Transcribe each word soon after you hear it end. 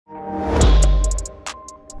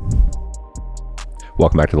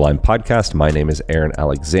Welcome back to the Line Podcast. My name is Aaron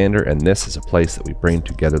Alexander, and this is a place that we bring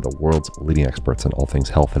together the world's leading experts on all things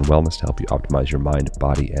health and wellness to help you optimize your mind,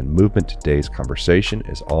 body, and movement. Today's conversation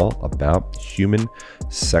is all about human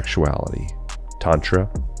sexuality,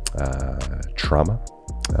 Tantra, trauma,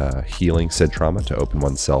 healing said trauma to open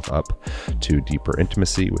oneself up to deeper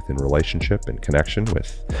intimacy within relationship and connection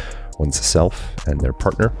with one's self and their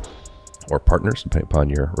partner or partners, depending upon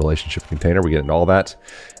your relationship container. We get into all that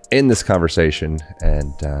in this conversation,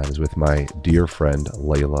 and it is with my dear friend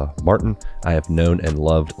Layla Martin. I have known and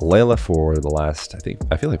loved Layla for the last,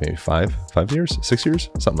 I feel like maybe 5 years, 6 years,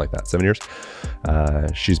 something like that, 7 years.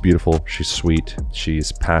 She's beautiful, she's sweet,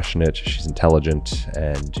 she's passionate, she's intelligent,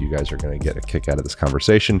 and you guys are going to get a kick out of this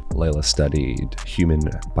conversation. Layla studied human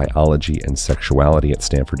biology and sexuality at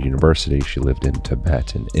Stanford University. She lived in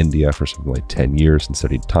Tibet in India for something like 10 years and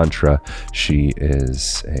studied Tantra. She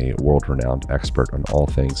is a world-renowned expert on all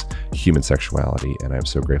things human sexuality, and I'm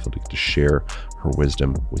so grateful to get to share her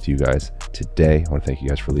wisdom with you guys today. I want to thank you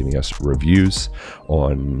guys for leaving us reviews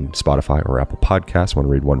on Spotify or Apple Podcasts. I want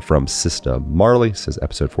to read one from Sista Marley. It says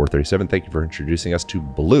episode 437. Thank you for introducing us to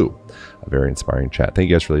Blue. A very inspiring chat. Thank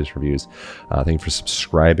you guys for leaving us reviews. Thank you for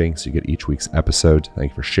subscribing so you get each week's episode. Thank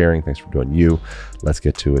you for sharing. Thanks for doing you. Let's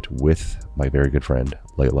get to it with my very good friend,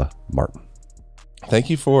 Layla Martin. Thank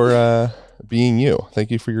you for being you. Thank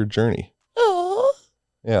you for your journey. Oh.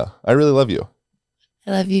 Yeah, I really love you.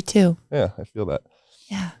 I love you too. Yeah, I feel that.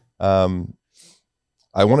 Yeah.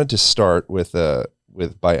 I wanted to start with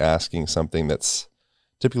by asking something that's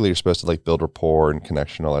typically you're supposed to like build rapport and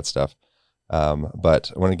connection, all that stuff.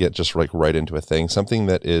 But I want to get just like right into a thing, something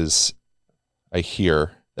that is, I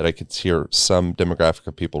could hear some demographic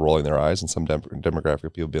of people rolling their eyes and some demographic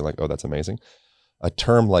of people being like, oh, that's amazing. A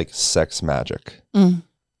term like sex magic. Mm.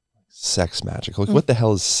 Sex magic. Like, what the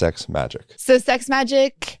hell is sex magic? So sex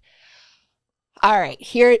magic. All right,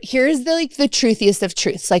 here's the truthiest of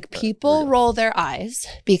truths. Like, people roll their eyes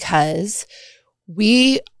because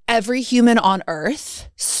every human on earth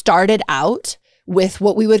started out with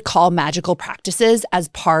what we would call magical practices as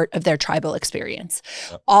part of their tribal experience.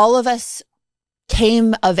 Yep. All of us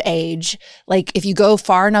came of age, like if you go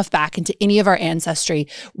far enough back into any of our ancestry,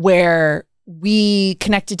 where we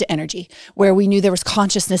connected to energy, where we knew there was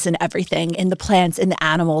consciousness in everything, in the plants, in the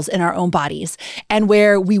animals, in our own bodies, and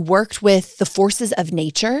where we worked with the forces of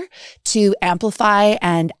nature to amplify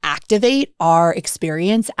and activate our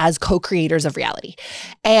experience as co-creators of reality.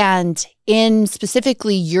 And in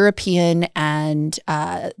specifically European and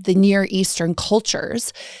the Near Eastern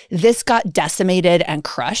cultures, this got decimated and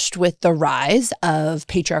crushed with the rise of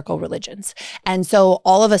patriarchal religions. And so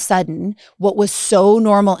all of a sudden, what was so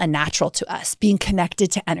normal and natural to us, being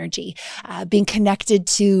connected to energy, being connected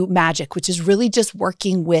to magic, which is really just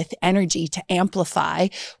working with energy to amplify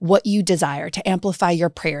what you desire, to amplify your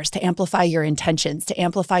prayers, to amplify your intentions, to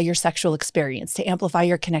amplify your sexual experience, to amplify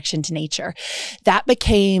your connection to nature, that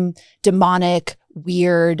became demonic,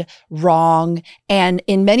 weird, wrong, and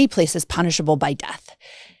in many places punishable by death.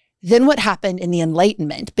 Then what happened in the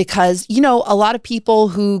Enlightenment? Because, a lot of people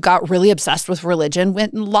who got really obsessed with religion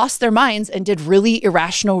went and lost their minds and did really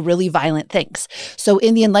irrational, really violent things. So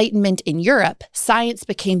in the Enlightenment in Europe, science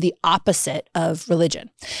became the opposite of religion.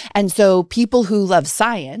 And so people who love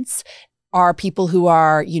science are people who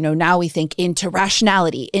are, now we think into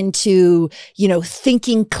rationality, into,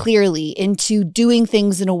 thinking clearly, into doing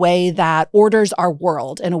things in a way that orders our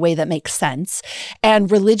world in a way that makes sense. And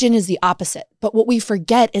religion is the opposite. But what we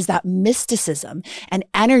forget is that mysticism and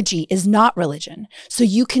energy is not religion. So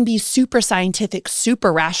you can be super scientific,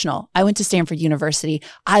 super rational. I went to Stanford University.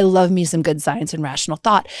 I love me some good science and rational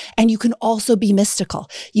thought. And you can also be mystical.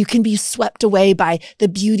 You can be swept away by the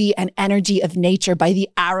beauty and energy of nature, by the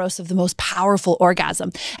aros of the most powerful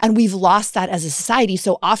orgasm. And we've lost that as a society.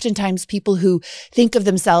 So oftentimes people who think of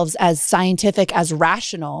themselves as scientific, as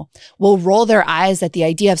rational, will roll their eyes at the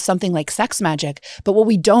idea of something like sex magic. But what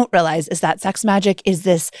we don't realize is that sex magic is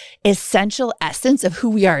this essential essence of who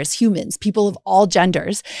we are as humans, people of all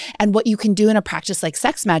genders. And what you can do in a practice like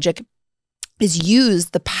sex magic is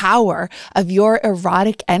use the power of your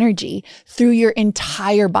erotic energy through your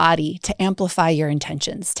entire body to amplify your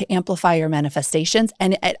intentions, to amplify your manifestations.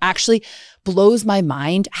 And it actually blows my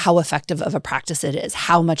mind how effective of a practice it is,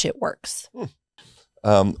 how much it works.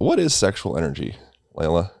 What is sexual energy,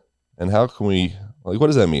 Layla? And how can we, what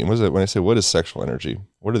does that mean? What is it when I say, what is sexual energy?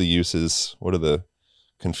 What are the uses? What are the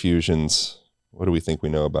confusions? What do we think we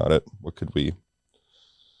know about it? What could we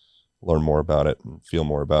learn more about it and feel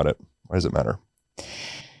more about it? Why does it matter?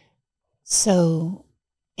 So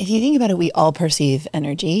if you think about it, we all perceive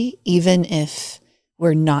energy, even if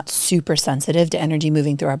we're not super sensitive to energy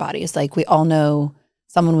moving through our bodies. Like, we all know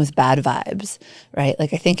someone with bad vibes, right?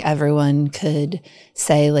 Like I think everyone could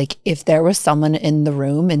say like, if there was someone in the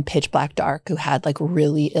room in pitch black dark who had like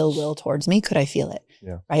really ill will towards me, could I feel it?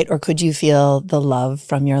 Yeah. Right? Or could you feel the love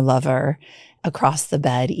from your lover across the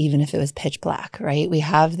bed, even if it was pitch black, right? We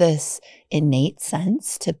have this innate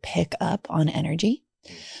sense to pick up on energy.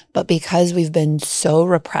 But because we've been so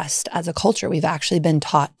repressed as a culture, we've actually been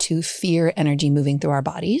taught to fear energy moving through our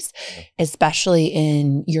bodies, especially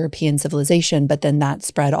in European civilization, but then that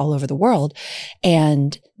spread all over the world.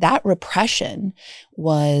 And that repression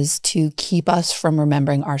was to keep us from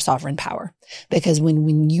remembering our sovereign power. Because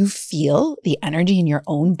when you feel the energy in your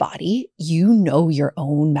own body, you know your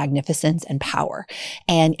own magnificence and power.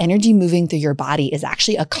 And energy moving through your body is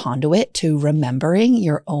actually a conduit to remembering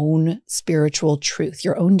your own spiritual truth,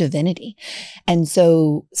 your own divinity. And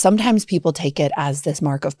so sometimes people take it as this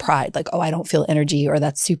mark of pride, like, oh, I don't feel energy, or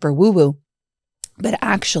that's super woo-woo. But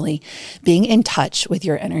actually, being in touch with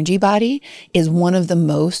your energy body is one of the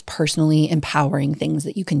most personally empowering things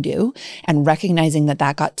that you can do. And recognizing that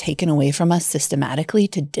that got taken away from us systematically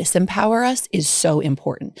to disempower us is so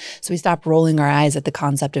important. So we stop rolling our eyes at the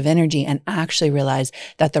concept of energy and actually realize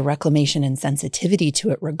that the reclamation and sensitivity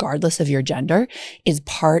to it, regardless of your gender, is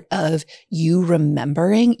part of you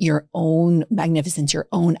remembering your own magnificence, your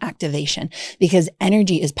own activation, because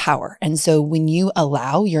energy is power. And so when you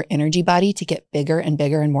allow your energy body to get bigger and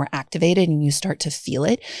bigger and more activated, and you start to feel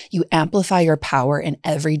it, you amplify your power in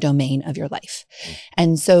every domain of your life.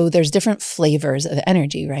 And so there's different flavors of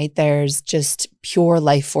energy, right? There's just pure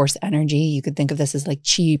life force energy. You could think of this as like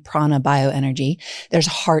chi, prana, bioenergy. There's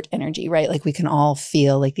heart energy, right? Like we can all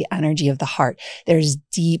feel like the energy of the heart. There's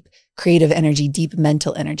deep creative energy, deep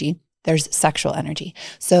mental energy. There's sexual energy.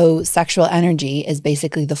 So sexual energy is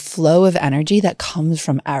basically the flow of energy that comes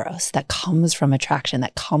from eros, that comes from attraction,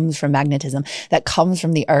 that comes from magnetism, that comes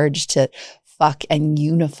from the urge to fuck and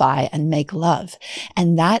unify and make love.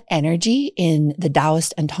 And that energy in the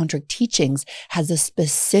Taoist and Tantric teachings has a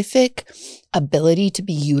specific ability to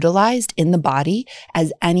be utilized in the body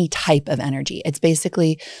as any type of energy. It's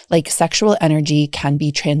basically like sexual energy can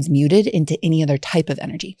be transmuted into any other type of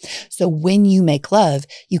energy. So when you make love,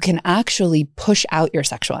 you can actually push out your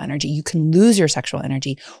sexual energy. You can lose your sexual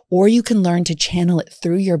energy, or you can learn to channel it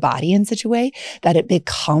through your body in such a way that it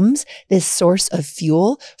becomes this source of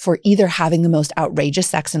fuel for either having the most outrageous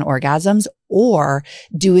sex and orgasms, or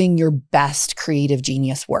doing your best creative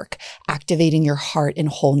genius work, activating your heart in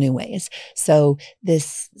whole new ways. So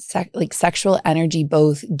this sexual energy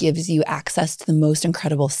both gives you access to the most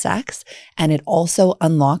incredible sex, and it also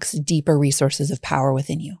unlocks deeper resources of power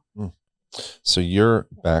within you. So your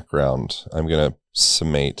background, I'm going to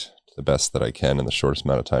summate the best that I can in the shortest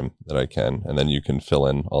amount of time that I can, and then you can fill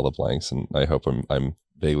in all the blanks, and I hope I'm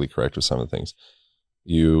vaguely correct with some of the things.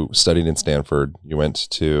 You studied in Stanford. You went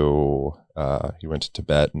to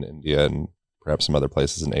Tibet and India and perhaps some other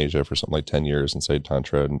places in Asia for something like 10 years and studied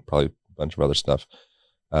Tantra and probably a bunch of other stuff.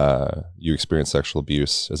 You experienced sexual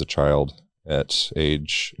abuse as a child. At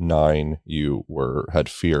age 9, you had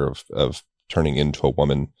fear of turning into a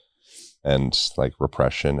woman, and like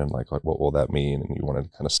repression and like what will that mean? And you wanted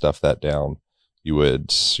to kind of stuff that down. Your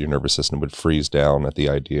nervous system would freeze down at the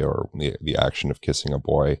idea or the action of kissing a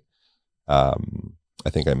boy. I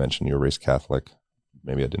think I mentioned you were raised Catholic.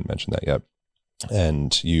 Maybe I didn't mention that yet.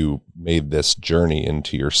 And you made this journey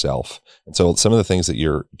into yourself. And so some of the things that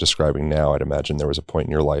you're describing now, I'd imagine there was a point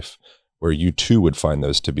in your life where you too would find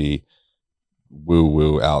those to be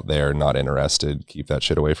woo-woo out there, not interested, keep that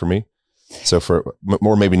shit away from me. So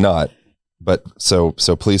or maybe not, but so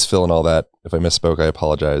please fill in all that. If I misspoke, I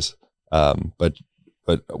apologize.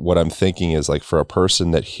 But what I'm thinking is, like, for a person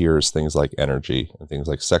that hears things like energy and things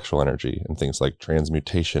like sexual energy and things like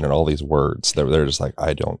transmutation and all these words, they're just like,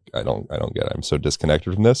 I don't get it. I'm so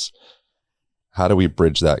disconnected from this. How do we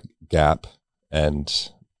bridge that gap? And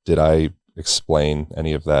did I explain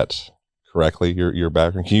any of that correctly? Your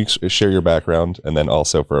background? Can you share your background? And then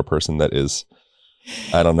also for a person that is,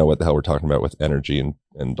 I don't know what the hell we're talking about with energy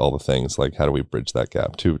and all the things, like, how do we bridge that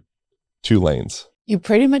gap? Two lanes. You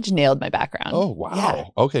pretty much nailed my background. Oh, wow. Yeah.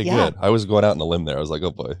 Okay, Yeah. good. I was going out on a limb there. I was like,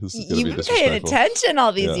 oh boy, this is going to be disrespectful. You've been paying attention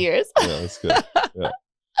all these years. Yeah, that's good.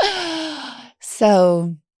 Yeah.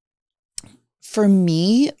 So for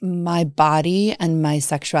me, my body and my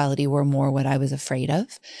sexuality were more what I was afraid of.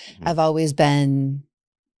 Mm-hmm. I've always been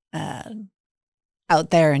out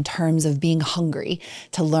there in terms of being hungry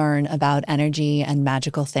to learn about energy and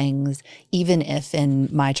magical things, even if in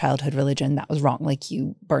my childhood religion that was wrong. Like,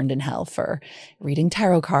 you burned in hell for reading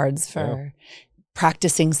tarot cards, for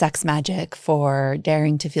practicing sex magic, for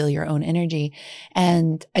daring to feel your own energy.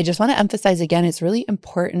 And I just want to emphasize again, it's really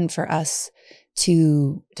important for us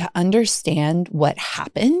to understand what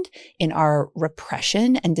happened in our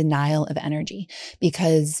repression and denial of energy.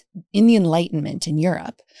 Because in the Enlightenment in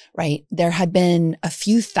Europe, right, there had been a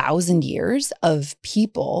few thousand years of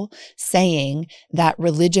people saying that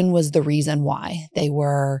religion was the reason why. They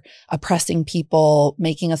were oppressing people,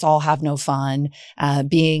 making us all have no fun,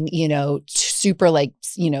 being, super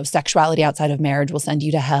sexuality outside of marriage will send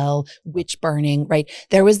you to hell, witch burning, right?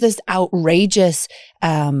 There was this outrageous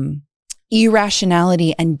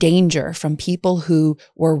irrationality and danger from people who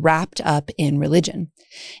were wrapped up in religion.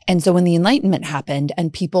 And so when the Enlightenment happened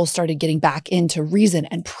and people started getting back into reason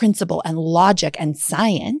and principle and logic and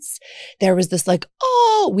science, there was this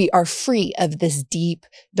we are free of this deep,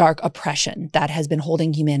 dark oppression that has been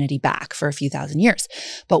holding humanity back for a few thousand years.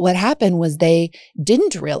 But what happened was they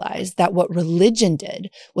didn't realize that what religion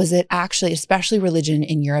did was it actually, especially religion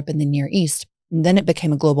in Europe and the Near East, and then it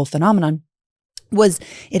became a global phenomenon, was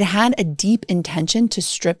it had a deep intention to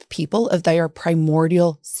strip people of their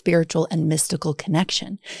primordial spiritual and mystical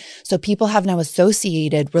connection. So people have now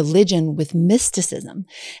associated religion with mysticism,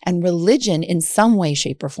 and religion in some way,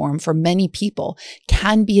 shape, or form for many people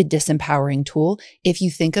can be a disempowering tool if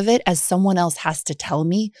you think of it as someone else has to tell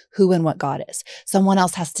me who and what God is. Someone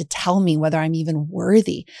else has to tell me whether I'm even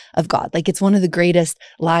worthy of God. Like, it's one of the greatest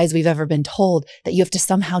lies we've ever been told, that you have to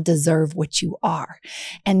somehow deserve what you are.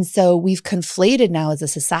 And so we've conflated now as a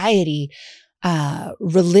society,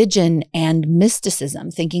 religion and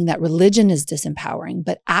mysticism, thinking that religion is disempowering,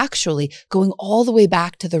 but actually going all the way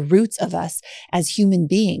back to the roots of us as human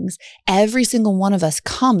beings. Every single one of us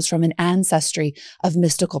comes from an ancestry of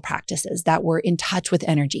mystical practices that were in touch with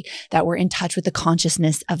energy, that were in touch with the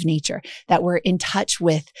consciousness of nature, that were in touch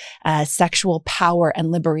with sexual power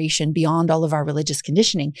and liberation beyond all of our religious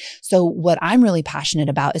conditioning. So what I'm really passionate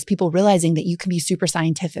about is people realizing that you can be super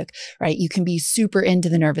scientific, right? You can be super into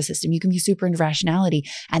the nervous system. You can be super into rationality,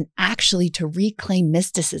 and actually to reclaim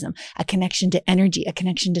mysticism, a connection to energy, a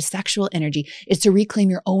connection to sexual energy, is to reclaim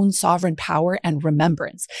your own sovereign power and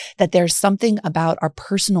remembrance. That there's something about our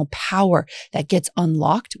personal power that gets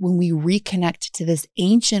unlocked when we reconnect to this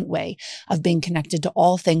ancient way of being connected to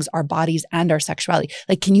all things, our bodies and our sexuality.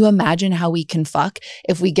 Like, can you imagine how we can fuck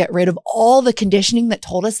if we get rid of all the conditioning that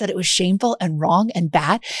told us that it was shameful and wrong and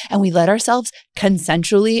bad, and we let ourselves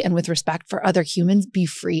consensually and with respect for other humans be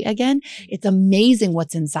free again? It's amazing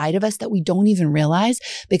what's inside of us that we don't even realize,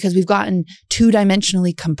 because we've gotten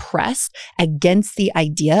two-dimensionally compressed against the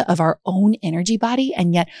idea of our own energy body.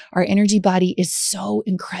 And yet our energy body is so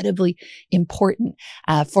incredibly important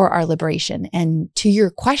for our liberation. And to your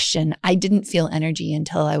question, I didn't feel energy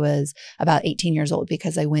until I was about 18 years old,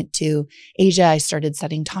 because I went to Asia. I started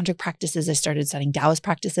studying Tantric practices. I started studying Taoist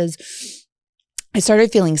practices. I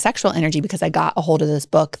started feeling sexual energy because I got a hold of this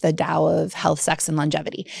book, The Tao of Health, Sex, and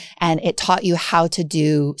Longevity. And it taught you how to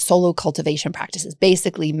do solo cultivation practices,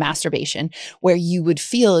 basically masturbation, where you would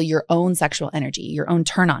feel your own sexual energy, your own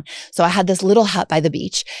turn on. So I had this little hut by the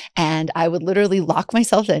beach, and I would literally lock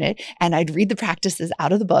myself in it, and I'd read the practices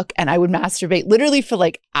out of the book, and I would masturbate literally for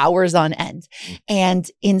like hours on end.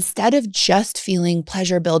 And instead of just feeling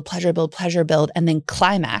pleasure build, and then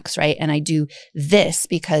climax, right? And I do this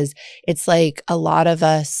because it's like a lot of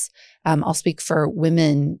us, I'll speak for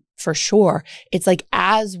women for sure. It's like,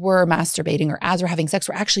 as we're masturbating or as we're having sex,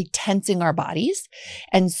 we're actually tensing our bodies.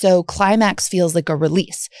 And so climax feels like a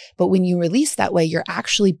release. But when you release that way, you're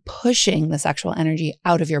actually pushing the sexual energy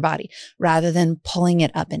out of your body rather than pulling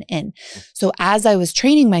it up and in. So as I was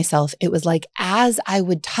training myself, it was like, as I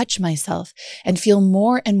would touch myself and feel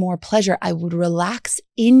more and more pleasure, I would relax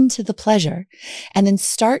into the pleasure and then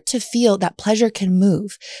start to feel that pleasure can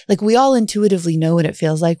move. Like, we all intuitively know what it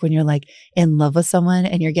feels like when you're like in love with someone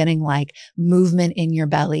and you're getting like movement in your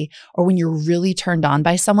belly, or when you're really turned on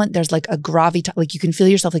by someone, there's like a gravitas, like you can feel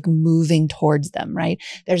yourself like moving towards them, right?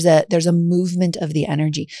 There's a movement of the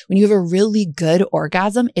energy. When you have a really good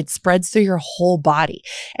orgasm, it spreads through your whole body.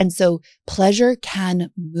 And so pleasure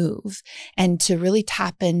can move. And to really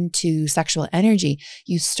tap into sexual energy,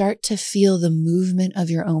 you start to feel the movement of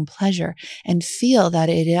your own pleasure and feel that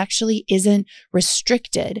it actually isn't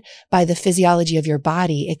restricted by the physiology of your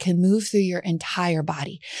body. It can move through your entire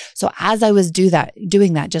body. So as I was doing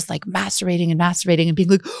that, just like masturbating and being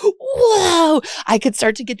like, whoa, I could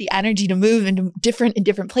start to get the energy to move in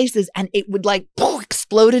different places, and it would like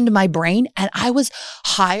explode into my brain. And I was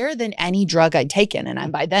higher than any drug I'd taken.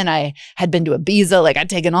 And by then I had been to Ibiza, like I'd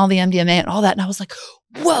taken all the MDMA and all that. And I was like,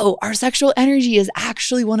 whoa, our sexual energy is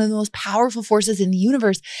actually one of the most powerful forces in the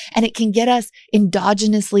universe, and it can get us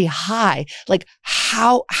endogenously high. Like,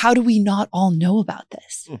 how do we not all know about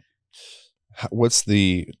this? what's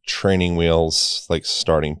the training wheels like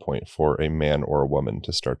starting point for a man or a woman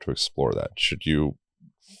to start to explore that? Should you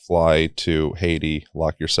fly to Haiti,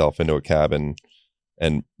 lock yourself into a cabin,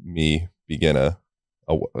 and me begin a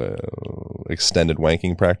extended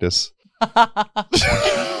wanking practice?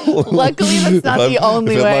 Luckily, that's not the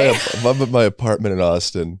only way. If I'm at my apartment in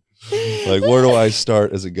Austin, like, where do I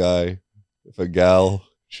start as a guy? If a gal,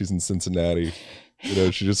 she's in Cincinnati, you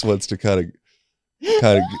know, she just wants to kind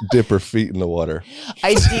of dip her feet in the water.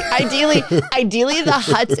 Ideally, the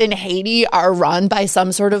huts in Haiti are run by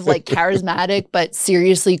some sort of like charismatic but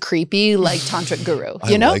seriously creepy like tantric guru.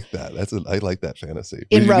 You know, like that. I like that fantasy.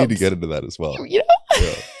 You need to get into that as well. You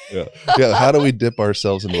know. Yeah. How do we dip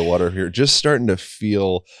ourselves into the water here? Just starting to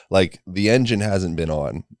feel like the engine hasn't been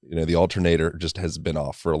on. You know, the alternator just has been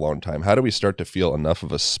off for a long time. How do we start to feel enough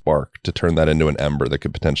of a spark to turn that into an ember that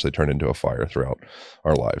could potentially turn into a fire throughout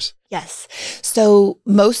our lives? Yes. So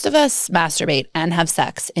most of us masturbate and have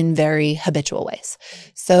sex in very habitual ways.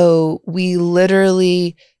 So we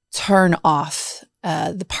literally turn off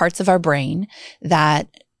the parts of our brain that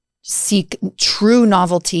seek true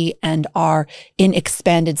novelty and are in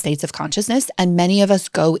expanded states of consciousness. And many of us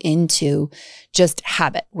go into just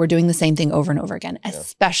habit. We're doing the same thing over and over again,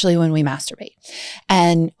 especially when we masturbate.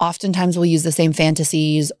 And oftentimes we'll use the same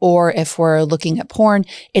fantasies, or if we're looking at porn,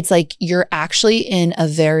 it's like you're actually in a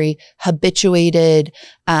very habituated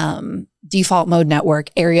default mode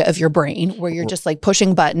network area of your brain where you're just like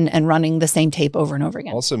pushing button and running the same tape over and over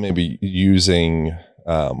again. Also maybe using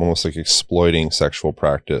almost like exploiting sexual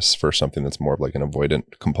practice for something that's more of like an avoidant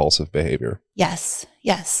compulsive behavior. Yes.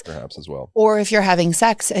 Perhaps as well. Or if you're having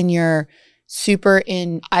sex and you're super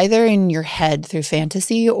in either in your head through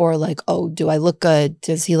fantasy or like, oh, do I look good?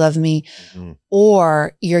 Does he love me? Mm-hmm.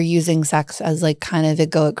 Or you're using sex as like kind of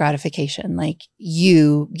egoic gratification, like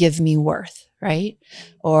you give me worth, right?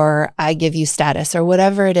 Or I give you status or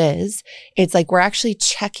whatever it is. It's like we're actually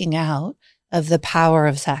checking out of the power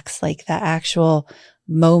of sex, like the actual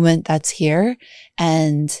moment that's here,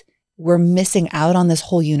 and we're missing out on this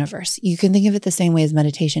whole universe. You can think of it the same way as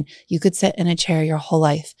meditation. You could sit in a chair your whole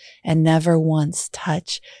life and never once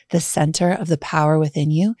touch the center of the power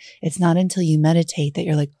within you. It's not until you meditate that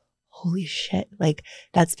you're like, holy shit, like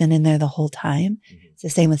that's been in there the whole time. Mm-hmm. It's the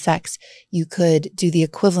same with sex. You could do the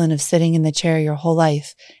equivalent of sitting in the chair your whole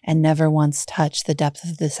life and never once touch the depth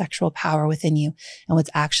of the sexual power within you and what's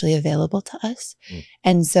actually available to us. Mm.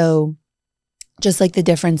 And so just like the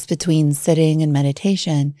difference between sitting and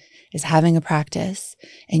meditation is having a practice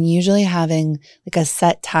and usually having like a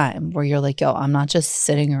set time where you're like, yo, I'm not just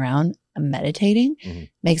sitting around, I'm meditating,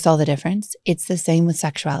 makes all the difference. It's the same with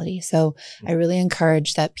sexuality. So I really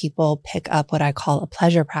encourage that people pick up what I call a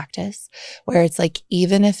pleasure practice, where it's like,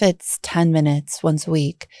 even if it's 10 minutes once a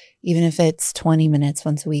week, even if it's 20 minutes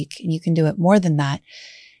once a week, and you can do it more than that,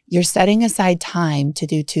 you're setting aside time to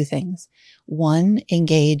do two things. One,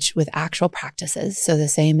 engage with actual practices. So the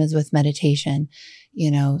same as with meditation,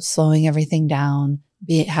 you know, slowing everything down,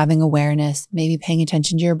 having awareness, maybe paying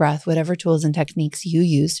attention to your breath, whatever tools and techniques you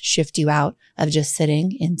use shift you out of just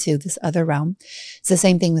sitting into this other realm. It's the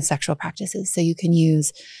same thing with sexual practices. So you can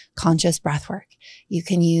use conscious breath work. You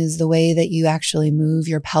can use the way that you actually move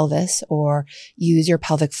your pelvis or use your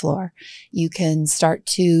pelvic floor. You can start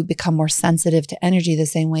to become more sensitive to energy the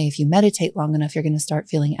same way. If you meditate long enough, you're going to start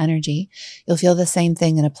feeling energy. You'll feel the same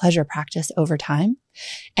thing in a pleasure practice over time.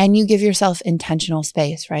 And you give yourself intentional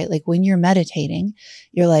space, right? Like when you're meditating,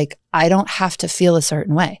 you're like, I don't have to feel a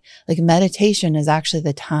certain way. Like meditation is actually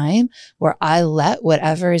the time where I let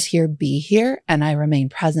whatever is here be here and I remain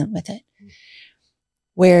present with it.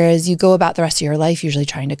 Whereas you go about the rest of your life usually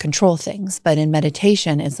trying to control things. But in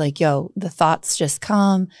meditation, it's like, yo, the thoughts just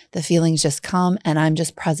come, the feelings just come, and I'm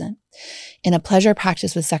just present. In a pleasure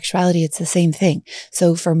practice with sexuality, it's the same thing.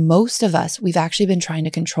 So for most of us, we've actually been trying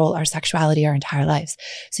to control our sexuality our entire lives.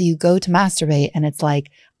 So you go to masturbate and it's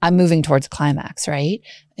like, I'm moving towards climax, right?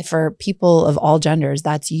 For people of all genders,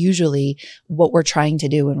 that's usually what we're trying to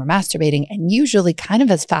do when we're masturbating, and usually kind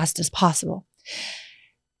of as fast as possible.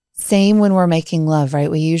 Same when we're making love,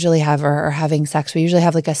 right? We usually have, or having sex, we usually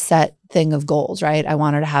have like a set thing of goals, right? I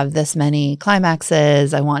want her to have this many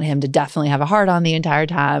climaxes. I want him to definitely have a hard on the entire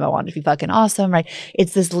time. I want it to be fucking awesome, right?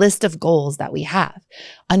 It's this list of goals that we have,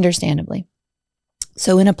 understandably.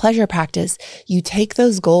 So in a pleasure practice, you take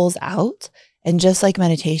those goals out, and just like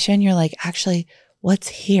meditation, you're like, actually, what's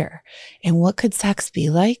here? And what could sex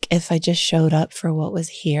be like if I just showed up for what was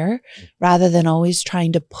here rather than always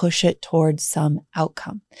trying to push it towards some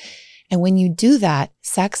outcome? And when you do that,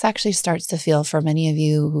 sex actually starts to feel, for many of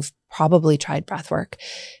you who've probably tried breath work,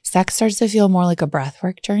 sex starts to feel more like a breath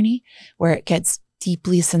work journey where it gets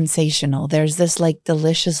deeply sensational. There's this like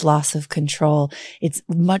delicious loss of control. It's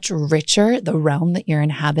much richer, the realm that you're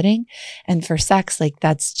inhabiting. And for sex, like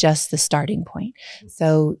that's just the starting point.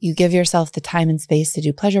 So you give yourself the time and space to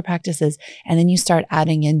do pleasure practices, and then you start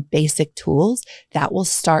adding in basic tools that will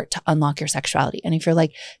start to unlock your sexuality. And if you're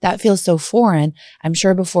like, that feels so foreign, I'm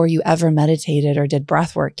sure before you ever meditated or did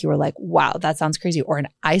breath work, you were like, wow, that sounds crazy. Or an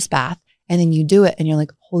ice bath. And then you do it and you're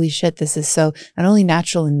like, holy shit, this is so not only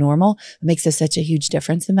natural and normal, it makes this such a huge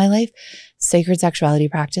difference in my life. Sacred sexuality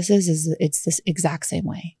practices it's this exact same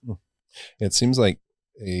way. It seems like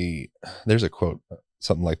there's a quote,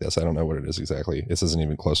 something like this. I don't know what it is exactly. This isn't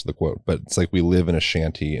even close to the quote, but it's like we live in a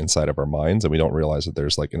shanty inside of our minds and we don't realize that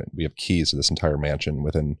there's like, we have keys to this entire mansion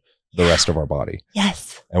within the rest of our body.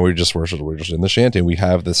 Yes. And we're just in the shanty and we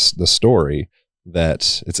have the story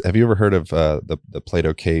that have you ever heard of the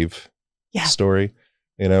Plato cave story,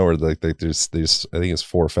 or like there's these, I think it's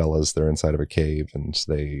 4 fellas, they're inside of a cave and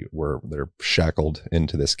they're shackled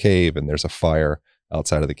into this cave and there's a fire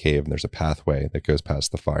outside of the cave and there's a pathway that goes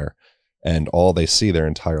past the fire and all they see their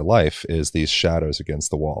entire life is these shadows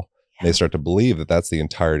against the wall. And they start to believe that that's the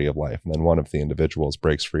entirety of life. And then one of the individuals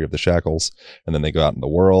breaks free of the shackles and then they go out in the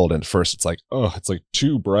world. And at first it's like, oh, it's like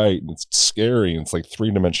too bright and it's scary. And it's like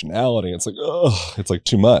 3-dimensionality. It's like, oh, it's like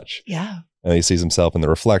too much. Yeah. And he sees himself in the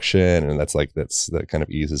reflection and that kind of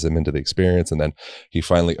eases him into the experience. And then he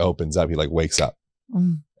finally opens up, he like wakes up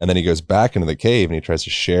and then he goes back into the cave and he tries to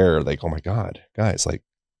share like, oh my God, guys, like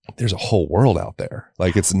there's a whole world out there.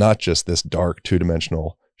 Like it's not just this dark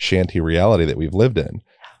 2-dimensional shanty reality that we've lived in.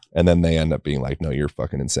 And then they end up being like, no, you're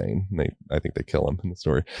fucking insane. And I think they kill him in the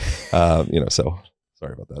story. So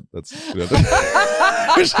sorry about that.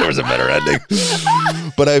 I wish there was a better ending.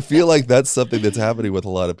 But I feel like that's something that's happening with a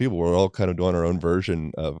lot of people. We're all kind of doing our own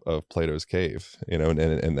version of Plato's cave,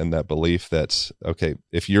 and that belief that, okay,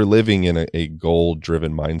 if you're living in a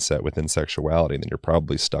goal-driven mindset within sexuality, then you're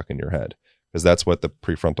probably stuck in your head. Because that's what the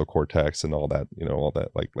prefrontal cortex and all that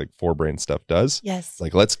like forebrain stuff does. Yes.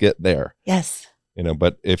 Like, let's get there. Yes.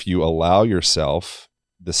 But if you allow yourself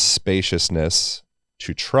the spaciousness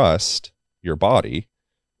to trust your body,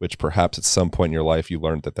 which perhaps at some point in your life you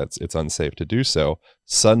learned that it's unsafe to do so,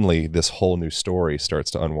 suddenly this whole new story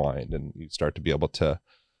starts to unwind and you start to be able to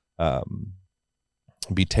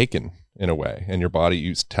be taken in a way, and your body,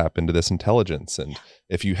 you tap into this intelligence. And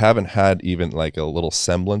if you haven't had even like a little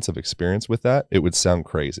semblance of experience with that, it would sound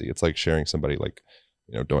crazy. It's like sharing somebody like,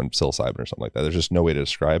 doing psilocybin or something like that. There's just no way to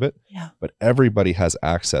describe it. Yeah. But everybody has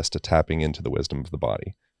access to tapping into the wisdom of the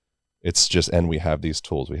body. It's just, and we have these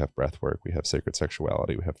tools. We have breath work. We have sacred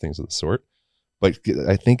sexuality. We have things of the sort. But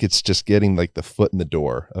I think it's just getting like the foot in the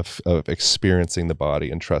door of experiencing the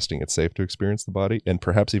body and trusting it's safe to experience the body. And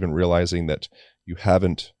perhaps even realizing that you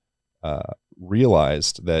haven't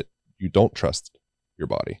realized that you don't trust your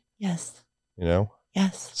body. Yes.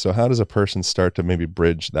 Yes. So how does a person start to maybe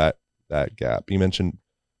bridge that gap? You mentioned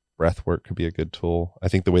breath work could be a good tool. I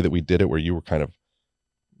think the way that we did it, where you were kind of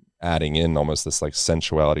adding in almost this like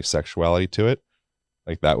sensuality, sexuality to it,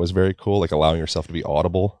 like that was very cool. Like allowing yourself to be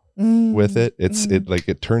audible with it.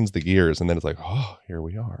 It turns the gears and then it's like, oh, here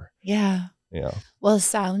we are. Yeah. Yeah. Well,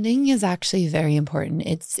 sounding is actually very important.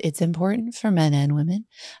 It's important for men and women.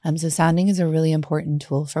 So sounding is a really important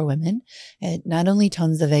tool for women. It not only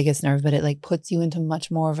tones the vagus nerve, but it like puts you into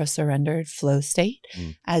much more of a surrendered flow state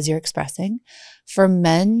as you're expressing. For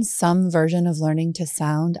men, some version of learning to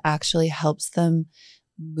sound actually helps them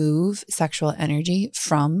move sexual energy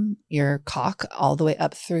from your cock all the way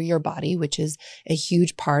up through your body, which is a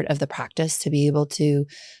huge part of the practice to be able to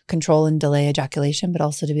control and delay ejaculation, but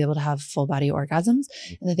also to be able to have full body orgasms.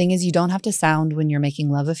 And the thing is, you don't have to sound when you're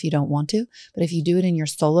making love if you don't want to, but if you do it in your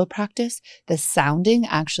solo practice, the sounding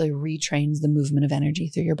actually retrains the movement of energy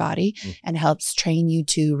through your body and helps train you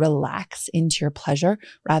to relax into your pleasure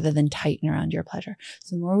rather than tighten around your pleasure.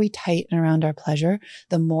 So the more we tighten around our pleasure,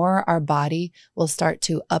 the more our body will start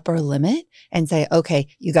to upper limit and say, okay,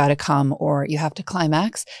 you got to come or you have to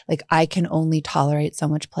climax. Like I can only tolerate so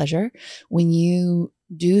much pleasure. When you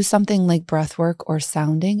do something like breath work or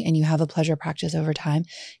sounding and you have a pleasure practice over time,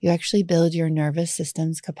 you actually build your nervous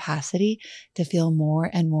system's capacity to feel more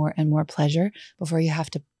and more and more pleasure before you have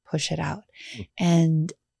to push it out.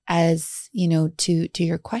 And as you know, to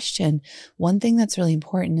your question, one thing that's really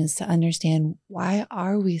important is to understand, why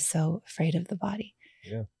are we so afraid of the body?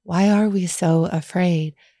 Yeah. Why are we so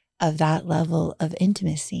afraid of that level of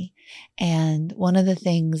intimacy? And one of the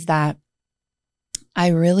things that I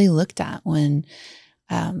really looked at when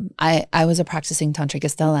I was a practicing tantric,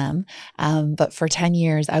 still am. But for 10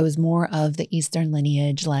 years, I was more of the Eastern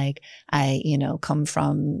lineage. Like I, come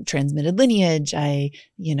from transmitted lineage. I,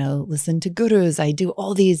 listen to gurus. I do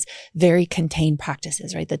all these very contained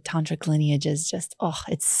practices, right? The tantric lineage is just,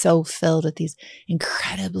 it's so filled with these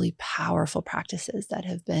incredibly powerful practices that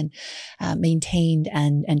have been maintained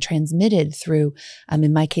and transmitted through,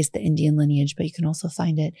 in my case, the Indian lineage, but you can also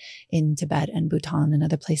find it in Tibet and Bhutan and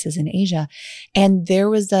other places in Asia. And there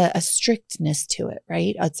was a strictness to it,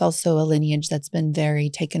 right? It's also a lineage that's been very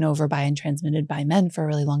taken over by and transmitted by men for a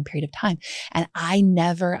really long period of time. And I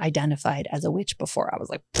never identified as a witch before. I was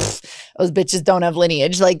like, those bitches don't have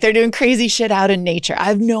lineage. Like they're doing crazy shit out in nature. I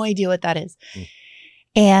have no idea what that is.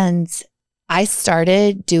 And I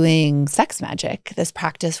started doing sex magic, this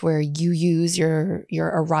practice where you use your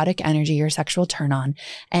erotic energy, your sexual turn on,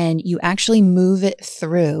 and you actually move it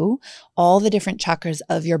through all the different chakras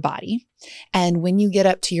of your body. And when you get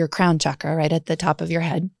up to your crown chakra, right at the top of your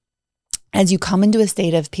head, as you come into a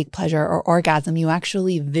state of peak pleasure or orgasm, you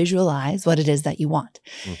actually visualize what it is that you want.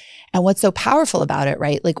 And what's so powerful about it,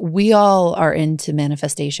 right? Like we all are into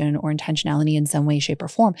manifestation or intentionality in some way, shape, or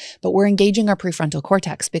form, but we're engaging our prefrontal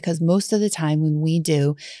cortex because most of the time when we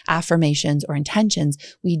do affirmations or intentions,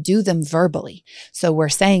 we do them verbally. So we're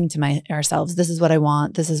saying to ourselves, this is what I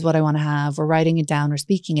want. This is what I want to have. We're writing it down. We're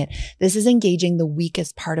speaking it. This is engaging the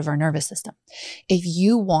weakest part of our nervous system. If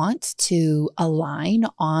you want to align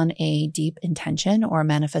on a deep intention or a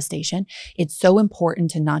manifestation, it's so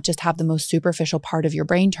important to not just have the most superficial part of your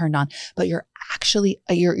brain turned on, but you're actually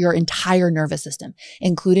your entire nervous system,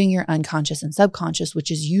 including your unconscious and subconscious,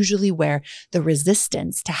 which is usually where the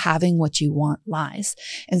resistance to having what you want lies.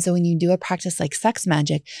 And so when you do a practice like sex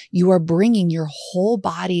magic, you are bringing your whole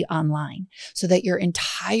body online so that your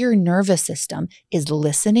entire nervous system is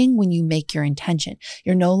listening when you make your intention.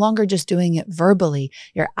 You're no longer just doing it verbally.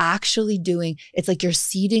 You're actually it's like you're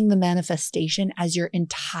seeding the manifestation as your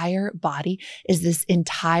entire body is this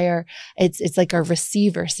entire, it's like a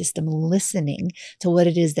receiver system listening to what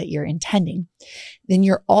it is that you're intending. Then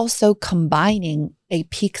you're also combining a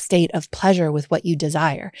peak state of pleasure with what you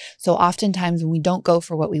desire. So oftentimes when we don't go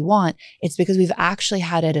for what we want, it's because we've actually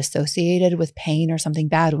had it associated with pain or something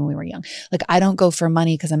bad when we were young. Like I don't go for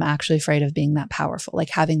money because I'm actually afraid of being that powerful, like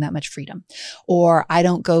having that much freedom. Or I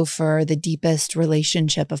don't go for the deepest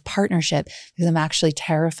relationship of partnership because I'm actually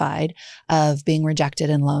terrified of being rejected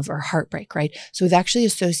in love or heartbreak, right? So we've actually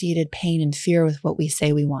associated pain and fear with what we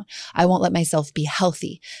say we want. I won't let myself be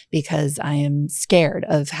healthy because I am scared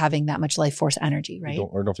of having that much life force energy. Right?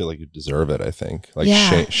 I don't feel like you deserve it, I think. Like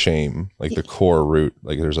shame, like the core root,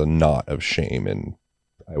 like there's a knot of shame in,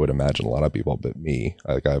 I would imagine, a lot of people, but me,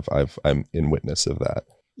 like I'm in witness of that.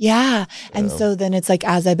 Yeah. And so then it's like,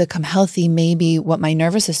 as I become healthy, maybe what my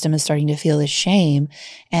nervous system is starting to feel is shame.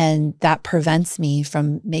 And that prevents me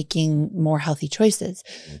from making more healthy choices.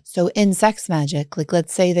 So in sex magic, like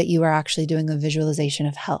let's say that you are actually doing a visualization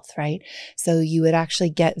of health, right? So you would actually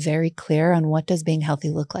get very clear on what does being healthy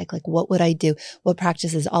look like? Like what would I do? What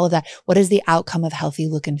practices, all of that? What does the outcome of healthy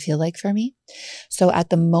look and feel like for me? So at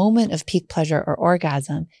the moment of peak pleasure or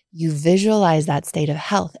orgasm, you visualize that state of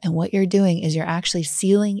health. And what you're doing is you're actually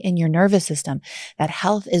sealing in your nervous system that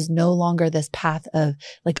health is no longer this path of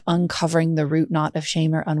like uncovering the root knot of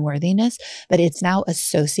shame or unworthiness, but it's now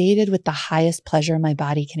associated with the highest pleasure my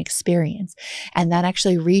body can experience. And that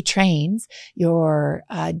actually retrains your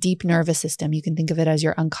deep nervous system. You can think of it as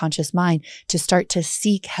your unconscious mind to start to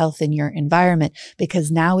seek health in your environment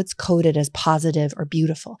because now it's coded as positive or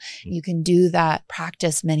beautiful. You can do that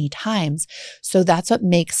practice many times. So that's what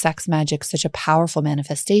makes sex magic such a powerful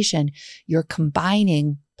manifestation. You're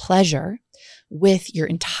combining pleasure with your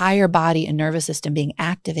entire body and nervous system being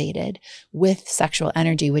activated with sexual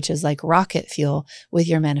energy, which is like rocket fuel with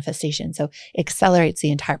your manifestation. So it accelerates the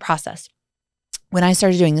entire process. When I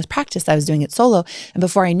started doing this practice, I was doing it solo. And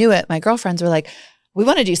before I knew it, my girlfriends were like, we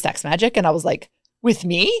want to do sex magic. And I was like, with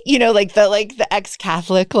me, like the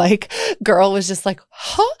ex-Catholic girl was just like,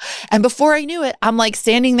 huh? And before I knew it, I'm like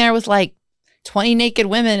standing there with 20 naked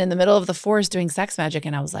women in the middle of the forest doing sex magic.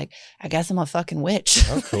 And I was like, I guess I'm a fucking witch.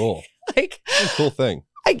 Oh, cool. That's a cool thing.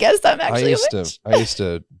 I guess I'm actually a witch. I used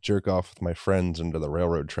to jerk off with my friends into the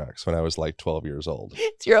railroad tracks when I was 12 years old.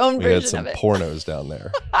 It's your own version of it. We had some pornos down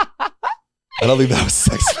there. I don't think that was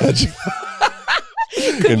sex magic.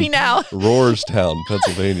 Could be now. Roarstown,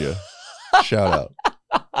 Pennsylvania. Shout out.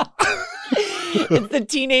 It's the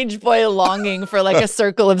teenage boy longing for a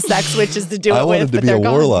circle of sex witches to do it with. I wanted to be a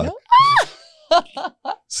warlock.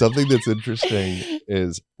 Something that's interesting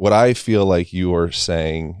is what I feel like you are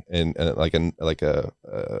saying, and I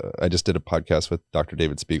just did a podcast with Dr.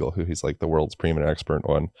 David Spiegel, who he's like the world's preeminent expert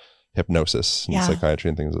on hypnosis and psychiatry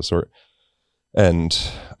and things of the sort. And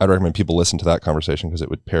I'd recommend people listen to that conversation because it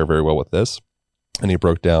would pair very well with this. And he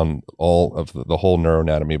broke down all of the whole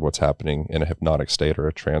neuroanatomy of what's happening in a hypnotic state or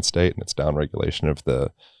a trance state, and it's downregulation of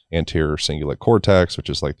the anterior cingulate cortex, which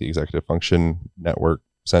is like the executive function network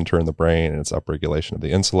center in the brain, and it's upregulation of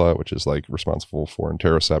the insula, which is like responsible for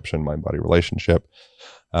interoception, mind-body relationship,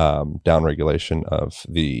 downregulation of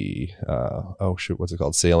the what's it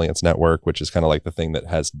called, salience network, which is kind of like the thing that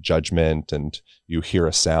has judgment, and you hear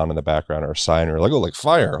a sound in the background or a sign, or like, oh, like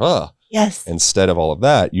fire, yes. Instead of all of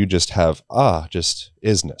that, you just have just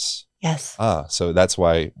isness. Yes. So that's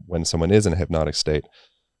why when someone is in a hypnotic state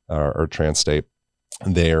or trance state,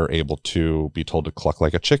 they're able to be told to cluck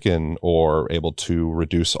like a chicken, or able to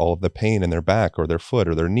reduce all of the pain in their back or their foot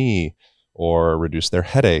or their knee, or reduce their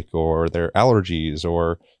headache or their allergies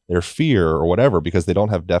or their fear or whatever, because they don't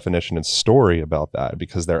have definition and story about that,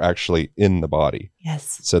 because they're actually in the body.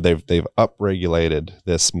 Yes. So they've upregulated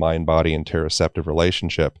this mind-body interoceptive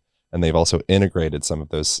relationship, and they've also integrated some of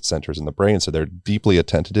those centers in the brain. So they're deeply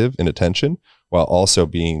attentive in attention, while also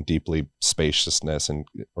being deeply spacious and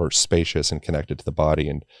connected to the body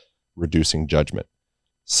and reducing judgment.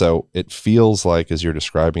 So it feels like, as you're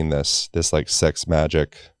describing this like sex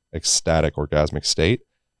magic, ecstatic, orgasmic state,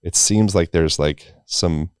 it seems like there's like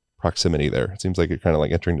some proximity there. It seems like you're kind of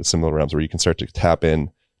like entering the similar realms where you can start to tap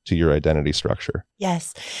in to your identity structure.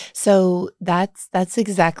 Yes. So that's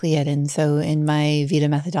exactly it. And so in my Vita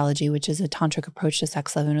methodology, which is a tantric approach to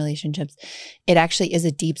sex, love, and relationships, it actually is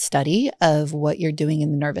a deep study of what you're doing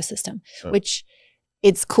in the nervous system, which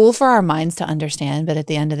it's cool for our minds to understand. But at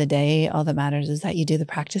the end of the day, all that matters is that you do the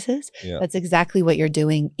practices. Yeah. That's exactly what you're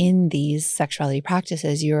doing in these sexuality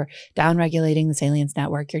practices. You're downregulating the salience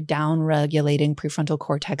network. You're downregulating prefrontal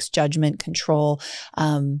cortex, judgment, control,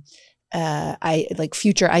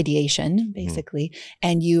 future ideation, basically.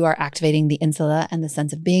 And you are activating the insula and the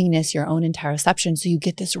sense of beingness, your own interoception. So you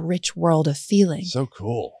get this rich world of feeling. So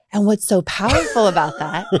cool. And what's so powerful about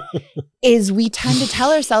that is we tend to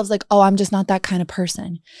tell ourselves like, oh, I'm just not that kind of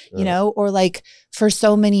person, you know, or like for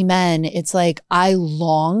so many men, it's like, I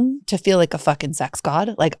long to feel like a fucking sex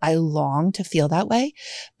god. Like I long to feel that way,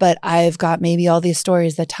 but I've got maybe all these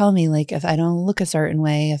stories that tell me like, if I don't look a certain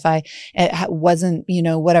way, if it wasn't, you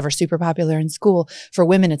know, whatever, super popular in school. For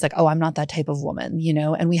women, it's like, oh, I'm not that type of woman, you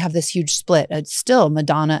know, and we have this huge split. It's still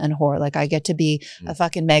Madonna and whore. Like I get to be a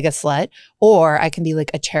fucking mega slut, or I can be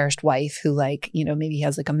like a cherished wife who like, you know, maybe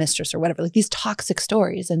has like a mistress or whatever, like these toxic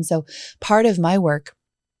stories. And so part of my work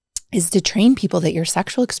is to train people that your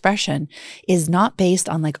sexual expression is not based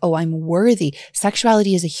on like, oh, I'm worthy.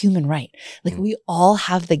 Sexuality is a human right. Like we all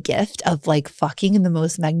have the gift of like fucking in the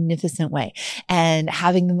most magnificent way and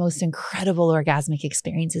having the most incredible orgasmic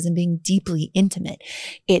experiences and being deeply intimate.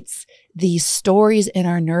 It's these stories in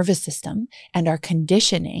our nervous system and our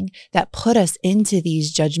conditioning that put us into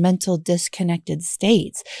these judgmental, disconnected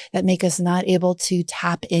states that make us not able to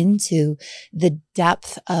tap into the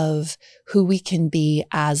depth of who we can be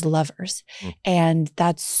as lovers. And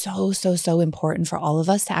that's so, so, so important for all of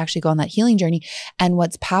us to actually go on that healing journey. And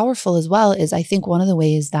what's powerful as well is I think one of the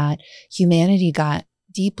ways that humanity got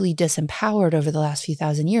deeply disempowered over the last few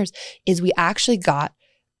thousand years is we actually got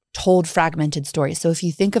told fragmented stories. So if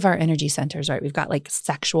you think of our energy centers, right, we've got like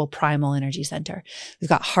sexual primal energy center, we've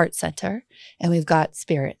got heart center, and we've got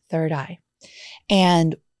spirit, third eye.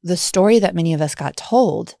 And the story that many of us got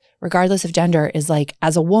told, regardless of gender, is like,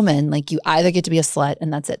 as a woman, like you either get to be a slut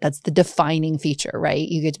and that's it. That's the defining feature, right?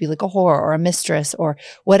 You get to be like a whore or a mistress or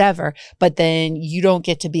whatever, but then you don't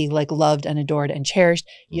get to be like loved and adored and cherished.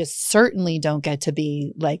 You certainly don't get to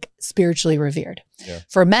be like spiritually revered. Yeah.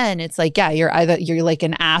 For men, it's like, yeah, you're like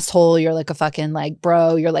an asshole. You're like a fucking like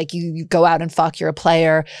bro. You're like, you go out and fuck, you're a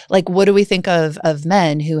player. Like, what do we think of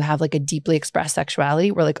men who have like a deeply expressed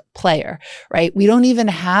sexuality? We're like player, right? We don't even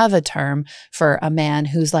have a term for a man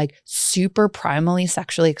who's like super primally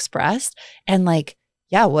sexually expressed. And like,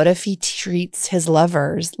 yeah, what if he treats his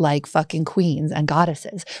lovers like fucking queens and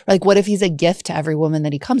goddesses? Like, what if he's a gift to every woman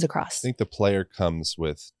that he comes across? I think the player comes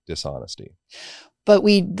with dishonesty. But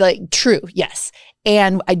we like, true, yes.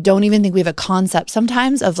 And I don't even think we have a concept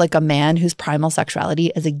sometimes of like a man whose primal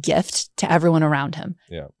sexuality is a gift to everyone around him.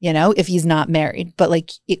 Yeah. You know, if he's not married, but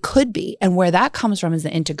like it could be. And where that comes from is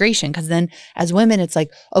the integration. Because then as women, it's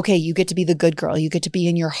like, okay, you get to be the good girl. You get to be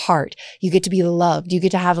in your heart. You get to be loved. You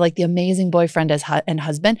get to have like the amazing boyfriend and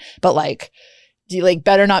husband. But like, you like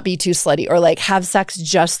better not be too slutty, or like have sex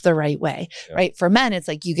just the right way, right? For men, it's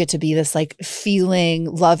like you get to be this like feeling,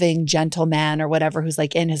 loving, gentle man or whatever who's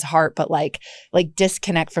like in his heart, but like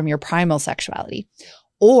disconnect from your primal sexuality.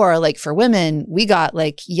 Or like for women, we got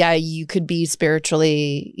like, yeah, you could be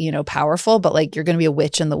spiritually, you know, powerful, but like you're going to be a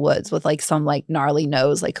witch in the woods with like some like gnarly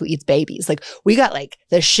nose, like who eats babies. Like we got like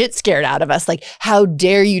the shit scared out of us. Like how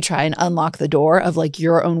dare you try and unlock the door of like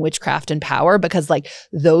your own witchcraft and power, because like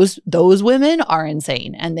those women are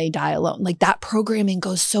insane and they die alone. Like that programming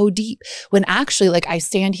goes so deep, when actually like I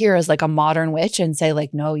stand here as like a modern witch and say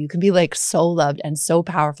like, no, you can be like so loved and so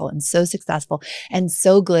powerful and so successful and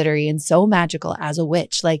so glittery and so magical as a witch.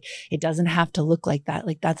 Like it doesn't have to look like that.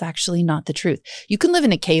 Like that's actually not the truth. You can live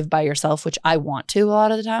in a cave by yourself, which I want to a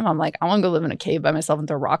lot of the time. I'm like, I want to go live in a cave by myself and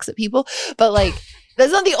throw rocks at people. But like,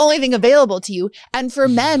 that's not the only thing available to you. And for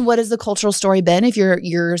men, what has the cultural story been? If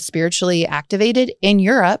you're spiritually activated in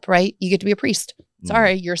Europe, right? You get to be a priest.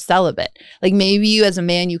 Sorry, you're celibate. Like maybe you as a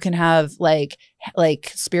man, you can have like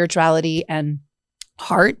spirituality and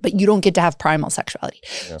heart, but you don't get to have primal sexuality.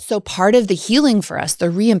 Yeah. So part of the healing for us, the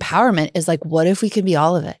re-empowerment is like, what if we can be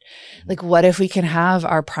all of it? Like, what if we can have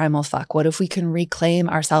our primal fuck? What if we can reclaim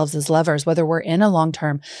ourselves as lovers, whether we're in a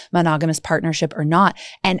long-term monogamous partnership or not,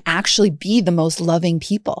 and actually be the most loving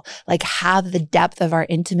people, like have the depth of our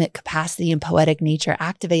intimate capacity and poetic nature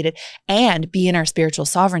activated and be in our spiritual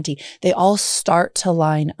sovereignty. They all start to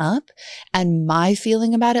line up. And my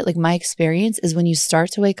feeling about it, like my experience is when you start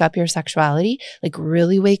to wake up your sexuality, like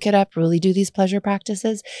really wake it up, really do these pleasure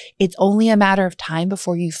practices, it's only a matter of time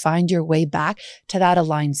before you find your way back to that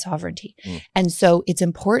aligned sovereignty. And so it's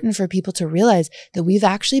important for people to realize that we've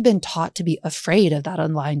actually been taught to be afraid of that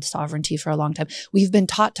aligned sovereignty for a long time. We've been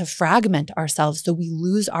taught to fragment ourselves so we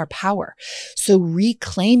lose our power. So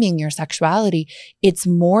reclaiming your sexuality, it's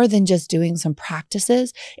more than just doing some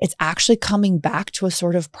practices. It's actually coming back to a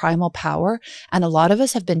sort of primal power. And a lot of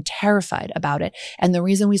us have been terrified about it. And the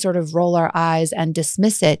reason we sort of roll our eyes and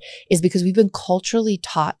dismiss it is because we've been culturally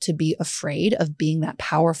taught to be afraid of being that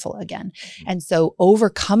powerful again. And so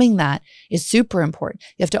overcoming that is super important.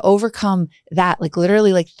 You have to overcome that, like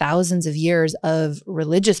literally like thousands of years of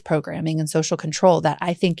religious programming and social control that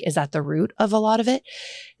I think is at the root of a lot of it.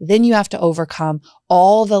 Then you have to overcome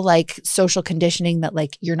all the like social conditioning that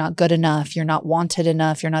like you're not good enough, you're not wanted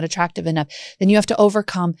enough, you're not attractive enough. Then you have to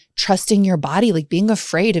overcome trusting your body, like being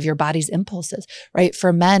afraid of your body's impulses, right?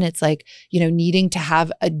 For men, it's like, you know, needing to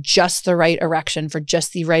have just the right erection for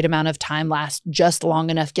just the right amount of time, last just long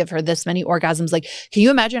enough, give her this many orgasms. Like, can you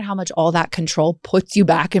imagine how much all that control puts you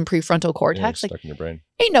back in prefrontal cortex? Yeah, stuck in your brain.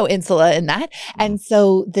 Ain't no insula in that. And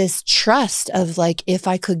so this trust of like, if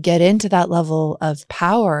I could get into that level of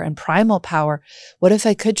power and primal power, what if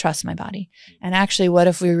I could trust my body? And actually, what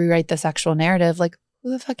if we rewrite the sexual narrative? Like,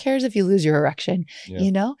 who the fuck cares if you lose your erection? Yeah.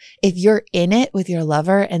 You know, if you're in it with your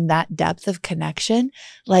lover and that depth of connection,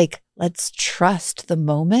 like, let's trust the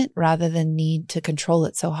moment rather than need to control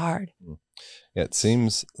it so hard. Yeah, it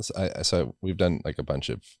seems, so we've done like a bunch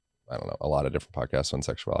of, I don't know, a lot of different podcasts on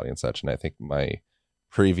sexuality and such. And I think my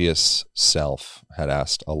previous self had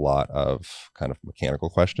asked a lot of kind of mechanical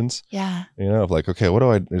questions. Yeah. You know, of like, okay, what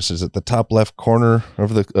do this is at the top left corner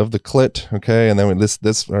of the clit. Okay. And then we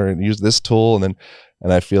this or use this tool. And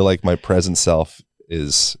I feel like my present self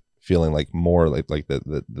is feeling like more like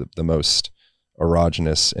the most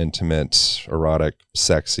erogenous, intimate, erotic,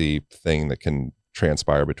 sexy thing that can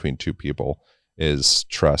transpire between two people is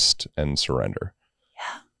trust and surrender.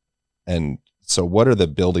 Yeah. And so what are the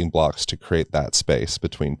building blocks to create that space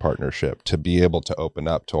between partnership to be able to open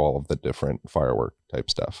up to all of the different firework type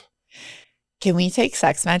stuff? Can we take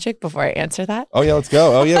sex magic before I answer that? Oh yeah, let's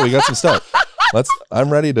go. Oh yeah, we got some stuff. I'm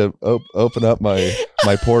ready to open up my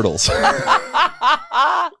portals.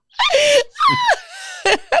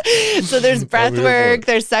 So there's breath work,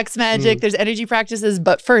 there's sex magic, there's energy practices,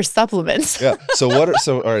 but first supplements. Yeah. So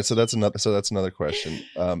all right, so that's another question.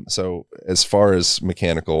 So as far as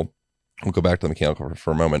mechanical, we'll go back to the mechanical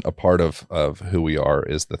for a moment. A part of who we are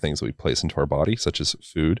is the things that we place into our body, such as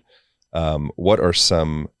food. What are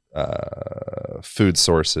some food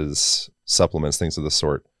sources, supplements, things of the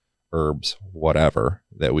sort, herbs, whatever,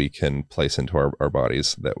 that we can place into our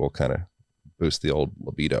bodies that will kind of boost the old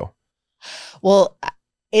libido? Well,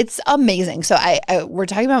 it's amazing. So we're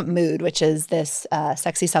talking about Mood, which is this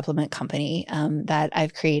sexy supplement company that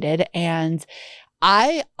I've created. And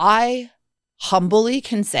I humbly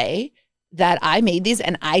can say that I made these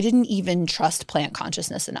and I didn't even trust plant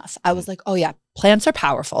consciousness enough. I was like, oh yeah, plants are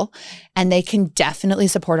powerful and they can definitely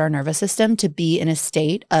support our nervous system to be in a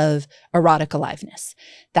state of erotic aliveness.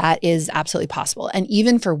 That is absolutely possible. And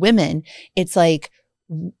even for women, it's like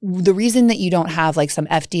the reason that you don't have like some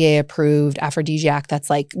FDA approved aphrodisiac that's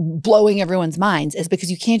like blowing everyone's minds is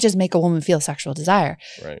because you can't just make a woman feel sexual desire.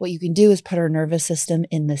 Right. What you can do is put her nervous system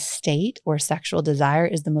in the state where sexual desire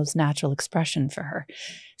is the most natural expression for her.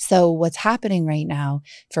 So what's happening right now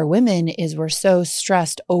for women is we're so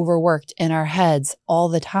stressed, overworked in our heads all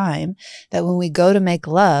the time that when we go to make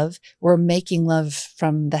love, we're making love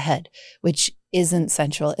from the head, which isn't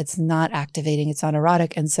sensual. It's not activating. It's not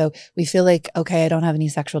erotic. And so we feel like, okay, I don't have any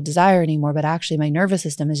sexual desire anymore, but actually my nervous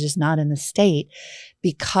system is just not in the state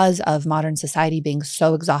because of modern society being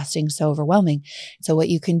so exhausting, so overwhelming. So what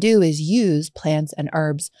you can do is use plants and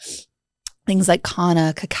herbs, things like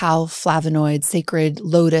kanna, cacao, flavonoids, sacred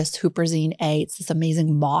lotus, huperzine A. It's this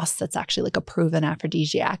amazing moss that's actually like a proven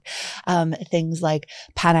aphrodisiac. Things like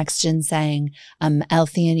Panax ginseng,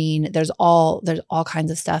 L-theanine. There's all kinds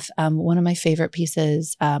of stuff. One of my favorite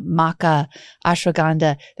pieces, maca,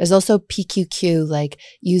 ashwagandha. There's also PQQ, like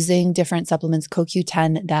using different supplements,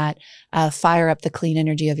 CoQ10 that fire up the clean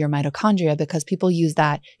energy of your mitochondria, because people use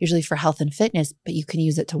that usually for health and fitness, but you can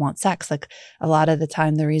use it to want sex. Like a lot of the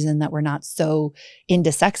time, the reason that we're not so into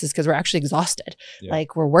sex is because we're actually exhausted. Yeah.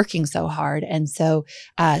 Like we're working so hard. And so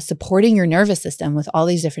supporting your nervous system with all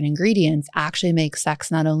these different ingredients actually makes sex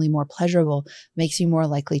not only more pleasurable, makes you more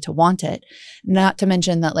likely to want it. Not to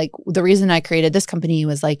mention that like the reason I created this company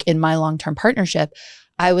was like in my long-term partnership,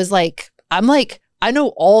 I was like, I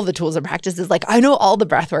know all the tools and practices. Like I know all the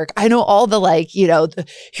breath work. I know all the like, you know,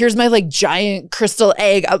 here's my like giant crystal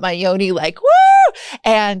egg up my yoni, like, woo!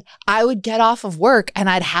 And I would get off of work and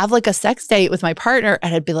I'd have like a sex date with my partner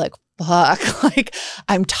and I'd be like, fuck, like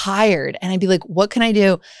I'm tired. And I'd be like, what can I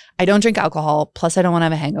do? I don't drink alcohol. Plus I don't want to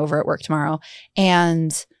have a hangover at work tomorrow.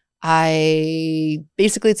 And it's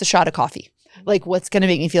a shot of coffee. Like what's going to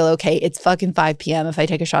make me feel okay? It's fucking 5 p.m. If I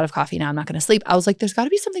take a shot of coffee now, I'm not going to sleep. I was like, there's got to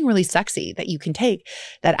be something really sexy that you can take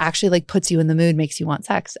that actually like puts you in the mood, makes you want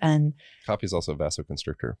sex. And coffee is also a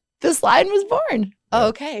vasoconstrictor. This line was born. Yeah. Oh,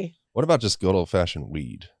 okay. What about just good old fashioned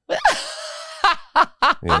weed?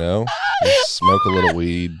 You know, just smoke a little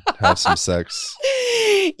weed, have some sex.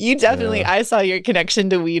 You definitely, yeah. I saw your connection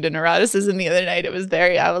to weed and eroticism the other night. It was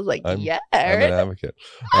I was like, yeah. I'm an advocate.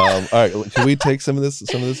 All right. Can we take some of this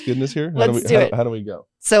goodness here? Let's do it. How do we go?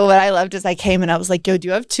 So what I loved is I came and I was like, yo, do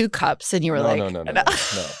you have 2 cups? And you were no.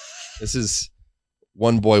 This is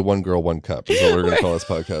one boy, one girl, one cup is what we're going to call this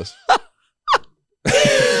podcast.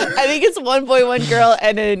 I think it's one boy, one girl,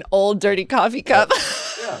 and an old dirty coffee cup.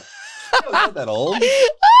 Yeah. It's not that old.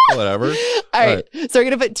 Whatever. All right. So we're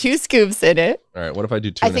going to put 2 scoops in it. All right. What if I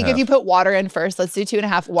do 2.5? I think if you put water in first, let's do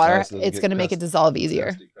 2.5 water. Right, so it's going to make it dissolve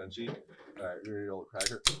easier. Crunchy. All right. Here's your little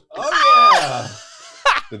cracker. Oh, yeah.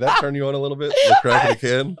 Did that turn you on a little bit? The crack of the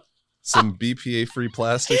can? Some BPA-free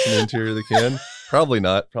plastics in the interior of the can? Probably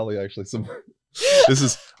not. Probably actually some...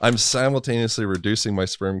 I'm simultaneously reducing my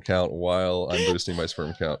sperm count while I'm boosting my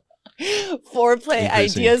sperm count. Foreplay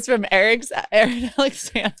ideas from Erin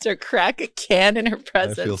Alexander. Crack a can in her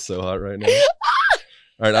presence. I feel so hot right now. All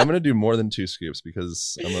right, I'm gonna do more than 2 scoops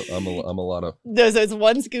because I'm a lot of. No, so it's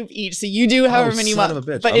 1 scoop each. So you do however many you want.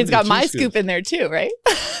 But it's got my scoop in there too, right?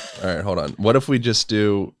 All right, hold on. What if we just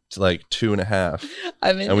do like 2.5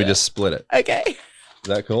 and we just split it? Okay. Is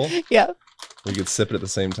that cool? Yeah. We could sip it at the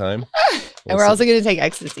same time. And we're also going to take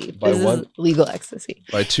ecstasy. This is legal ecstasy.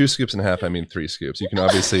 By 2.5 scoops, I mean 3 scoops. You can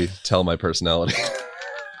obviously tell my personality.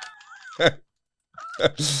 Whatever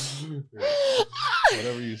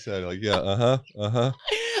you said, like, yeah,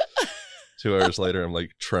 2 hours later, I'm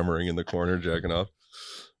like tremoring in the corner, jacking off.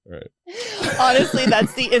 All right. Honestly,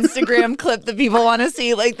 that's the Instagram clip that people want to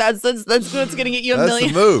see. Like, that's what's going to get you a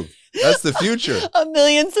million. That's the move. That's the future. 1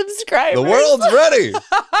 million subscribers. The world's ready. All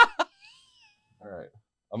right.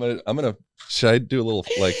 I'm gonna. Should I do a little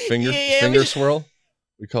like finger swirl?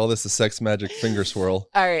 We call this the sex magic finger swirl.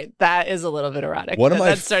 All right, that is a little bit erotic. One of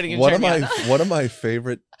my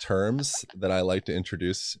favorite terms that I like to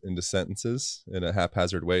introduce into sentences in a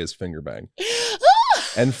haphazard way is finger bang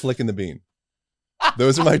and flicking the bean.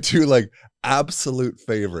 Those are my 2 like absolute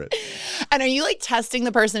favorite. And are you like testing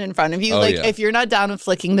the person in front of you? Like if you're not down with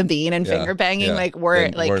flicking the bean and finger banging, like we're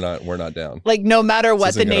not down. Like no matter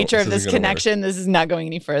what the nature of this connection, this is not going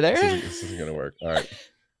any further. This isn't gonna work. All right.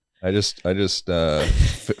 I just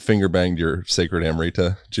finger banged your sacred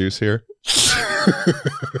Amrita juice here.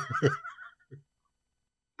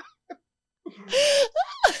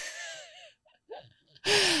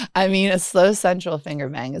 I mean, a slow sensual finger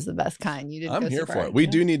bang is the best kind. I'm here for it. We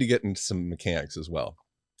do need to get into some mechanics as well.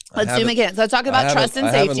 Let's do mechanics. Let's talk about trust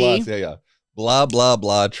and safety. Yeah. Blah, blah,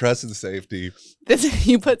 blah. Trust and safety.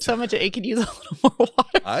 You put so much, it could use a little more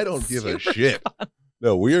water. I don't give a shit.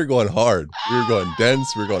 No, we are going hard. We are going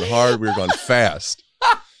dense. We're going hard. We're going fast.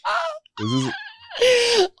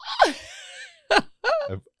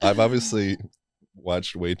 I've obviously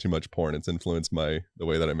watched way too much porn. It's influenced the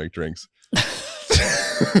way that I make drinks.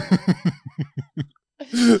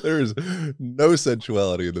 There is no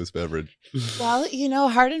sensuality in this beverage. Well,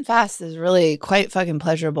 hard and fast is really quite fucking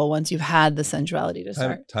pleasurable once you've had the sensuality to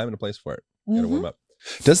start. Time and a place for it. You gotta warm up.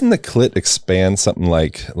 Doesn't the clit expand something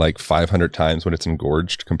like 500 times when it's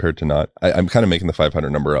engorged compared to not? I'm kind of making the 500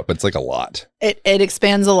 number up, but it's like a lot. It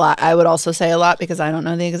expands a lot. I would also say a lot because I don't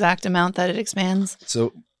know the exact amount that it expands.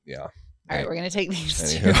 So, yeah. All right, we're going to take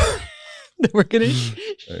these two. We're going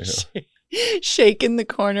to shake in the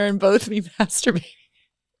corner and both be masturbating.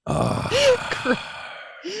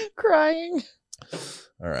 Crying.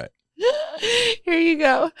 All right. Here you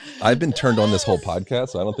go. I've been turned on this whole podcast,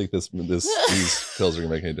 so I don't think these pills are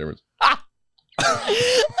gonna make any difference.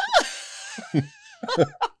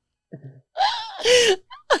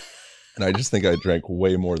 And I just think I drank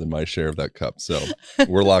way more than my share of that cup. So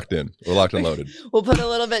we're locked in. We're locked and loaded. We'll put a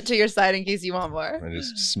little bit to your side in case you want more. I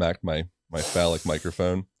just smacked my phallic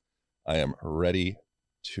microphone. I am ready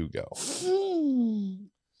to go.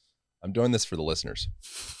 I'm doing this for the listeners.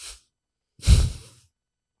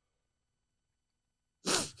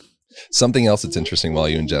 Something else that's interesting while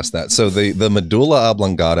you ingest that. So the medulla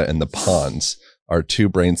oblongata and the pons are two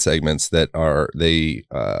brain segments that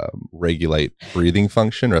regulate breathing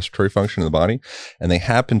function, respiratory function in the body, and they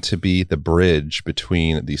happen to be the bridge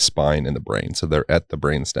between the spine and the brain. So they're at the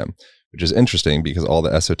brainstem, which is interesting because all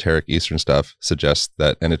the esoteric Eastern stuff suggests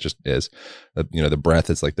that, and it just is, that, the breath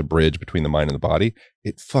is like the bridge between the mind and the body.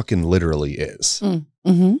 It fucking literally is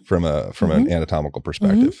from an anatomical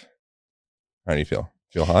perspective. How do you feel?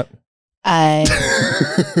 Feel hot? You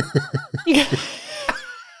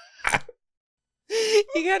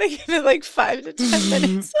gotta give it like 5 to 10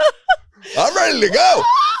 minutes. I'm ready to go.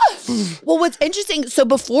 Well, what's interesting, so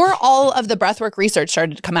before all of the breathwork research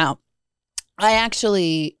started to come out, I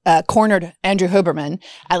actually cornered Andrew Huberman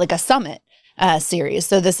at like a summit series.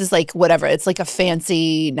 So this is like whatever. It's like a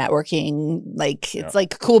fancy networking, it's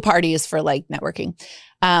like cool parties for like networking.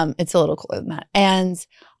 It's a little cooler than that. And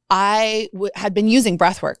I had been using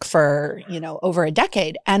breathwork for, over a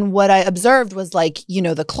decade. And what I observed was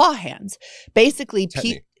the claw hands, basically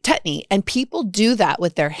tetany. And people do that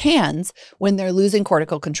with their hands when they're losing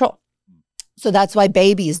cortical control. So that's why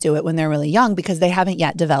babies do it when they're really young, because they haven't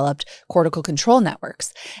yet developed cortical control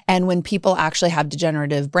networks. And when people actually have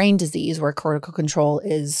degenerative brain disease where cortical control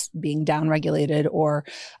is being downregulated or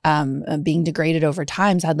being degraded over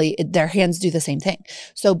time, sadly, their hands do the same thing.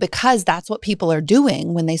 So because that's what people are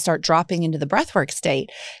doing when they start dropping into the breathwork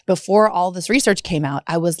state, before all this research came out,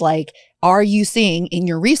 I was like, are you seeing in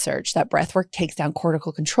your research that breathwork takes down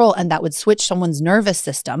cortical control, and that would switch someone's nervous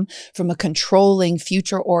system from a controlling,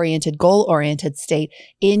 future-oriented, goal-oriented state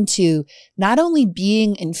into not only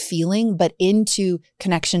being and feeling, but into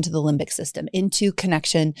connection to the limbic system, into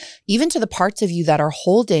connection even to the parts of you that are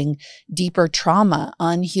holding deeper trauma,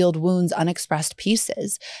 unhealed wounds, unexpressed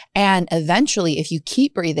pieces. And eventually, if you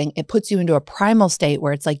keep breathing, it puts you into a primal state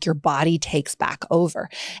where it's like your body takes back over.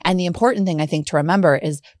 And the important thing I think to remember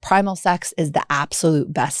is primal sex is the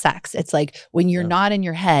absolute best sex. It's like when you're not in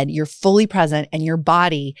your head, you're fully present, and your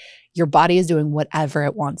body is doing whatever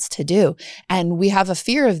it wants to do. And we have a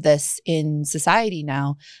fear of this in society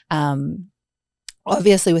now.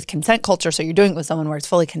 Obviously with consent culture, so you're doing it with someone where it's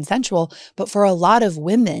fully consensual. But for a lot of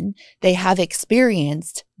women, they have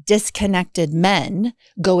experienced disconnected men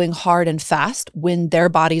going hard and fast when their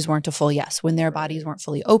bodies weren't a full yes, when their bodies weren't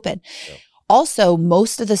fully open. Yeah. Also,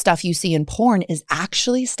 most of the stuff you see in porn is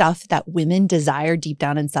actually stuff that women desire deep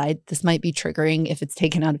down inside. This might be triggering if it's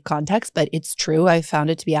taken out of context, but it's true. I found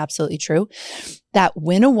it to be absolutely true. That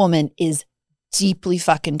when a woman is deeply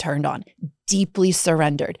fucking turned on, deeply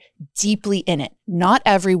surrendered, deeply in it, not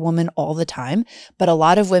every woman all the time, but a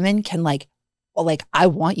lot of women can I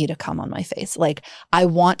want you to come on my face. I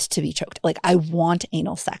want to be choked. I want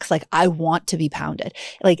anal sex. I want to be pounded.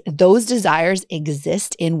 Those desires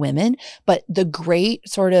exist in women, but the great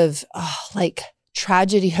sort of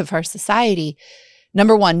tragedy of our society,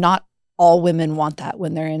 number one, not all women want that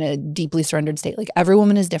when they're in a deeply surrendered state. Every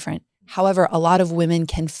woman is different. However, a lot of women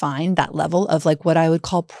can find that level of what I would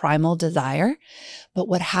call primal desire. But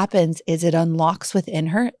what happens is it unlocks within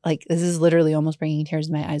her. This is literally almost bringing tears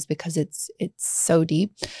to my eyes because it's so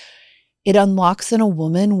deep. It unlocks in a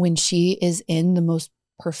woman when she is in the most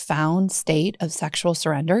profound state of sexual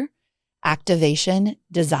surrender, activation,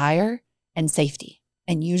 desire, and safety.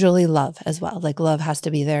 And usually love as well. Love has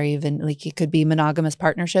to be there, even it could be monogamous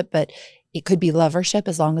partnership, but it could be lovership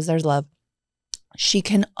as long as there's love. she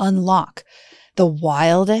can unlock the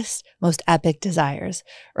wildest, most epic desires,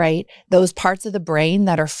 right? Those parts of the brain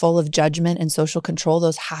that are full of judgment and social control,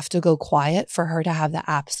 those have to go quiet for her to have the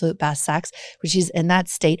absolute best sex. When she's in that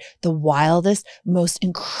state, the wildest, most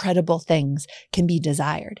incredible things can be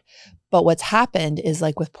desired. But what's happened is,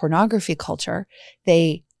 like with pornography culture,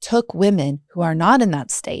 they took women who are not in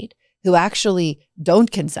that state, who actually don't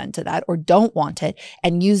consent to that or don't want it,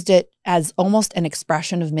 and used it as almost an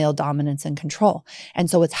expression of male dominance and control. And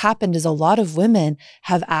so what's happened is a lot of women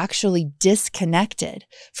have actually disconnected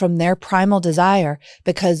from their primal desire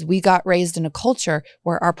because we got raised in a culture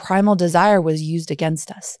where our primal desire was used against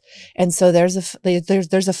us. And so there's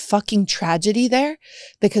a fucking tragedy there,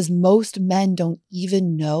 because most men don't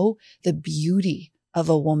even know the beauty of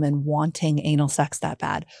a woman wanting anal sex that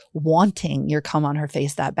bad, wanting your cum on her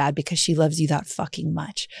face that bad because she loves you that fucking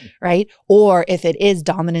much, right? Or if it is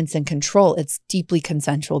dominance and control, it's deeply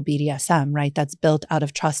consensual BDSM, right? That's built out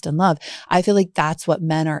of trust and love. I feel like that's what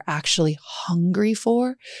men are actually hungry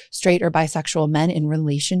for, straight or bisexual men, in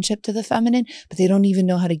relationship to the feminine, but they don't even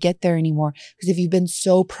know how to get there anymore. Because if you've been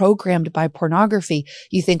so programmed by pornography,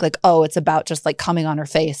 you think like, oh, it's about just like coming on her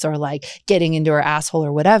face or like getting into her asshole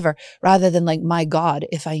or whatever, rather than like, my God,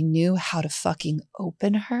 if I knew how to fucking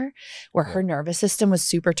open her, where her nervous system was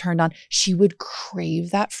super turned on, she would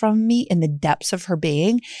crave that from me in the depths of her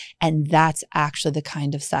being. And that's actually the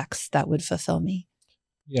kind of sex that would fulfill me.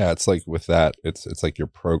 Yeah, it's like with that, it's like you're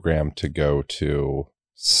programmed to go to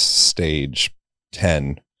stage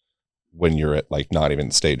 10 when you're at like not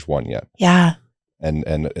even stage 1 yet. Yeah.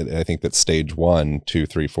 And I think that stage 1, 2,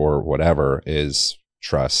 3, 4, whatever, is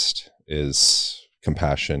trust, is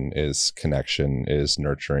compassion, is connection, is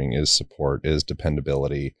nurturing, is support, is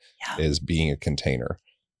dependability, is being a container,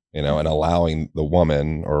 and allowing the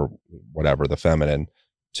woman or whatever, the feminine,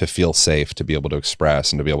 to feel safe, to be able to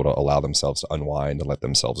express and to be able to allow themselves to unwind and let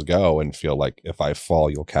themselves go and feel like, if I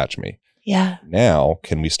fall, you'll catch me. Yeah. Now,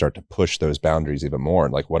 can we start to push those boundaries even more?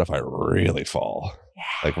 And like, what if I really fall? Yeah.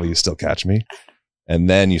 Like, will you still catch me? And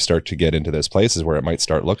then you start to get into those places where it might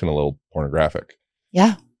start looking a little pornographic.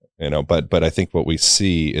 Yeah. But I think what we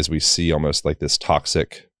see is almost like this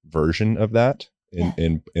toxic version of that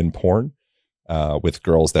in porn, with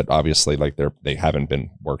girls that obviously like they haven't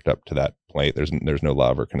been worked up to that point. There's no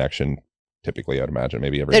love or connection. Typically, I'd imagine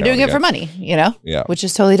maybe they're doing it for money, yeah, which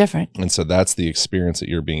is totally different. And so that's the experience that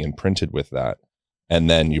you're being imprinted with that.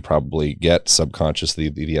 And then you probably get subconsciously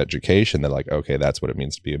the education that like, okay, that's what it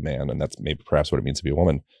means to be a man. And that's maybe perhaps what it means to be a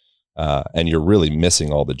woman. And you're really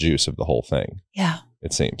missing all the juice of the whole thing. Yeah.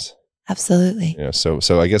 It seems. Absolutely. So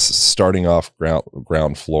I guess starting off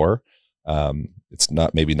ground floor, it's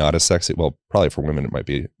maybe not as sexy. Well, probably for women, it might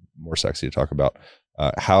be more sexy to talk about.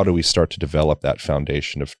 How do we start to develop that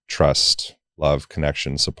foundation of trust, love,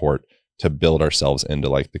 connection, support to build ourselves into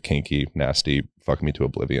like the kinky, nasty, fuck me to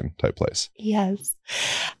oblivion type place? Yes.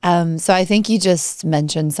 So I think you just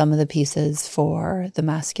mentioned some of the pieces for the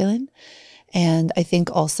masculine. And I think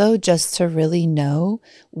also just to really know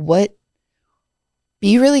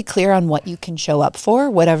be really clear on what you can show up for,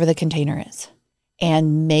 whatever the container is,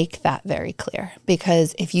 and make that very clear.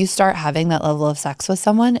 Because if you start having that level of sex with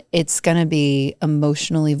someone, it's going to be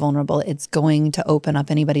emotionally vulnerable. It's going to open up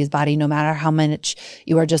anybody's body, no matter how much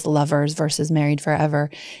you are just lovers versus married forever.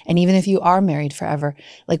 And even if you are married forever,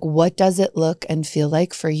 like, what does it look and feel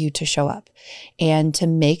like for you to show up? And to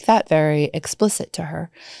make that very explicit to her.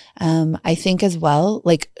 I think as well,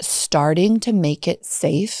 like starting to make it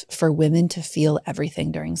safe for women to feel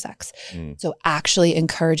everything during sex. So actually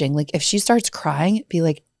encouraging, like if she starts crying, be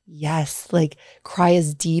like, yes, like cry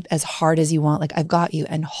as deep, as hard as you want. Like, I've got you,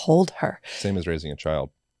 and hold her. Same as raising a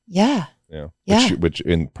child. Yeah. Yeah. Yeah. Which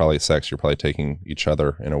in probably sex, you're probably taking each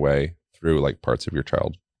other in a way through like parts of your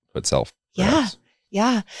childhood self. Perhaps. Yeah.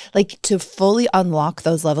 Yeah. Like to fully unlock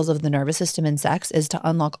those levels of the nervous system in sex is to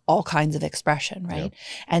unlock all kinds of expression, right?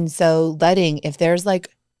 Yeah. And so if there's like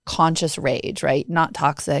conscious rage, right? Not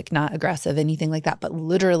toxic, not aggressive, anything like that, but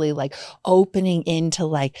literally like opening into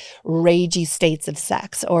like ragey states of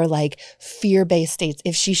sex or like fear-based states.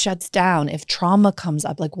 If she shuts down, if trauma comes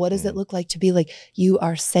up, like what does it look like to be like, you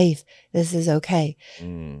are safe, this is okay.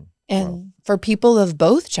 And for people of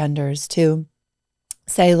both genders to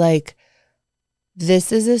say like,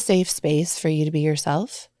 this is a safe space for you to be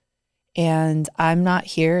yourself. And I'm not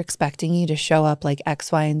here expecting you to show up like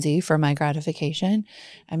X, Y, and Z for my gratification.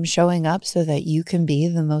 I'm showing up so that you can be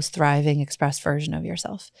the most thriving, expressed version of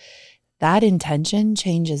yourself. That intention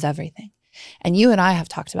changes everything. And you and I have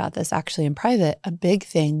talked about this actually in private. A big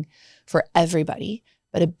thing for everybody,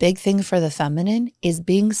 but a big thing for the feminine is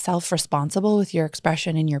being self-responsible with your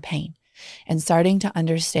expression and your pain. and starting to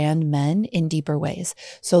understand men in deeper ways.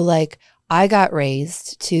 So like I got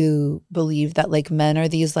raised to believe that like men are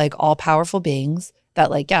these like all powerful beings that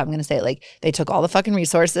like, yeah, I'm going to say it, like they took all the fucking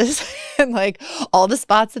resources and like all the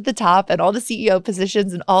spots at the top and all the CEO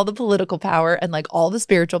positions and all the political power and like all the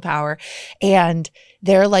spiritual power. And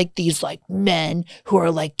they're like these like men who are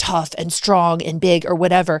like tough and strong and big or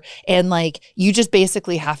whatever. And like, you just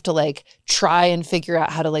basically have to like try and figure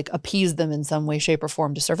out how to like appease them in some way, shape or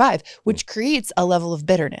form to survive, which creates a level of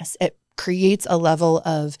bitterness. It creates a level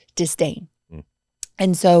of disdain.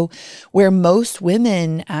 And so where most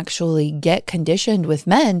women actually get conditioned with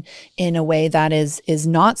men in a way that is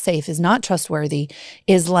not safe, is not trustworthy,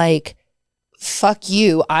 is like, fuck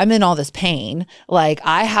you, I'm in all this pain. Like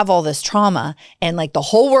I have all this trauma and like the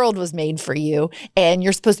whole world was made for you and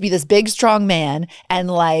you're supposed to be this big, strong man. And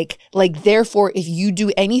like therefore, if you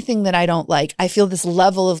do anything that I don't like, I feel this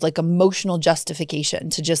level of like emotional justification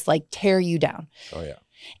to just like tear you down. Oh yeah.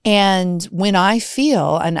 And when I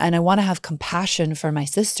feel, and I want to have compassion for my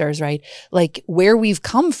sisters, right? Like where we've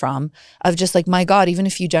come from of just like, my God, even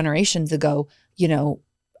a few generations ago, you know,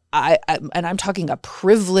 and I'm talking a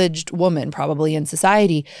privileged woman probably in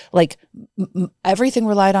society, like everything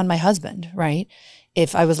relied on my husband, right?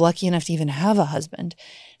 If I was lucky enough to even have a husband.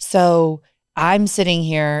 So I'm sitting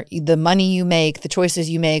here, the money you make, the choices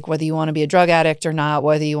you make, whether you want to be a drug addict or not,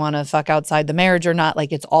 whether you want to fuck outside the marriage or not,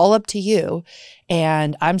 like it's all up to you.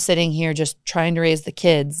 And I'm sitting here just trying to raise the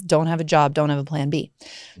kids, don't have a job, don't have a plan B.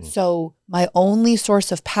 So my only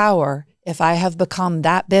source of power, if I have become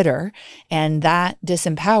that bitter and that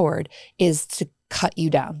disempowered, is to cut you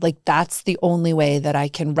down. Like that's the only way that I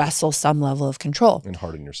can wrestle some level of control. And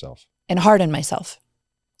harden yourself. And harden myself.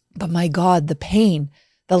 But my God, the pain,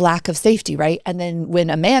 the lack of safety, right? And then when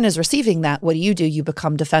a man is receiving that, what do? You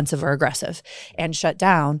become defensive or aggressive and shut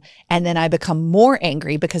down. And then I become more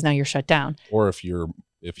angry because now you're shut down. Or if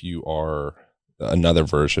you are another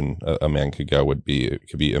version a man could go it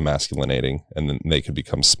could be emasculinating, and then they could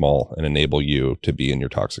become small and enable you to be in your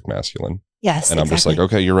toxic masculine. Yes. And exactly. I'm just like,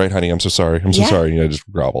 okay, you're right, honey. I'm so sorry. I'm so sorry. You know, just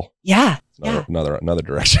grovel. Yeah. Another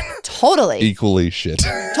direction. Totally. Equally shit.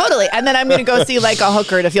 Totally. And then I'm going to go see like a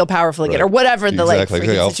hooker to feel powerful again, or whatever the like.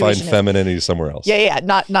 Exactly. I'll find femininity somewhere else. Yeah.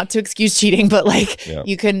 Not to excuse cheating, but like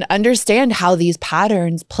you can understand how these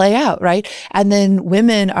patterns play out, right? And then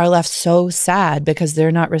women are left so sad because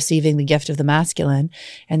they're not receiving the gift of the masculine,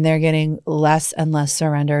 and they're getting less and less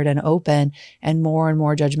surrendered and open and more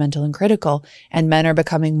judgmental and critical. And men are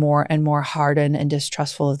becoming more and more hardened and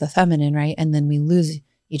distrustful of the feminine, right? And then we lose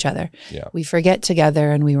each other. Yeah. We forget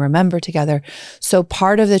together and we remember together. So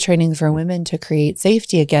part of the training for women to create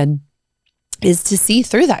safety again is to see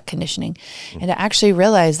through that conditioning and to actually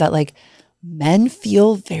realize that like men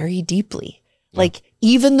feel very deeply. Like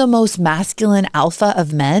even the most masculine alpha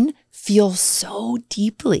of men feel so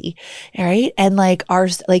deeply, right? And like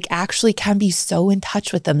actually can be so in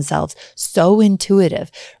touch with themselves, so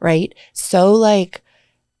intuitive, right? So like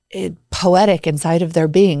poetic inside of their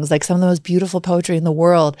beings. Like some of the most beautiful poetry in the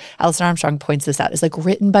world, Alison Armstrong points this out, is like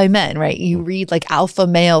written by men, right? You read like alpha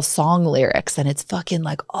male song lyrics and it's fucking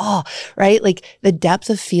like, oh, right? Like the depth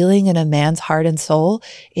of feeling in a man's heart and soul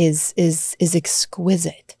is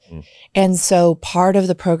exquisite. And so part of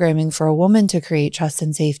the programming for a woman to create trust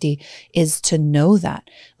and safety is to know that,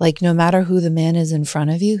 like, no matter who the man is in front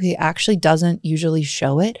of you, he actually doesn't usually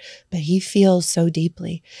show it, but he feels so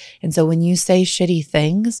deeply. And so when you say shitty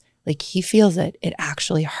things, like he feels it, it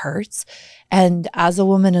actually hurts. And as a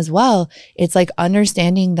woman as well, it's like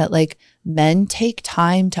understanding that like men take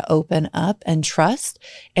time to open up and trust,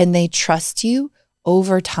 and they trust you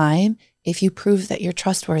over time if you prove that you're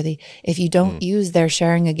trustworthy, if you don't use their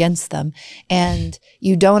sharing against them, and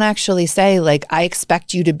you don't actually say like, I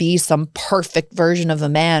expect you to be some perfect version of a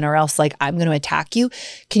man or else like I'm going to attack you.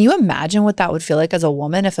 Can you imagine what that would feel like as a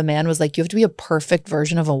woman if a man was like, you have to be a perfect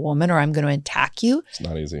version of a woman or I'm going to attack you? It's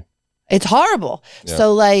not easy. It's horrible. Yeah.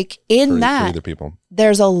 So like in that,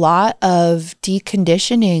 there's a lot of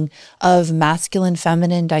deconditioning of masculine,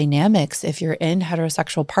 feminine dynamics if you're in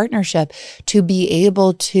heterosexual partnership to be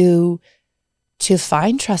able to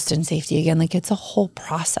find trust and safety again. Like it's a whole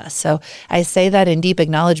process. So I say that in deep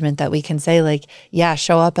acknowledgement that we can say like, yeah,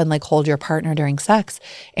 show up and like hold your partner during sex.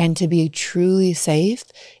 And to be truly safe,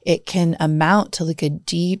 it can amount to like a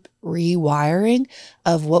deep rewiring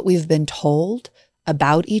of what we've been told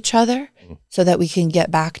about each other so that we can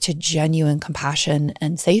get back to genuine compassion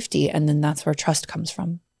and safety. And then that's where trust comes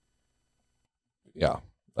from. Yeah.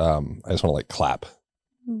 I just want to like clap.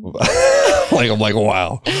 Like, I'm like,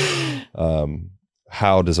 wow.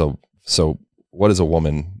 What is a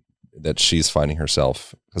woman that she's finding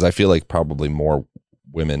herself? Because I feel like probably more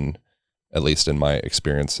women at least in my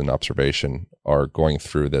experience and observation, are going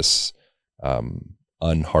through this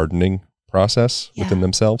unhardening process within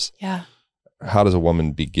themselves. Yeah. How does a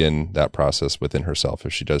woman begin that process within herself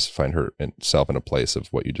if she does find herself in a place of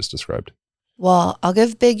what you just described? Well, I'll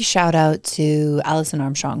give big shout out to Alison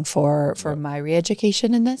Armstrong for my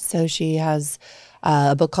re-education in this. So she has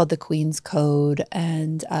a book called The Queen's Code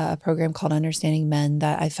and a program called Understanding Men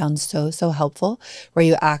that I found so helpful, where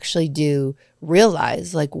you actually do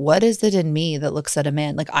realize, like, what is it in me that looks at a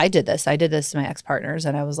man? Like, I did this to my ex-partners,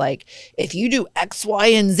 and I was like, if you do X, Y,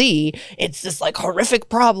 and Z, it's this like horrific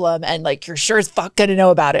problem, and like you're sure as fuck gonna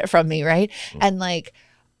know about it from me, right? And like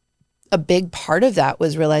a big part of that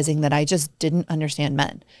was realizing that I just didn't understand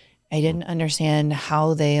men. I didn't understand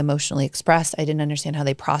how they emotionally express. I didn't understand how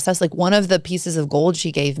they process. Like, one of the pieces of gold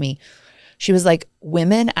she gave me, she was like,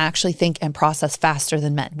 women actually think and process faster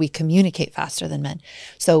than men. We communicate faster than men.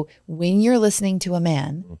 So when you're listening to a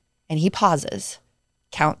man and he pauses,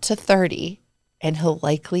 count to 30 and he'll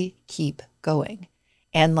likely keep going.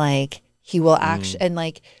 And like, he will actually, and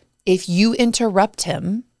like, if you interrupt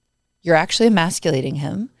him, you're actually emasculating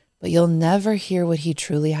him, but you'll never hear what he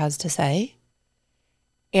truly has to say.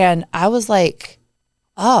 And I was like,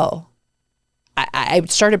 oh, I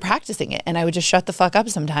started practicing it, and I would just shut the fuck up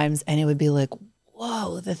sometimes, and it would be like,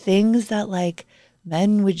 whoa, the things that like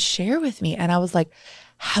men would share with me. And I was like,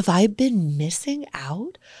 have I been missing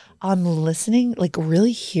out on listening, like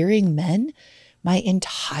really hearing men my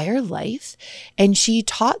entire life? And she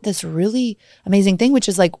taught this really amazing thing, which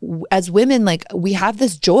is like, as women, like we have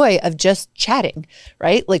this joy of just chatting,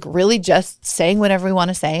 right? Like really just saying whatever we want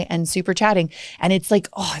to say and super chatting. And it's like,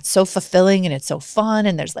 oh, it's so fulfilling and it's so fun.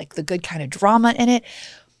 And there's like the good kind of drama in it.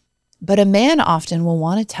 But a man often will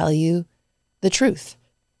want to tell you the truth.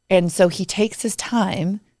 And so he takes his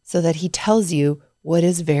time so that he tells you what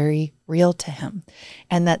is very real to him,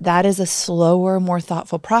 and that is a slower, more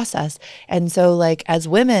thoughtful process. And so like as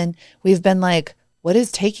women, we've been like, what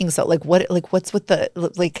is taking so, like what, like what's with the,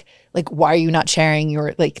 like why are you not sharing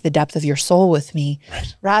your, like the depth of your soul with me,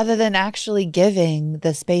 right? Rather than actually giving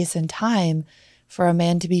the space and time for a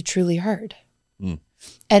man to be truly heard.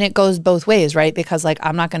 And it goes both ways, right? Because like,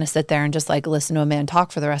 I'm not going to sit there and just like listen to a man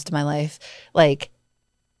talk for the rest of my life. Like,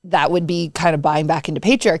 that would be kind of buying back into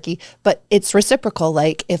patriarchy, but it's reciprocal.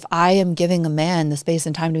 Like if I am giving a man the space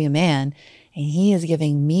and time to be a man, and he is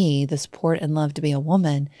giving me the support and love to be a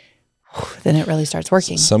woman, then it really starts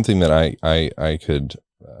working. Something that I could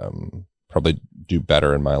probably do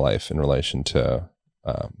better in my life in relation to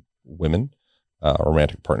women,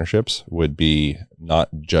 romantic partnerships, would be not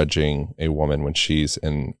judging a woman when she's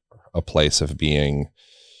in a place of being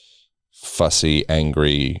fussy,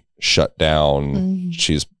 angry, shut down.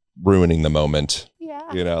 She's ruining the moment.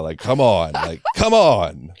 Yeah. You know, like, come on, like,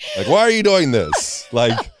 why are you doing this?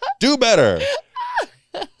 Like, do better.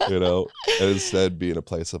 You know, and instead be in a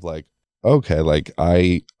place of like, okay, like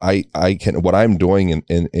I can, what I'm doing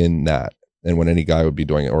in that, and what any guy would be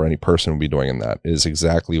doing or any person would be doing in that, is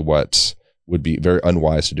exactly what would be very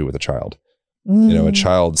unwise to do with a child. You know, a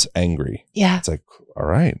child's angry. Yeah. It's like, all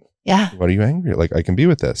right. Yeah. What are you angry? Like, I can be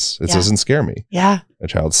with this. This doesn't scare me. Yeah. A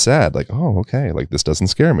child's sad. Like, oh, okay. Like, this doesn't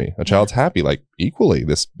scare me. A child's happy. Like, equally,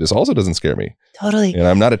 this also doesn't scare me. Totally. And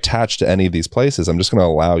I'm not attached to any of these places. I'm just going to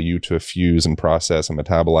allow you to fuse and process and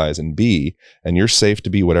metabolize and be, and you're safe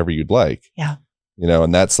to be whatever you'd like. Yeah. You know,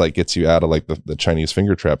 and that's like gets you out of like the Chinese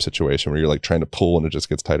finger trap situation where you're like trying to pull and it just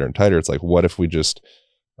gets tighter and tighter. It's like, what if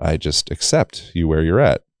I just accept you where you're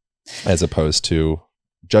at, as opposed to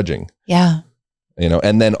judging. Yeah. You know,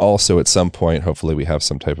 and then also at some point, hopefully we have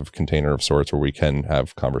some type of container of sorts where we can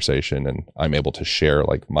have conversation and I'm able to share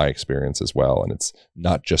like my experience as well. And it's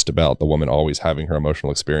not just about the woman always having her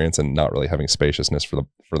emotional experience and not really having spaciousness for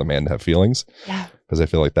the man to have feelings. Yeah. Because I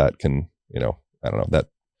feel like that can, you know, I don't know,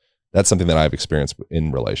 that's something that I've experienced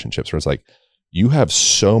in relationships where it's like, you have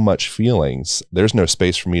so much feelings. There's no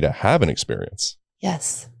space for me to have an experience.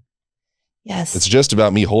 Yes. Yes. It's just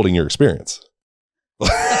about me holding your experience.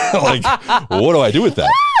 Like, what do I do with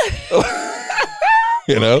that?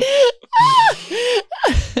 You know?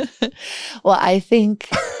 Well, I think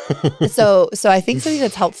so I think something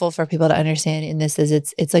that's helpful for people to understand in this is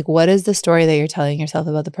it's like, what is the story that you're telling yourself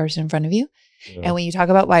about the person in front of you? Yeah. And when you talk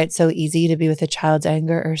about why it's so easy to be with a child's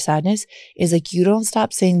anger or sadness, is like, you don't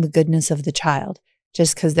stop seeing the goodness of the child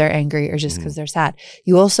just because they're angry or just because they're sad.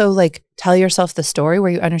 You also like tell yourself the story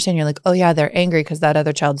where you understand, you're like, oh yeah, they're angry because that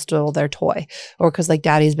other child stole their toy, or because like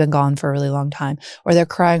daddy's been gone for a really long time, or they're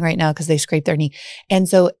crying right now because they scraped their knee. And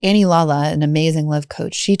so Annie Lala, an amazing love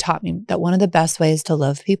coach, she taught me that one of the best ways to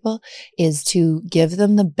love people is to give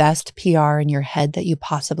them the best PR in your head that you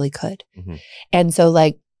possibly could. And so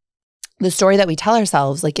like, the story that we tell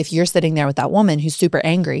ourselves, like if you're sitting there with that woman who's super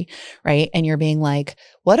angry, right? And you're being like,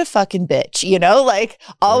 what a fucking bitch, you know, like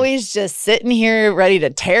always just sitting here ready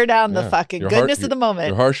to tear down the fucking goodness of the moment.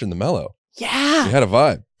 You're harsh and the mellow. Yeah. You had a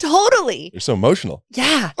vibe. Totally. You're so emotional.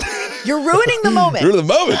 Yeah. You're ruining the moment. Ruining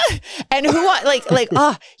the moment. And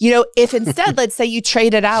you know, if instead, let's say you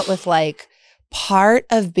trade it out with like, part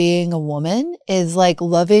of being a woman is like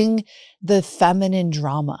loving the feminine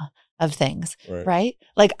drama of things, right?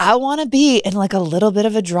 Like I want to be in like a little bit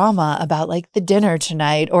of a drama about like the dinner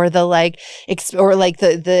tonight or the like,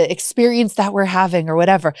 the experience that we're having or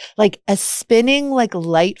whatever. Like a spinning like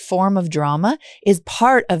light form of drama is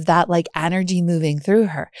part of that like energy moving through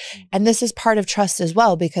her. And this is part of trust as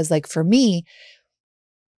well, because like for me,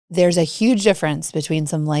 there's a huge difference between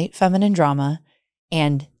some light feminine drama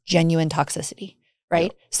and genuine toxicity,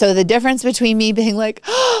 right? Yeah. So the difference between me being like,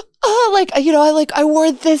 I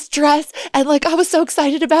wore this dress and like, I was so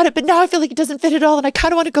excited about it, but now I feel like it doesn't fit at all. And I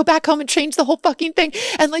kind of want to go back home and change the whole fucking thing.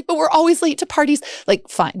 And like, but we're always late to parties. Like,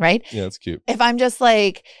 fine, right? Yeah, it's cute. If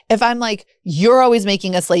I'm like, you're always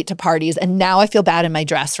making us late to parties and now I feel bad in my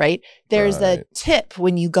dress, right? There's a tip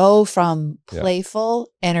when you go from playful,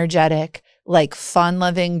 energetic, like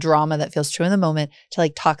fun-loving drama that feels true in the moment to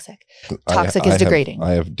like toxic. Toxic is degrading.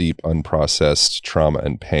 I have deep unprocessed trauma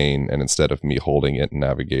and pain, and instead of me holding it and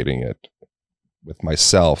navigating it with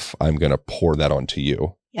myself, I'm going to pour that onto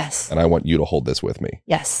you. Yes. And I want you to hold this with me.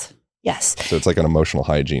 Yes. Yes. So it's like an emotional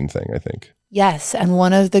hygiene thing, I think. Yes. And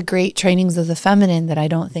one of the great trainings of the feminine that I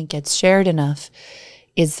don't think gets shared enough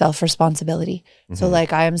is self-responsibility. Mm-hmm. So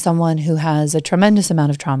like I am someone who has a tremendous amount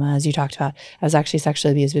of trauma, as you talked about. I was actually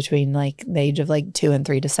sexually abused between like the age of like 2 and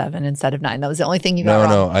 3 to 7 instead of 9. That was the only thing you got wrong.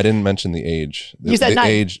 No, I didn't mention the age. You said 9.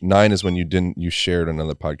 Age 9 is when you shared on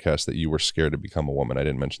another podcast that you were scared to become a woman. I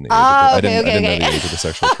didn't mention the age. I didn't know the age of the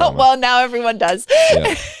sexual trauma. Well, now everyone does.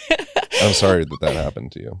 Yeah. I'm sorry that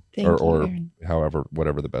happened to you. Thank you, or Aaron.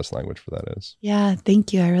 whatever the best language for that is. Yeah,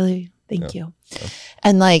 thank you. I really thank you. Yeah.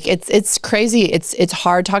 And like it's crazy. It's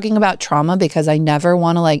hard talking about trauma because I never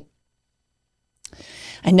want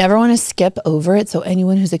to skip over it so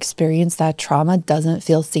anyone who's experienced that trauma doesn't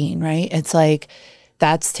feel seen, right? It's like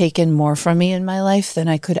that's taken more from me in my life than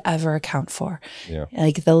I could ever account for. Yeah.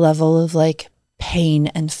 Like the level of like pain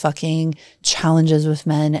and fucking challenges with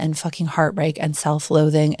men and fucking heartbreak and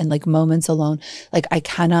self-loathing and like moments alone. Like I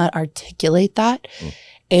cannot articulate that.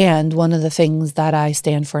 And one of the things that I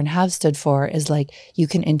stand for and have stood for is like, you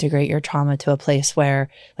can integrate your trauma to a place where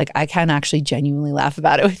like, I can actually genuinely laugh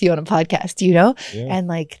about it with you on a podcast, you know? Yeah. And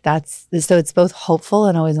like, so it's both hopeful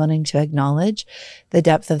and always wanting to acknowledge the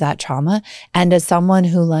depth of that trauma. And as someone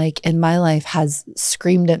who like in my life has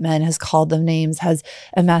screamed at men, has called them names, has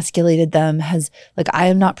emasculated them, has like, I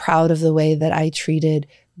am not proud of the way that I treated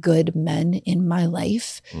good men in my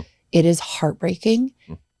life. It is heartbreaking.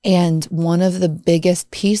 And one of the biggest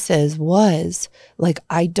pieces was like,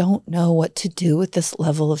 I don't know what to do with this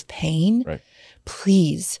level of pain. Right.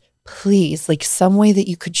 Please, like some way that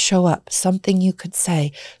you could show up, something you could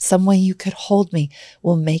say, some way you could hold me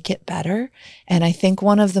will make it better. And I think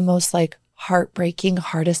one of the most like heartbreaking,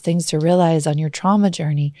 hardest things to realize on your trauma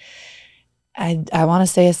journey, I want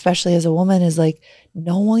to say, especially as a woman, is like,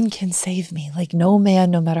 no one can save me. Like no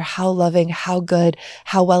man, no matter how loving, how good,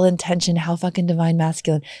 how well-intentioned, how fucking divine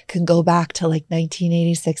masculine can go back to like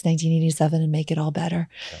 1986, 1987 and make it all better.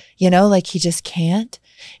 Yeah. You know, like he just can't.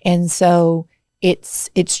 And so it's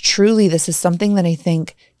truly, this is something that I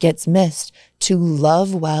think gets missed. To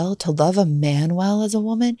love well, to love a man well as a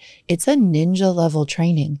woman, it's a ninja level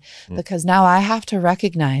training because now I have to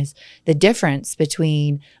recognize the difference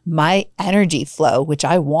between my energy flow, which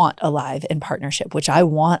I want alive in partnership, which I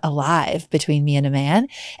want alive between me and a man.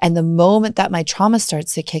 And the moment that my trauma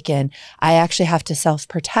starts to kick in, I actually have to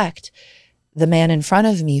self-protect the man in front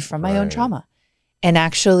of me from my own trauma. And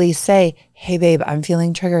actually say, hey, babe, I'm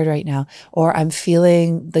feeling triggered right now, or I'm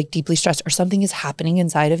feeling like deeply stressed, or something is happening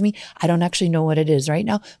inside of me. I don't actually know what it is right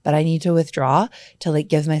now, but I need to withdraw to like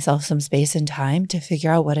give myself some space and time to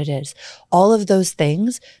figure out what it is. All of those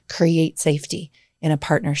things create safety in a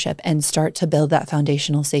partnership and start to build that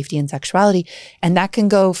foundational safety and sexuality. And that can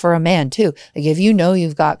go for a man too. Like if you know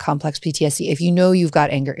you've got complex PTSD, if you know you've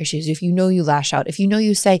got anger issues, if you know you lash out, if you know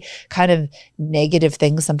you say kind of negative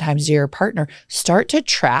things sometimes to your partner, start to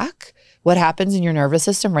track what happens in your nervous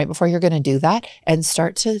system right before you're going to do that and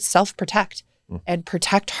start to self-protect and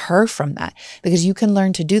protect her from that, because you can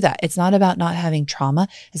learn to do that. It's not about not having trauma.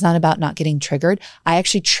 It's not about not getting triggered. I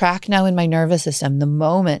actually track now in my nervous system the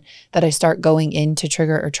moment that I start going into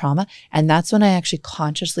trigger or trauma. And that's when I actually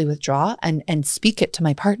consciously withdraw and speak it to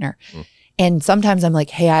my partner. And sometimes I'm like,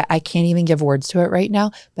 hey, I can't even give words to it right now,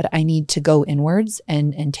 but I need to go inwards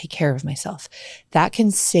and take care of myself. That can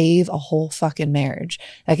save a whole fucking marriage.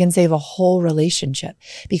 That can save a whole relationship,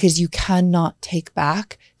 because you cannot take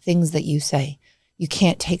back things that you say. You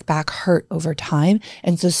can't take back hurt over time.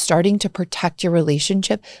 And so starting to protect your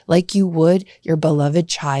relationship like you would your beloved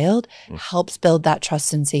child helps build that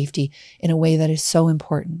trust and safety in a way that is so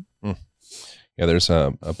important. Yeah, there's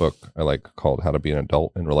a book I like called How to Be an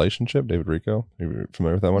Adult in Relationship, David Rico. Are you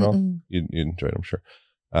familiar with that one? All? You enjoyed it, I'm sure.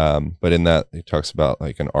 But in that, he talks about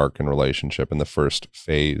like an arc in relationship. And the first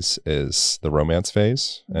phase is the romance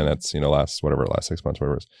phase. And it's, last 6 months,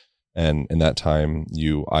 whatever it is. And in that time,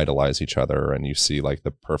 you idolize each other and you see like the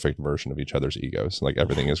perfect version of each other's egos. Like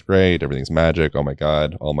everything is great. Everything's magic. Oh my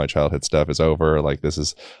God. All my childhood stuff is over. Like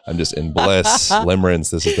I'm just in bliss, limerence.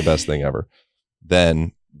 This is the best thing ever.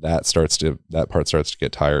 Then that part starts to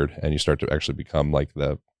get tired, and you start to actually become like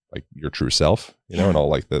your true self, and all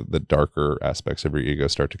like the darker aspects of your ego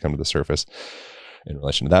start to come to the surface in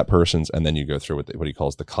relation to that person's. And then you go through what he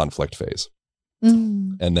calls the conflict phase.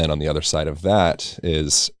 And then on the other side of that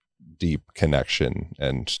is deep connection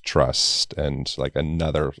and trust and like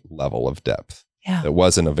another level of depth that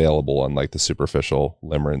wasn't available on like the superficial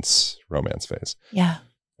limerence romance phase. Yeah.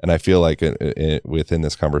 And I feel like within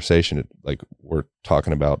this conversation, like we're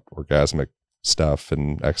talking about orgasmic stuff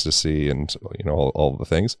and ecstasy and all the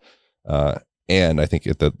things. And I think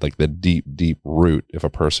the deep root, if a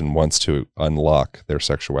person wants to unlock their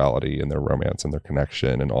sexuality and their romance and their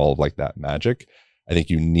connection and all of like that magic, I think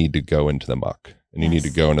you need to go into the muck and you need to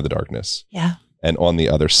go into the darkness. Yeah. And on the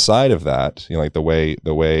other side of that, like the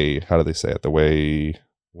way, how do they say it? The way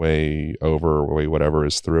whatever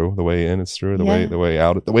is through, the way in is through, the way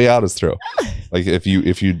out is through. Like if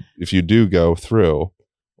you do go through,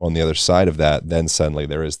 on the other side of that, then suddenly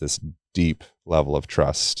there is this deep level of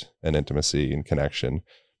trust and intimacy and connection.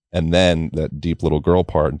 And then that deep little girl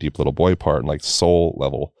part and deep little boy part and like soul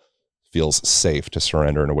level feels safe to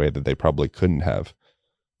surrender in a way that they probably couldn't have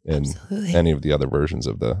in any of the other versions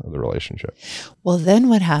of the relationship. Well, then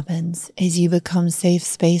what happens is you become safe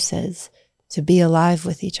spaces to be alive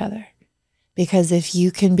with each other. Because if you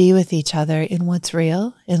can be with each other in what's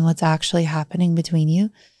real, in what's actually happening between you,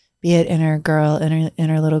 be it inner girl,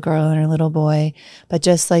 inner little girl, inner little boy, but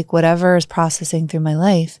just like whatever is processing through my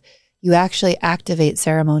life, you actually activate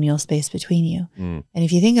ceremonial space between you. And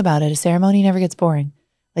if you think about it, a ceremony never gets boring.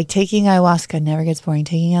 Like taking ayahuasca never gets boring.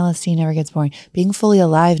 Taking LSD never gets boring. Being fully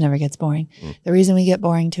alive never gets boring. The reason we get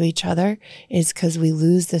boring to each other is because we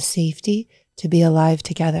lose the safety to be alive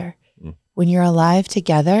together. When you're alive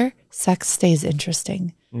together, sex stays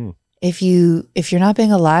interesting. If you're not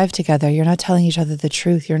being alive together, you're not telling each other the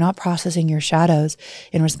truth, you're not processing your shadows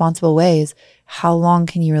in responsible ways, how long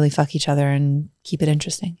can you really fuck each other and keep it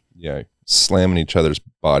interesting? Yeah. Slamming each other's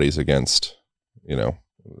bodies against,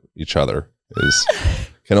 each other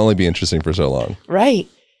can only be interesting for so long. Right.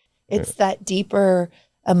 It's that deeper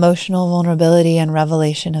emotional vulnerability and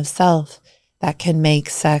revelation of self that can make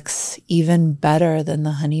sex even better than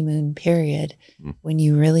the honeymoon period when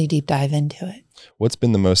you really deep dive into it. What's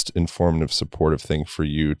been the most informative, supportive thing for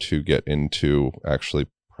you to get into actually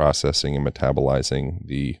processing and metabolizing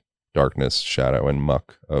the darkness, shadow, and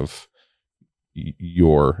muck of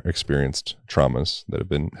your experienced traumas that have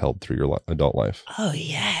been held through your adult life? Oh,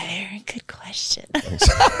 yeah, Aaron, good question. I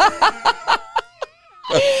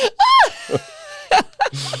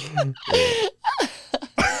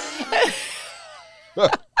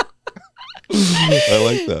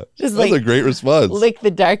like that. That's a great response. Lick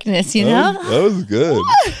the darkness, know? That was good.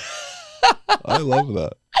 I love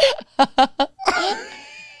that.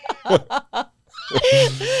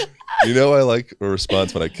 I like a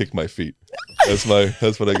response when I kick my feet. That's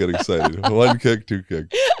when I get excited. 1 kick, 2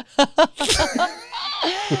 kick.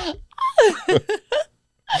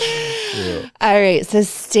 Yeah. All right. So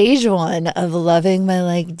stage 1 of loving my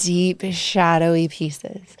like deep shadowy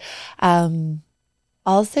pieces.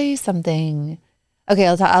 I'll say something. Okay,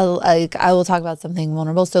 I will talk about something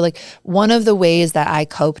vulnerable. So like one of the ways that I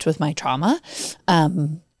coped with my trauma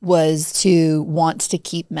was to want to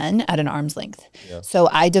keep men at an arm's length. Yeah. So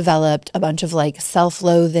I developed a bunch of like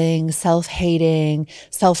self-loathing, self-hating,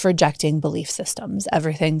 self-rejecting belief systems.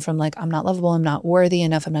 Everything from like, I'm not lovable, I'm not worthy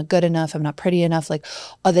enough, I'm not good enough, I'm not pretty enough, like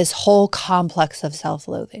this whole complex of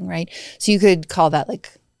self-loathing, right? So you could call that like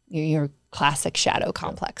your classic shadow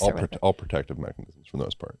complex. All protective mechanisms for the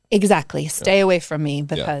most part. Exactly. Stay away from me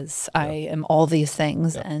because I am all these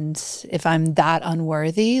things. Yeah. And if I'm that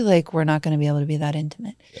unworthy, like we're not going to be able to be that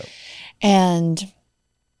intimate. Yeah. And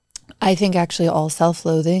I think actually all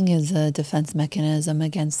self-loathing is a defense mechanism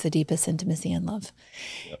against the deepest intimacy and love.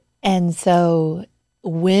 Yeah. And so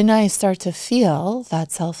when I start to feel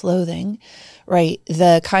that self-loathing, right,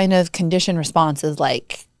 the kind of conditioned response is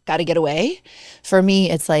like, got to get away. For me,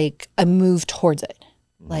 it's like a move towards it.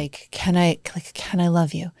 Like, can I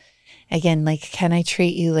love you? Again, like, can I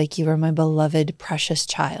treat you like you were my beloved, precious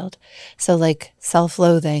child? So like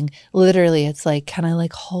self-loathing, literally it's like, can I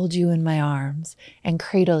like hold you in my arms and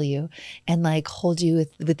cradle you and like hold you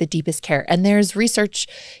with the deepest care? And there's research,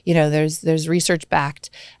 there's research backed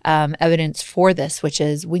evidence for this, which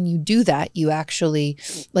is when you do that, you actually,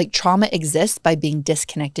 like, trauma exists by being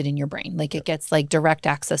disconnected in your brain. Like it gets like direct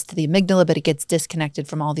access to the amygdala, but it gets disconnected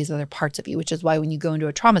from all these other parts of you, which is why when you go into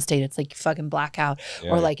a trauma state, it's like you fucking black out,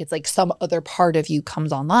 or like it's like some other part of you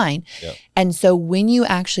comes online. And so when you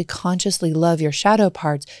actually consciously love your shadow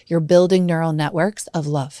parts, you're building neural networks of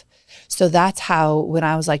love. So that's how, when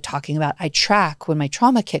I was like talking about, I track when my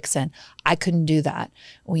trauma kicks in, I couldn't do that.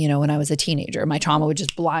 When I was a teenager, my trauma would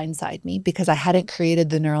just blindside me because I hadn't created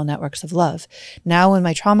the neural networks of love. Now, when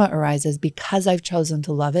my trauma arises, because I've chosen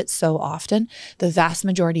to love it so often, the vast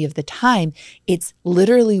majority of the time, it's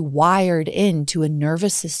literally wired into a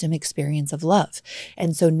nervous system experience of love.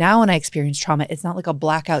 And so now when I experience trauma, it's not like a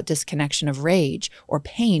blackout disconnection of rage or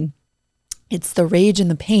pain. It's the rage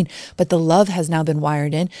and the pain, but the love has now been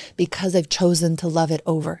wired in because I've chosen to love it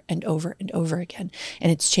over and over and over again.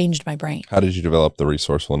 And it's changed my brain. How did you develop the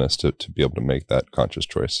resourcefulness to be able to make that conscious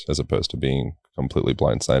choice as opposed to being completely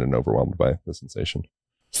blindsided and overwhelmed by the sensation?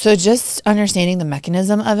 So just understanding the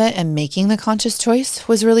mechanism of it and making the conscious choice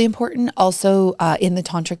was really important. Also, in the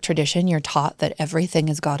Tantric tradition, you're taught that everything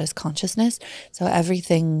is goddess consciousness. So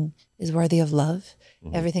everything is worthy of love.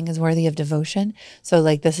 Everything is worthy of devotion. So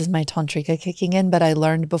like, this is my tantrika kicking in, but I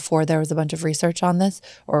learned before there was a bunch of research on this,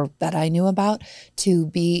 or that I knew about, to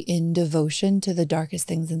be in devotion to the darkest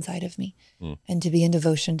things inside of me, and to be in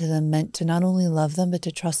devotion to them meant to not only love them, but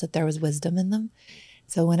to trust that there was wisdom in them.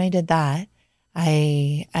 So when I did that,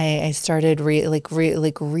 I started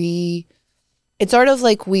it's sort of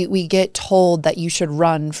like we get told that you should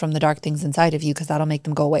run from the dark things inside of you because that'll make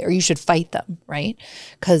them go away, or you should fight them, right?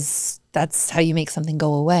 Because that's how you make something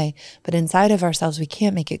go away. But inside of ourselves, we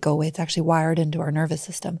can't make it go away. It's actually wired into our nervous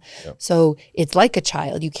system. So it's like a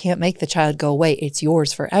child. You can't make the child go away. It's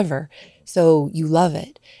yours forever. So you love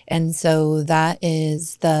it. And so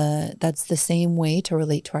that's the same way to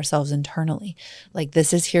relate to ourselves internally. Like,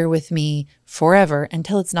 this is here with me forever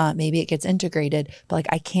until it's not. Maybe it gets integrated, but like,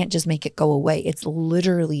 I can't just make it go away. It's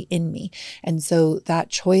literally in me. And so that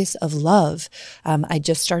choice of love, I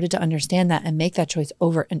just started to understand that and make that choice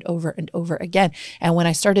over and over and over again. And when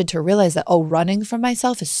I started to realize that, running from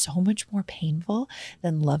myself is so much more painful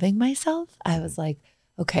than loving myself, I was like,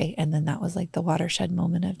 okay. And then that was like the watershed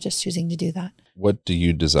moment of just choosing to do that. What do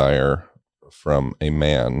you desire from a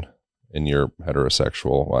man in your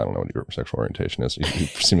heterosexual, well, I don't know what your sexual orientation is. You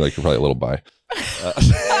seem like you're probably a little bi.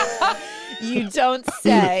 You don't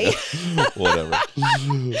say. Whatever.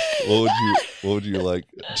 What would you like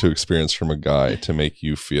to experience from a guy to make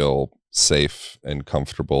you feel safe and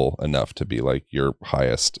comfortable enough to be like your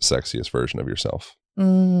highest, sexiest version of yourself?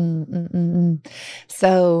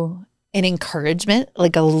 So an encouragement,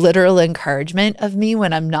 like a literal encouragement of me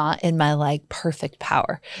when I'm not in my like perfect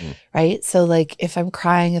power, right? So like, if I'm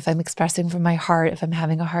crying, if I'm expressing from my heart, if I'm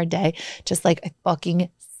having a hard day, just like, I fucking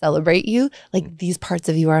celebrate you. Like, these parts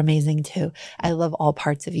of you are amazing too. I love all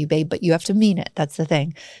parts of you, babe, but you have to mean it. That's the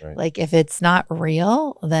thing. Right. Like, if it's not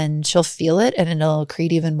real, then she'll feel it and it'll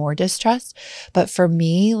create even more distrust. But for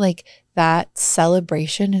me, like, that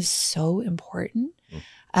celebration is so important.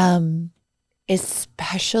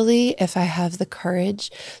 Especially if I have the courage.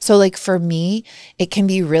 So like, for me, it can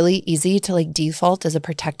be really easy to like default as a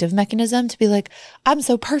protective mechanism to be like, I'm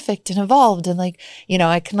so perfect and evolved and like,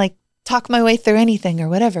 I can like talk my way through anything or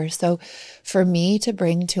whatever. So for me to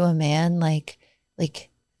bring to a man, like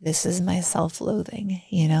this is my self-loathing,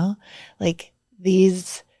 like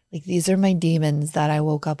these are my demons that I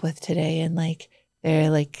woke up with today. And like,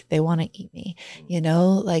 they want to eat me,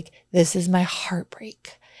 like, this is my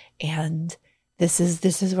heartbreak. And this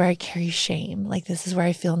is where I carry shame. Like, this is where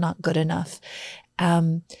I feel not good enough.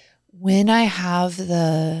 When I have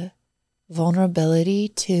the vulnerability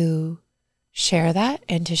to share that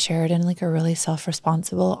and to share it in like a really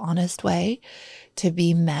self-responsible, honest way, to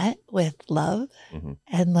be met with love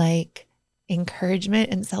and like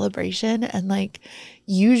encouragement and celebration. And like,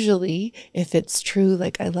 usually if it's true,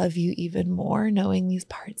 like, I love you even more, knowing these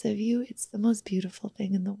parts of you, it's the most beautiful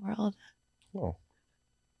thing in the world. Oh,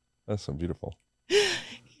 that's so beautiful.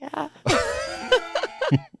 Yeah.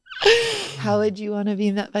 How would you want to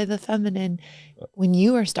be met by the feminine when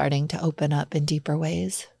you are starting to open up in deeper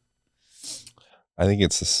ways? I think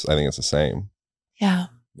it's the same. Yeah.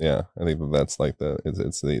 Yeah. I think that's like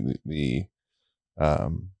it's the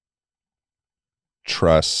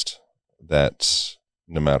trust that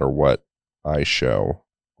no matter what I show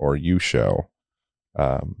or you show,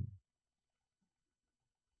 I'll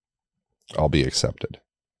be accepted.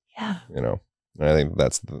 Yeah. You know, and I think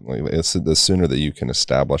that's it's the sooner that you can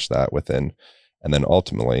establish that within, and then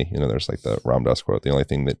ultimately, you know, there's like the Ram Dass quote: "The only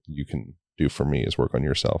thing that you can do for me is work on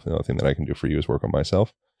yourself. The only thing that I can do for you is work on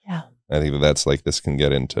myself." Yeah. I think that's like, this can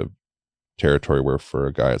get into territory where for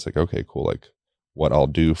a guy, it's like, okay, cool. Like what I'll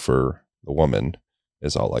do for the woman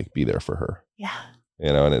is I'll like be there for her. Yeah.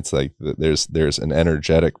 You know, and it's like, there's an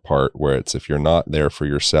energetic part where it's, if you're not there for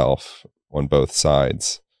yourself on both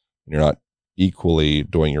sides, and you're not equally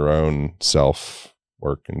doing your own self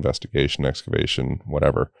work, investigation, excavation,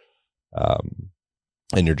 whatever,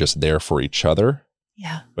 and you're just there for each other,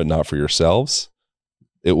 yeah, but not for yourselves,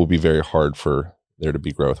 it will be very hard for there to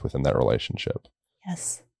be growth within that relationship.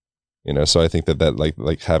 Yes. You know, so I think that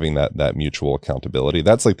like having that mutual accountability,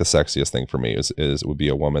 that's like the sexiest thing for me is would be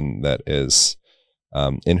a woman that is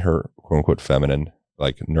in her quote unquote feminine,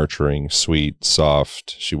 like nurturing, sweet,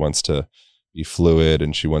 soft. She wants to be fluid,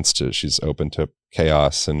 and she's open to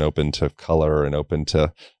chaos and open to color and open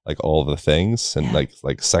to like all the things, and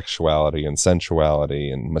like sexuality and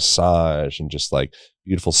sensuality and massage and just like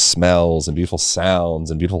beautiful smells and beautiful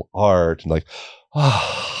sounds and beautiful art and like,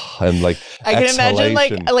 and like I can imagine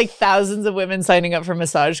like thousands of women signing up for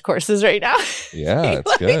massage courses right now. Yeah, it's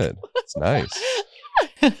like, good. It's nice.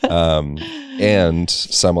 And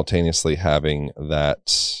simultaneously having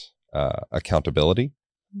that accountability,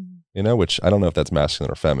 you know, which I don't know if that's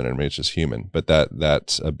masculine or feminine. I mean, it's just human, but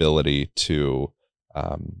that ability to,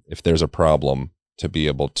 if there's a problem, to be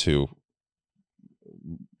able to,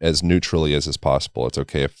 as neutrally as is possible. It's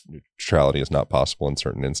okay if neutrality is not possible in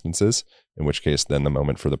certain instances, in which case then the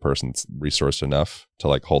moment for the person's resourced enough to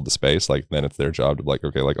like hold the space, like then it's their job to like,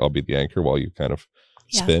 okay, like I'll be the anchor while you kind of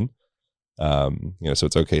spin. You know, so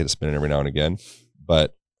it's okay to spin it every now and again,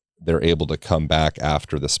 but they're able to come back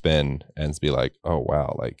after the spin and be like, oh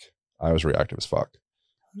wow, like I was reactive as fuck.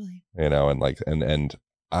 Totally. You know, and like, and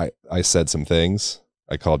I said some things,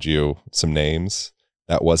 I called you some names.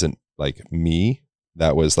 That wasn't like me.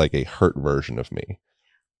 That was like a hurt version of me.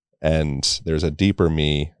 And there's a deeper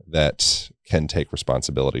me that can take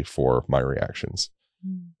responsibility for my reactions.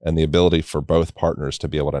 And the ability for both partners to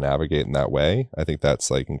be able to navigate in that way, I think that's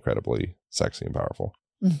like incredibly sexy and powerful.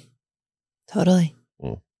 Totally.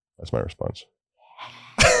 That's my response.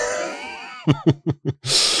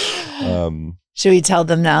 Should we tell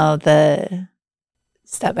them now the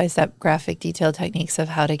step-by-step graphic detail techniques of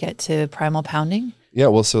how to get to primal pounding? Yeah,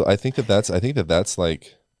 well, so I think that's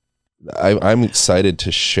like, I'm excited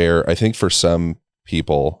to share. I think for some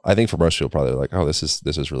people, I think for most people probably like, oh, this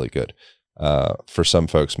is really good. For some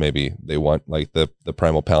folks, maybe they want like the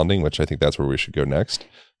primal pounding, which I think that's where we should go next.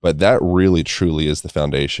 But that really truly is the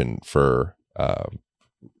foundation for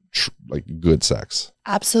like good sex.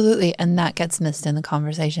 Absolutely. And that gets missed in the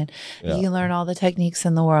conversation. Yeah. You can learn all the techniques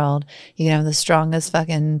in the world. You can have the strongest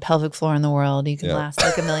fucking pelvic floor in the world. You can last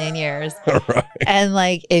like a million years. Right. And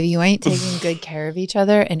like, if you ain't taking good care of each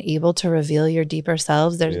other and able to reveal your deeper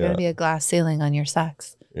selves, there's going to be a glass ceiling on your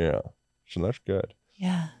sex. Yeah. So that's good.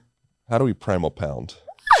 Yeah. How do we primal pound?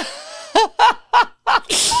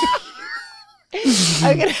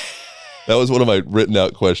 That was one of my written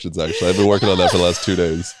out questions, actually. I've been working on that for the last 2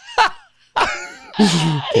 days.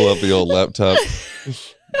 Pull up the old laptop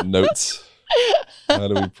notes. How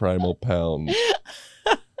do we primal pound?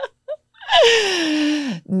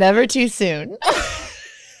 Never too soon.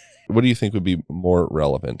 What do you think would be more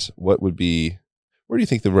relevant? What would be, where do you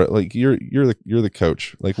think like you're the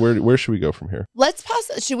coach, like where should we go from here? Let's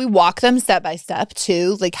pause. Should we walk them step by step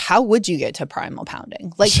to like, how would you get to primal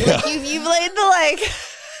pounding? Like, like you've laid the like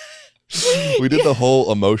we did the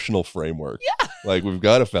whole emotional framework. Yeah. Like, we've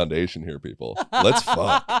got a foundation here, people. Let's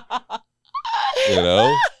fuck. You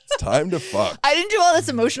know? It's time to fuck. I didn't do all this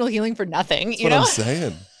emotional healing for nothing. That's what I'm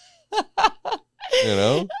saying. You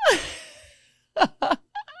know?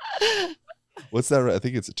 What's that? I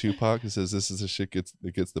think it's a Tupac. It says, this is the shit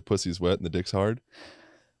that gets the pussies wet and the dick's hard.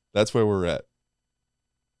 That's where we're at.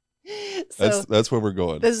 So that's where we're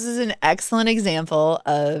going. This is an excellent example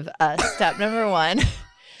of step number 1.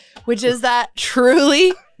 Which is that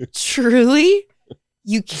truly,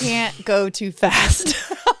 you can't go too fast.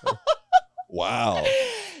 Wow.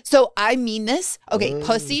 So I mean this. Okay,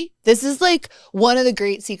 pussy. This is like one of the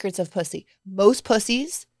great secrets of pussy. Most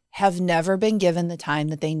pussies have never been given the time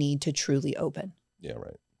that they need to truly open. Yeah,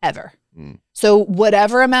 right. Ever. So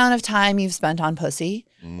whatever amount of time you've spent on pussy,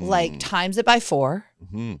 like times it by 4,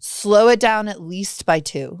 Mm-hmm. slow it down at least by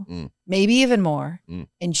 2, maybe even more. Mm.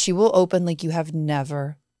 And she will open like you have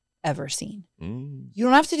never, ever seen. Mm. You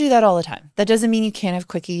don't have to do that all the time. That doesn't mean you can't have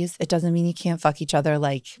quickies. It doesn't mean you can't fuck each other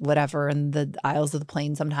like whatever in the aisles of the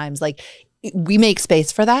plane sometimes. Like we make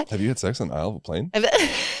space for that. Have you had sex on the aisle of a plane?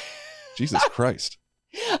 Jesus Christ.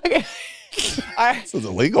 Okay. All right. This is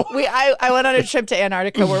illegal. I went on a trip to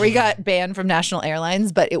Antarctica where we got banned from national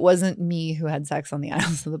airlines, but it wasn't me who had sex on the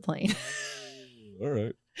aisles of the plane. All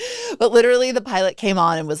right. But literally the pilot came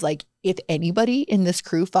on and was like, if anybody in this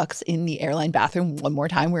crew fucks in the airline bathroom one more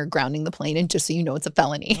time, we're grounding the plane. And just so you know, it's a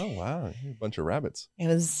felony. Oh, wow. You're a bunch of rabbits. It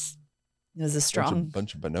was a strong,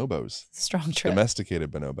 bunch of bonobos. Strong trip.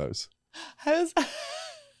 Domesticated bonobos. I was...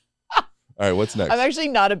 All right, what's next? I'm actually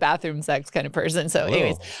not a bathroom sex kind of person. So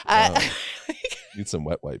anyways, wow. Need some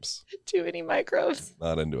wet wipes. Too many microbes.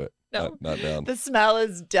 Not into it. No. Not down. The smell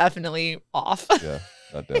is definitely off. Yeah,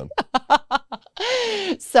 not down.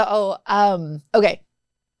 So, okay.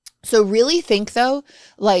 So really think though,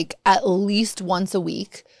 like at least once a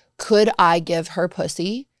week, could I give her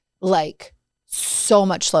pussy like so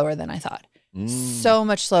much slower than I thought? So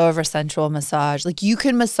much slower for sensual massage. Like you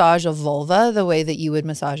can massage a vulva the way that you would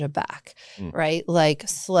massage a back, right? Like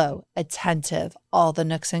slow, attentive, all the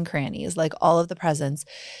nooks and crannies, like all of the presence.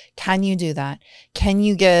 Can you do that? Can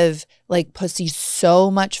you give like pussy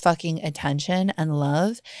so much fucking attention and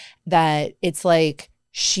love that it's like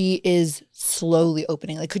she is slowly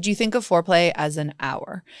opening? Like, could you think of foreplay as an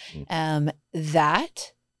hour?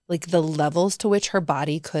 That, like the levels to which her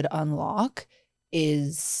body could unlock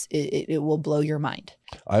is it will blow your mind.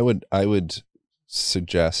 I would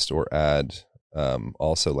suggest or add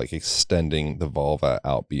also like extending the vulva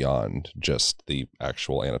out beyond just the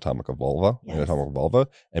actual anatomical vulva,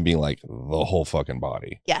 and being like the whole fucking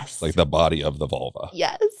body. Yes. Like the body of the vulva.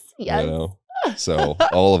 Yes. You know? So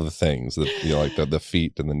all of the things that, you know, like the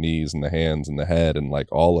feet and the knees and the hands and the head and like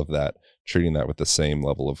all of that, treating that with the same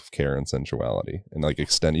level of care and sensuality, and like you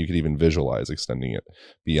could even visualize extending it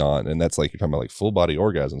beyond. And that's like, you're talking about like full body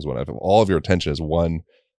orgasms. When if all of your attention is one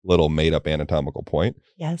little made up anatomical point,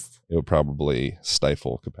 yes, it would probably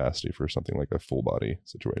stifle capacity for something like a full body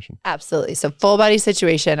situation. Absolutely. So full body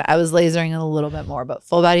situation, I was lasering a little bit more, but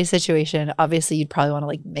full body situation, obviously you'd probably want to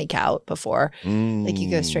like make out before like you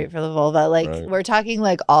go straight for the vulva. Like we're talking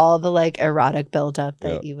like all the like erotic buildup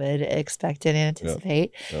that you would expect and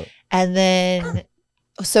anticipate. And then,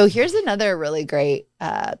 so here's another really great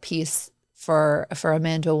piece for a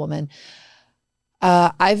man to a woman.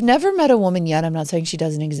 I've never met a woman yet, I'm not saying she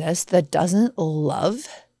doesn't exist, that doesn't love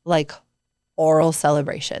like oral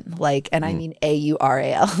celebration. Like, and I mean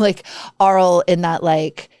AURAL, like oral in that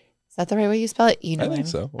like, is that the right way you spell it? You know, I think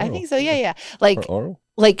so. I think so. Yeah. Like oral.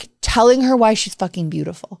 Like telling her why she's fucking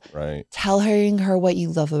beautiful. Right. Telling her what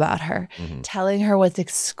you love about her. Telling her what's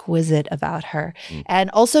exquisite about her. And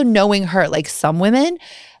also knowing her. Like some women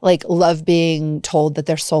like love being told that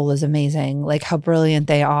their soul is amazing. Like how brilliant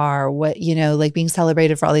they are. What, you know, like being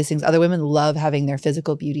celebrated for all these things. Other women love having their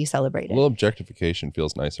physical beauty celebrated. A little objectification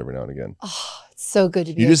feels nice every now and again. Oh, it's so good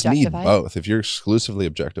to be objectified. You just objectified. need both. If you're exclusively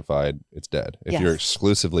objectified, it's dead. If you're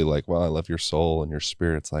exclusively like, well, I love your soul and your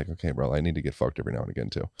spirit, it's like, okay, bro, I need to get fucked every now and again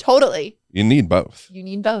too. Totally. You need both. You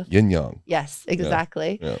need both. Yin yang. Yes,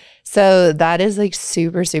 exactly. Yeah. So that is like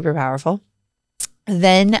super, super powerful.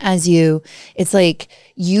 Then it's like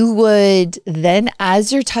you would then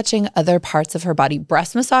as you're touching other parts of her body,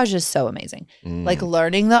 breast massage is so amazing. Like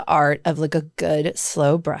learning the art of like a good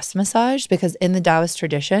slow breast massage, because in the Taoist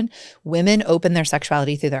tradition, women open their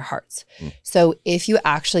sexuality through their hearts. So if you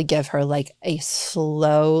actually give her like a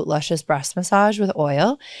slow, luscious breast massage with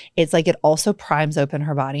oil, it's like it also primes open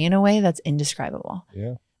her body in a way that's indescribable.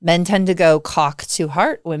 Yeah. Men tend to go cock to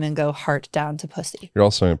heart. Women go heart down to pussy. You're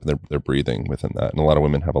also their breathing within that, and a lot of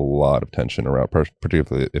women have a lot of tension around,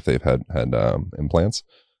 particularly if they've had implants.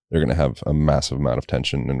 They're going to have a massive amount of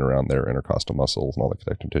tension in around their intercostal muscles and all the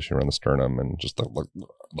connective tissue around the sternum, and just the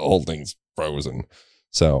whole thing's frozen.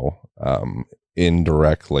 So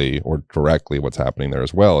indirectly or directly, what's happening there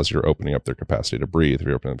as well is you're opening up their capacity to breathe. If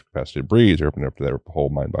you're opening up the capacity to breathe, you're opening up their whole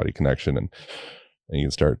mind-body connection, and you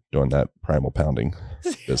can start doing that primal pounding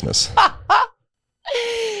business.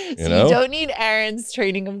 You don't need Aaron's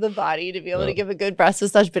training of the body to be able to give a good breast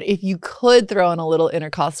massage, but if you could throw in a little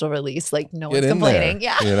intercostal release, like no one's complaining.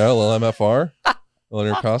 There. Yeah. You know, a little MFR,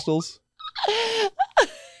 little intercostals.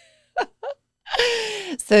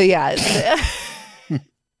 So yeah.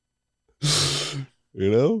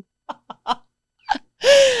 You know?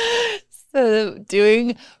 So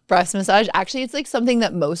doing breast massage, actually, it's like something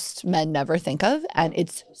that most men never think of, and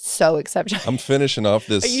it's so exceptional. I'm finishing off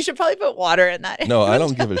this. You should probably put water in that. No, I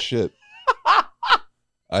don't give a shit.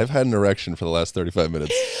 I've had an erection for the last 35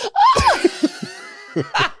 minutes.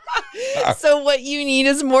 So what you need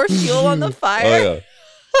is more fuel on the fire. Oh,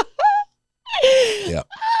 yeah. Yeah.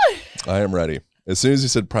 I am ready. As soon as you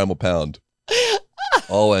said primal pound,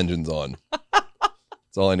 all engines on.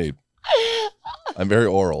 That's all I need. I'm very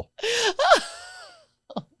oral.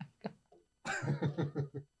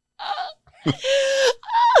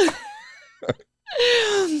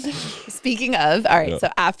 Speaking of, all right, so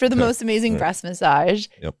after the most amazing breast massage,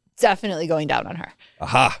 definitely going down on her.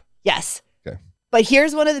 Aha. Yes. But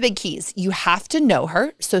here's one of the big keys. You have to know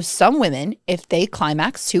her. So some women, if they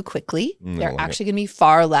climax too quickly, they're actually going to be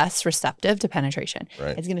far less receptive to penetration.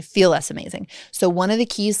 Right. It's going to feel less amazing. So one of the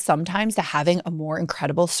keys sometimes to having a more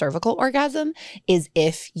incredible cervical orgasm is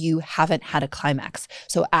if you haven't had a climax.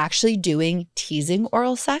 So actually doing teasing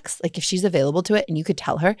oral sex, like if she's available to it and you could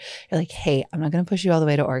tell her, you're like, hey, I'm not going to push you all the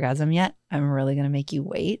way to orgasm yet. I'm really going to make you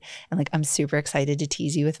wait. And like, I'm super excited to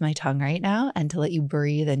tease you with my tongue right now and to let you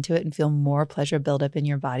breathe into it and feel more pleasure build up in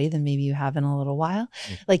your body than maybe you have in a little while.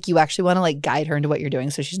 Like you actually want to like guide her into what you're doing.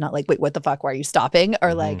 So she's not like, wait, what the fuck? Why are you stopping?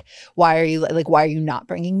 Or like, why are you not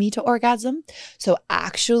bringing me to orgasm? So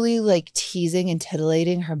actually like teasing and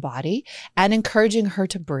titillating her body and encouraging her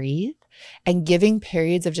to breathe and giving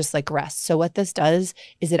periods of just like rest. So what this does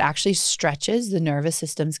is it actually stretches the nervous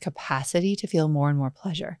system's capacity to feel more and more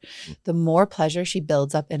pleasure. The more pleasure she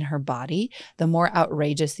builds up in her body, the more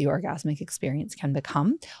outrageous the orgasmic experience can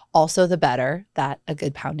become. Also, the better that a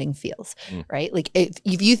good pounding feels, right? Like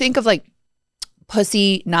if you think of like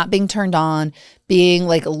pussy not being turned on, being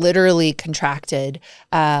like literally contracted,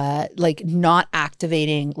 like not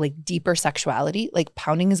activating like deeper sexuality, like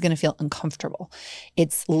pounding is going to feel uncomfortable.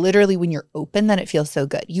 It's literally when you're open that it feels so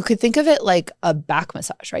good. You could think of it like a back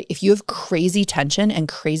massage, right? If you have crazy tension and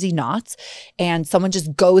crazy knots and someone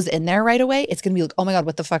just goes in there right away, it's going to be like, oh my God,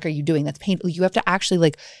 what the fuck are you doing? That's painful. You have to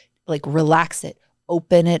actually like relax it,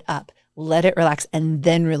 open it up, let it relax, and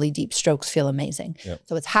then really deep strokes feel amazing. Yep.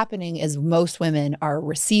 So what's happening is most women are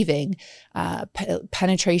receiving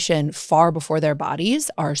penetration far before their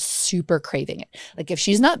bodies are super craving it. Like if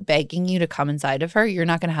she's not begging you to come inside of her, you're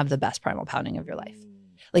not going to have the best primal pounding of your life.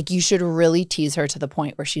 Like you should really tease her to the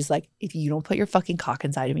point where she's like, if you don't put your fucking cock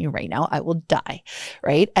inside of me right now, I will die,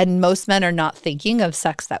 right? And most men are not thinking of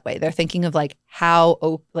sex that way. They're thinking of like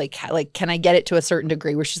can I get it to a certain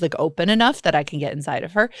degree where she's like open enough that I can get inside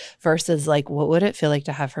of her versus like, what would it feel like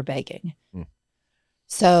to have her begging?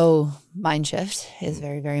 So mind shift is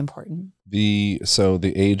very, very important. So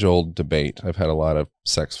the age-old debate. I've had a lot of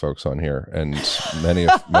sex folks on here, and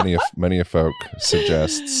many of folk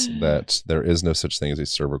suggests that there is no such thing as a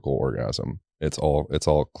cervical orgasm. It's all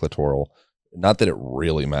clitoral. Not that it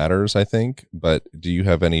really matters, I think, but do you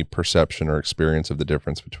have any perception or experience of the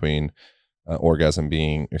difference between orgasm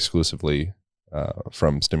being exclusively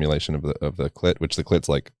from stimulation of the clit, which the clit's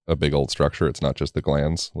like a big old structure. It's not just the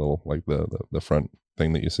glands, little like the front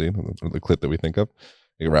thing that you see, the clit that we think of.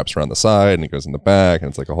 It wraps around the side and it goes in the back, and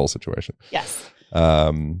it's like a whole situation. Yes.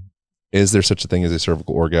 Is there such a thing as a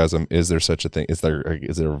cervical orgasm? Is there such a thing? Is there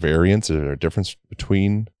a variance? Is there a difference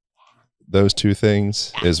between those two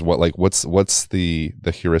things? Is what's the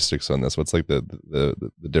heuristics on this? What's like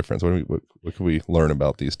the difference? What can we learn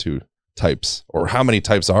about these two types, or how many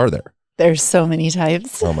types are there? There's so many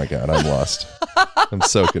types. Oh my God, I'm lost. I'm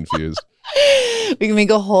so confused. We can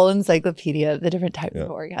make a whole encyclopedia of the different types of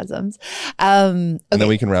orgasms. And then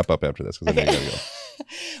we can wrap up after this because I know you gotta go.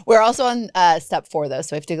 We're also on step 4 though,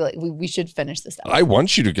 so we have to go. We should finish this step. I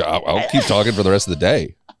want you to go. I'll keep talking for the rest of the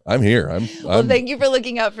day. I'm here. Well, thank you for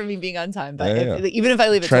looking out for me being on time. But even if I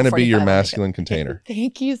leave it, trying to be your masculine container.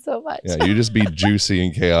 Thank you so much. Yeah, you just be juicy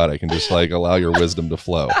and chaotic and just like allow your wisdom to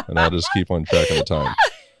flow, and I'll just keep on track of the time.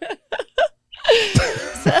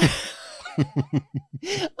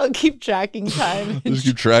 I'll keep tracking time. Just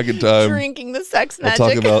keep tracking time. Drinking the sex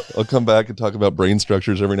magic. I'll come back and talk about brain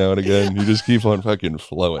structures every now and again. You just keep on fucking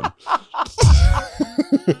flowing.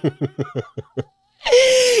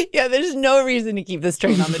 Yeah, there's no reason to keep this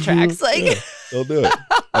train on the tracks. Like, yeah, I'll do it.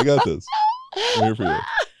 I got this. I'm here for you.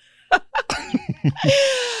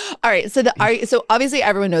 All right. So obviously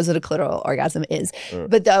everyone knows what a clitoral orgasm is,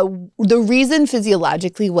 but the reason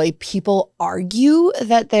physiologically why people argue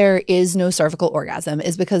that there is no cervical orgasm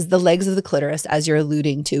is because the legs of the clitoris, as you're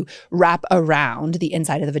alluding to, wrap around the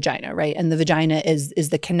inside of the vagina, right? And the vagina is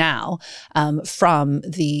the canal from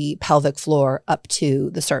the pelvic floor up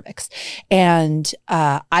to the cervix. And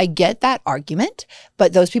I get that argument,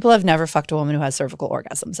 but those people have never fucked a woman who has cervical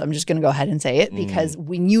orgasms. I'm just going to go ahead and say it because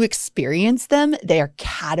when you experience them, they are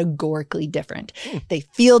categorically different. They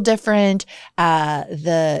feel different.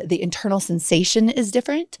 The internal sensation is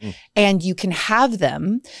different, and you can have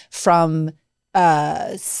them from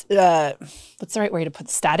what's the right way to put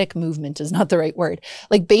static movement is not the right word.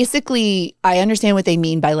 Like basically, I understand what they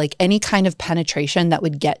mean by like any kind of penetration that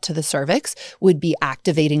would get to the cervix would be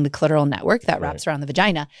activating the clitoral network that wraps around the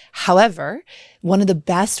vagina. However, one of the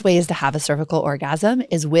best ways to have a cervical orgasm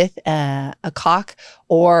is with a cock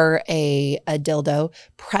or a dildo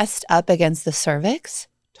pressed up against the cervix,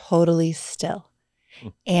 totally still.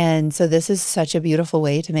 And so this is such a beautiful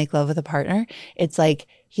way to make love with a partner. It's like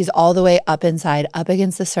he's all the way up inside, up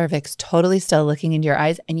against the cervix, totally still looking into your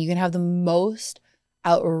eyes, and you can have the most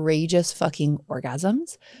outrageous fucking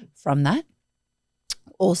orgasms from that.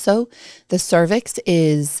 Also, the cervix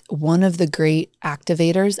is one of the great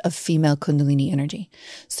activators of female kundalini energy.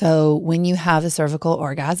 So when you have a cervical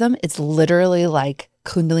orgasm, it's literally like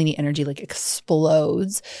kundalini energy like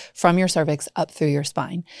explodes from your cervix up through your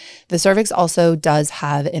spine. The cervix also does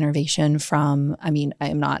have innervation from, I mean, I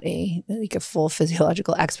am not a full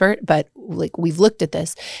physiological expert, but like we've looked at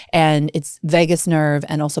this and it's vagus nerve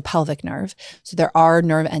and also pelvic nerve. So there are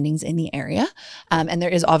nerve endings in the area. And there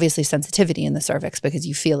is obviously sensitivity in the cervix because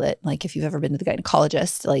you feel it. Like if you've ever been to the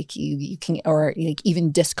gynecologist, like you can, or like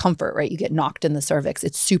even discomfort, right? You get knocked in the cervix.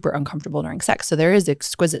 It's super uncomfortable during sex. So there is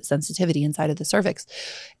exquisite sensitivity inside of the cervix.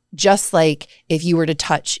 Just like if you were to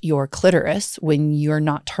touch your clitoris when you're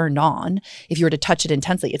not turned on, if you were to touch it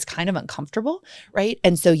intensely, it's kind of uncomfortable, right?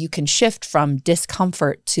 And so you can shift from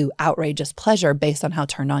discomfort to outrageous pleasure based on how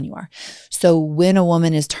turned on you are. So when a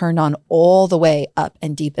woman is turned on all the way up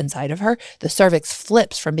and deep inside of her, the cervix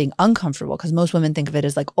flips from being uncomfortable because most women think of it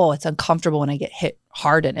as like, oh, it's uncomfortable when I get hit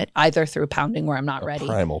hard in it, either through pounding where I'm not ready.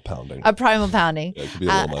 Primal pounding. A primal pounding. Yeah, it could be a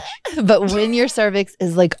little much. But when your cervix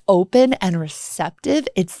is like open and receptive,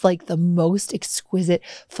 it's like the most exquisite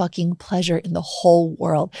fucking pleasure in the whole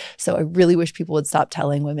world. So I really wish people would stop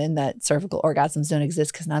telling women that cervical orgasms don't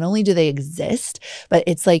exist, because not only do they exist, but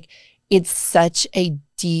it's like, it's such a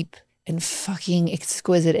deep and fucking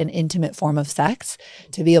exquisite and intimate form of sex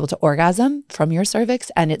to be able to orgasm from your cervix.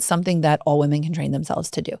 And it's something that all women can train themselves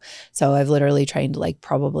to do. So I've literally trained like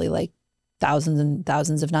probably like thousands and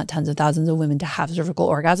thousands, if not tens of thousands of women to have cervical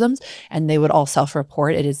orgasms, and they would all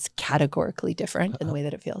self-report. It is categorically different in the way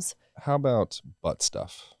that it feels. How about butt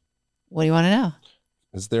stuff? What do you want to know?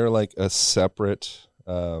 Is there like a separate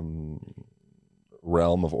realm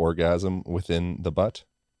of orgasm within the butt?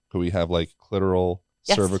 Could we have like clitoral,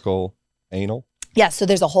 yes, cervical, anal? Yeah, so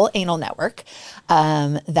there's a whole anal network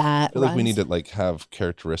that I feel like we need to like have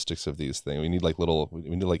characteristics of these things. We need like we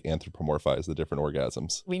need to like anthropomorphize the different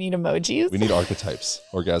orgasms. We need emojis. We need archetypes,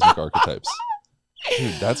 orgasmic archetypes.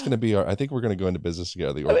 Dude, that's going to be I think we're going to go into business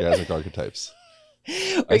together, the orgasmic archetypes.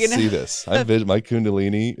 I see this. My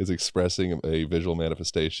Kundalini is expressing a visual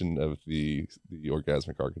manifestation of the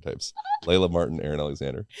orgasmic archetypes. Layla Martin, Aaron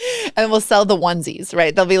Alexander. And we'll sell the onesies,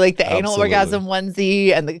 right? They'll be like the anal orgasm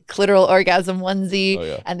onesie and the clitoral orgasm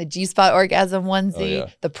onesie and the G-spot orgasm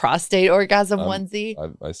onesie, the prostate orgasm onesie.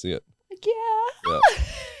 I see it. Like, yeah.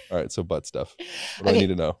 All right, so butt stuff. What do I need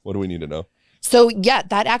to know? What do we need to know? So yeah,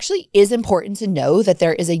 that actually is important to know, that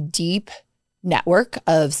there is a deep network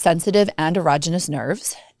of sensitive and erogenous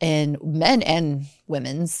nerves in men and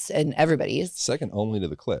women's and everybody's. Second only to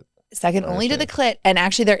the clit. Second only to the clit. And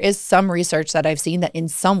actually there is some research that I've seen that in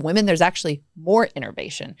some women, there's actually more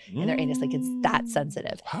innervation in their anus. Like it's that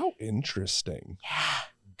sensitive. How interesting. Yeah.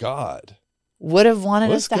 God. Would have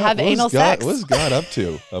wanted us to have anal sex. What's God up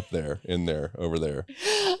to up there, in there, over there?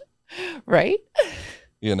 Right?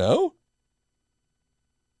 You know?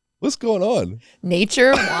 What's going on?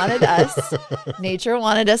 Nature wanted us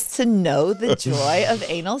to know the joy of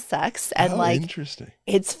anal sex. And how interesting.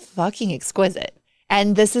 It's fucking exquisite.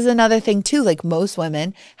 And this is another thing too, like most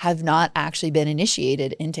women have not actually been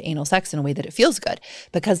initiated into anal sex in a way that it feels good,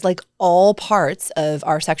 because like all parts of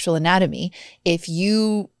our sexual anatomy, if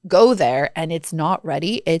you go there and it's not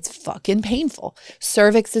ready, it's fucking painful.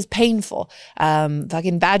 Cervix is painful.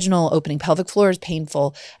 Fucking vaginal opening, pelvic floor is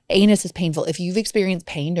painful. Anus is painful. If you've experienced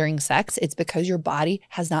pain during sex, it's because your body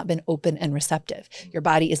has not been open and receptive. Your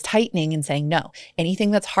body is tightening and saying no.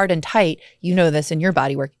 Anything that's hard and tight, you know this in your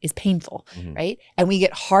body work, is painful, right? And we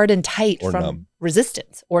get hard and tight or from numb.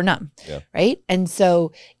 Resistance or numb, right? And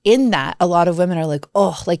so in that, a lot of women are like,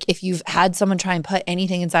 oh, like if you've had someone try and put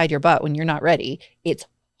anything inside your butt when you're not ready, it's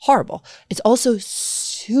horrible. It's also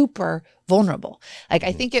super vulnerable. Like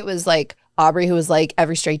I think it was like Aubrey who was like,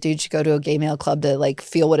 every straight dude should go to a gay male club to like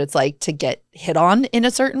feel what it's like to get hit on in a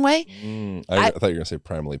certain way. I thought you were gonna say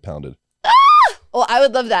primally pounded. Well, I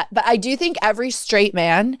would love that. But I do think every straight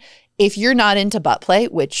man, if you're not into butt play,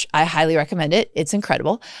 which I highly recommend it, it's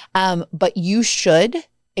incredible. But you should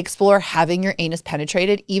explore having your anus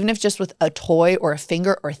penetrated, even if just with a toy or a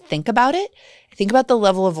finger, or think about it. Think about the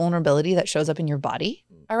level of vulnerability that shows up in your body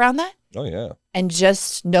around that. Oh yeah. And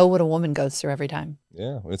just know what a woman goes through every time.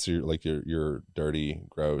 Yeah. It's your dirty,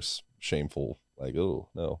 gross, shameful, like, oh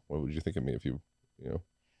no, what would you think of me if you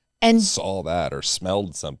and saw that or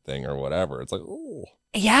smelled something or whatever? It's like, oh.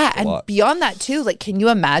 Yeah. And beyond that too, like, can you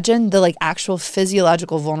imagine the like actual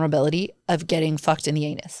physiological vulnerability of getting fucked in the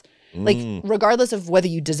anus? Like, regardless of whether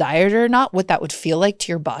you desired it or not, what that would feel like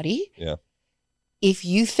to your body. Yeah. If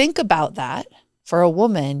you think about that for a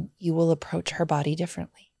woman, you will approach her body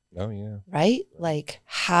differently. Oh yeah. Right? Like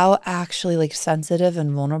how actually like sensitive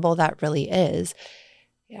and vulnerable that really is.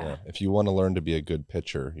 Yeah. If you want to learn to be a good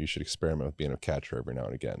pitcher, you should experiment with being a catcher every now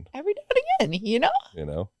and again. Every now and again, you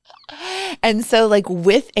know? And so like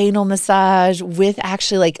with anal massage, with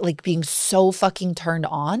actually like being so fucking turned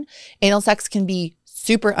on, anal sex can be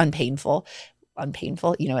super unpainful,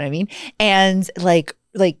 you know what I mean? And like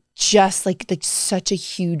just like such a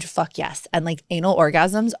huge fuck yes. And like anal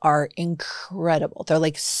orgasms are incredible. They're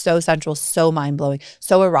like so sensual, so mind-blowing,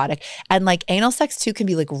 so erotic. And like anal sex too can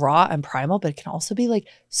be like raw and primal, but it can also be like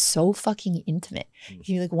so fucking intimate. It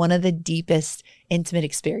can be like one of the deepest intimate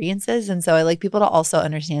experiences. And so I like people to also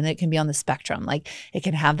understand that it can be on the spectrum. Like it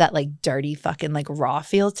can have that like dirty fucking like raw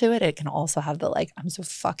feel to it. It can also have the like, I'm so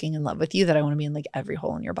fucking in love with you that I want to be in like every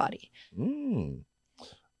hole in your body.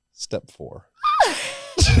 Step 4.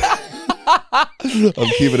 I'm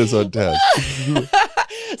keeping us on task.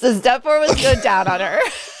 So step 4 was go down on her.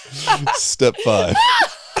 Step 5.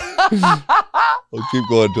 I'll keep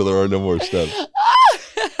going until there are no more steps.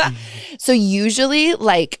 So usually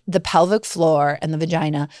like the pelvic floor and the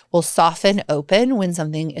vagina will soften open when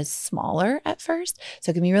something is smaller at first.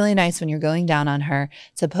 So it can be really nice when you're going down on her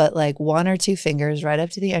to put like 1 or 2 fingers right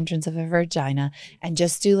up to the entrance of her vagina and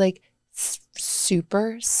just do like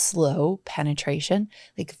super slow penetration,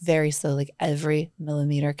 like very slow, like every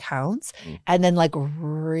millimeter counts. And then like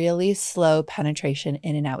really slow penetration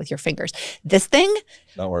in and out with your fingers. This thing,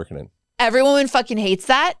 not working in. Every woman fucking hates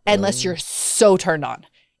that unless you're so turned on.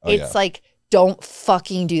 It's like, don't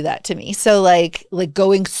fucking do that to me. So like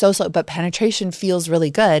going so slow, but penetration feels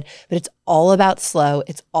really good, but it's all about slow.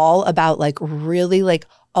 It's all about like really like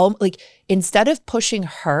instead of pushing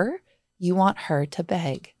her, you want her to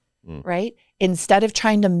beg. Right? Instead of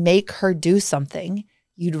trying to make her do something,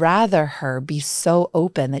 you'd rather her be so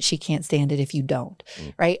open that she can't stand it if you don't.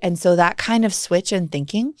 Right? And so that kind of switch in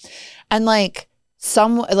thinking and like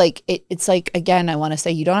it's like, again, I want to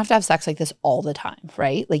say you don't have to have sex like this all the time,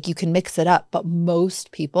 right? Like you can mix it up, but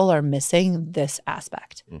most people are missing this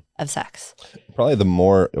aspect of sex. Probably the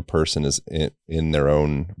more a person is in their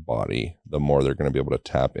own body, the more they're going to be able to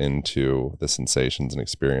tap into the sensations and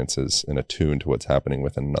experiences and attune to what's happening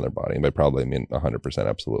within another body. And by probably I mean 100%,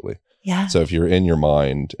 absolutely. Yeah. So if you're in your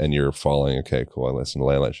mind and you're following, okay, cool, I listen to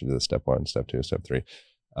Layla, I should do this step 1, step 2, step 3.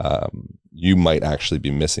 You might actually be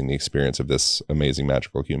missing the experience of this amazing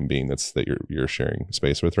magical human being that you're sharing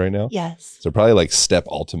space with right now. Yes. So probably like step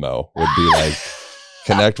ultimo would be like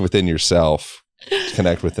connect within yourself,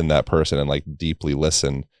 connect within that person and like deeply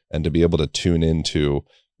listen and to be able to tune into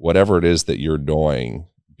whatever it is that you're doing,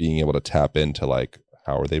 being able to tap into like,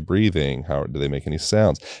 how are they breathing? How do they make any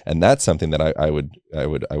sounds? And that's something that I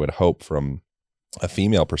would hope from a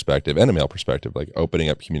female perspective and a male perspective, like opening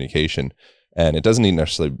up communication. And it doesn't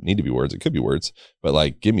necessarily need to be words. It could be words, but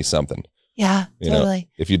like, give me something. Yeah, totally. Know,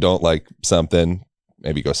 if you don't like something,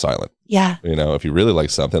 maybe go silent. Yeah. If you really like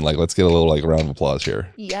something, like, let's get a little like round of applause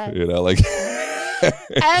here. Yeah. Like.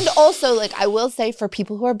 And also, like, I will say for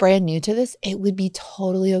people who are brand new to this, it would be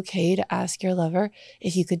totally okay to ask your lover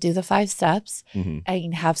if you could do the 5 steps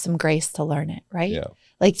and have some grace to learn it, right? Yeah.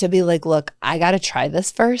 Like to be like, look, I got to try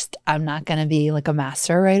this first. I'm not going to be like a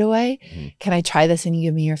master right away. Can I try this and you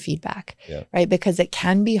give me your feedback? Right? Because it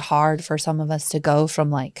can be hard for some of us to go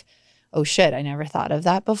from like, oh shit, I never thought of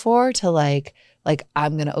that before, to like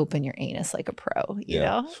I'm going to open your anus like a pro, you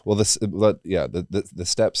know? Well, the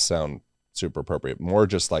steps sound super appropriate. More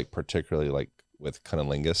just like particularly like with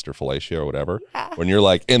cunnilingus or fellatio or whatever, when you're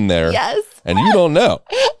like in there and you don't know.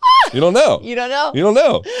 You don't know. You don't know. You don't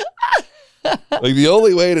know. Like the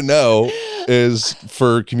only way to know is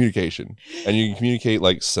for communication, and you can communicate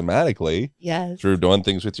like somatically through doing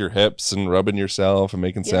things with your hips and rubbing yourself and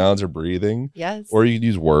making sounds or breathing, or you can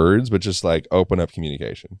use words, but just like open up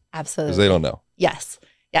communication. Absolutely. Because they don't know. Yes.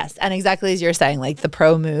 And exactly as you're saying, like the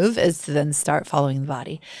pro move is to then start following the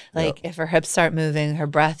body. Like if her hips start moving, her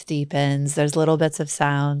breath deepens, there's little bits of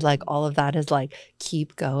sound, like all of that is like,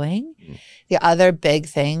 keep going. The other big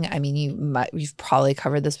thing, I mean, you've probably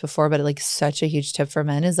covered this before, but like such a huge tip for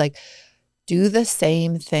men is like, do the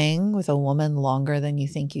same thing with a woman longer than you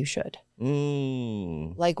think you should.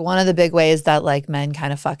 Like one of the big ways that like men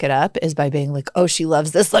kind of fuck it up is by being like, oh, she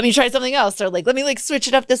loves this, let me try something else, or like let me like switch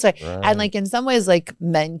it up this way. And like in some ways like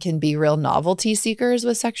men can be real novelty seekers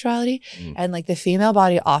with sexuality, and like the female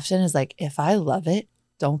body often is like, if I love it,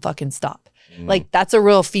 don't fucking stop. Like that's a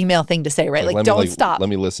real female thing to say, right? Like don't stop. Let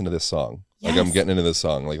me listen to this song. Like I'm getting into this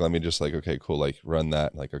song. Like, let me just like, okay, cool. Like run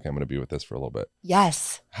that. Like, okay, I'm going to be with this for a little bit.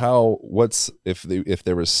 If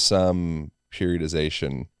there was some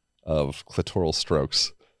periodization of clitoral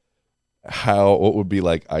strokes, what would be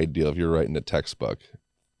like ideal if you're writing a textbook,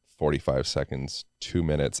 45 seconds, 2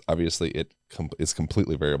 minutes. Obviously it's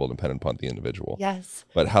completely variable dependent upon the individual.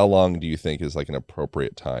 But how long do you think is like an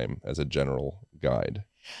appropriate time as a general guide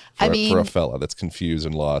for a fella that's confused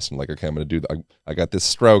and lost and like, okay, I'm going to do, I got this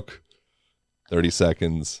stroke. 30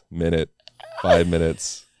 seconds, minute, 5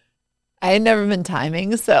 minutes. I had never been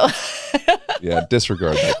timing, so. Yeah,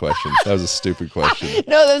 disregard that question. That was a stupid question.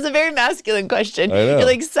 No, that was a very masculine question. I know. You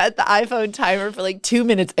like set the iPhone timer for like 2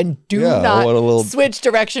 minutes and do not switch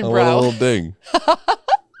direction, bro. A little ding.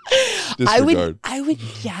 Disregard. I would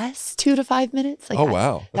guess 2 to 5 minutes. Like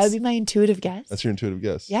wow. That would be my intuitive guess. That's your intuitive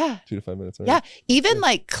guess? Yeah. 2 to 5 minutes. Right? Yeah. Even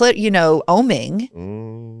like, oming.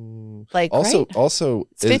 Like also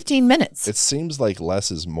it's 15 minutes. It seems like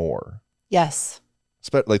less is more. Yes.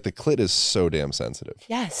 Like the clit is so damn sensitive.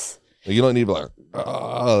 Yes. Like, you don't need to like,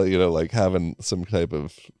 like having some type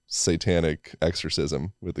of satanic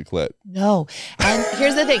exorcism with the clit. No. And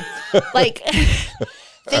here's the thing. Like,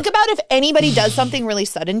 think about if anybody does something really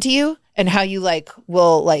sudden to you and how you like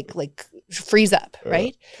will like freeze up,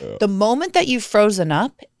 right? The moment that you've frozen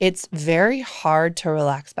up, it's very hard to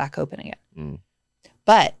relax back open again.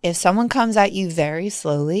 But if someone comes at you very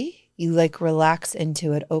slowly, you like relax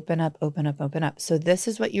into it, open up, open up, open up. So this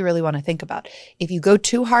is what you really want to think about. If you go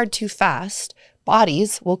too hard, too fast,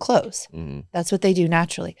 bodies will close. That's what they do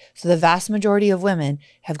naturally. So the vast majority of women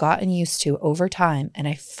have gotten used to over time, and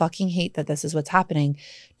I fucking hate that this is what's happening,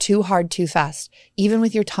 too hard, too fast. Even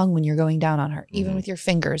with your tongue when you're going down on her, even with your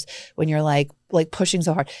fingers when you're like pushing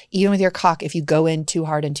so hard, even with your cock if you go in too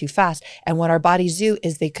hard and too fast. And what our bodies do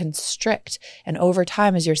is they constrict. And over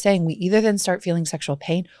time, as you're saying, we either then start feeling sexual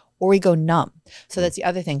pain or we go numb. So that's the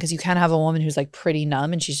other thing, because you can have a woman who's like pretty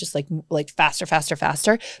numb and she's just like faster, faster,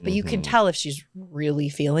 faster. But you can tell if she's really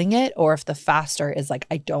feeling it or if the faster is like,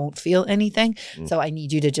 I don't feel anything. So I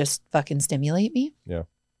need you to just fucking stimulate me. Yeah.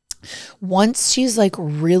 Once she's like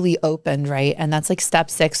really opened, right? And that's like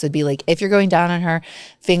step 6 would be like, if you're going down on her,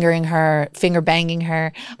 fingering her, finger banging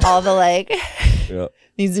her, all the like,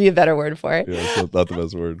 needs to be a better word for it. Yeah, it's not the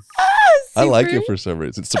best word. I like it for some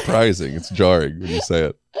reason. It's surprising. It's jarring when you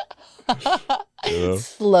say it.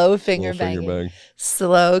 Slow finger banging.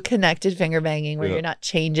 Slow connected finger banging where you're not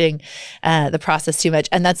changing the process too much.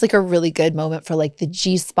 And that's like a really good moment for like the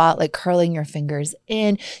G-spot, like curling your fingers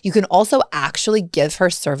in. You can also actually give her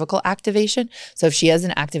cervical activation. So if she has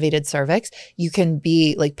an activated cervix, you can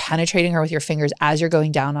be like penetrating her with your fingers as you're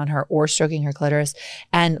going down on her or stroking her clitoris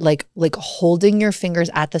and like holding your fingers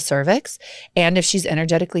at the cervix. And if she's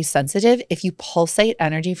energetically sensitive, if you pulsate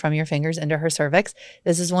energy from your fingers into her cervix,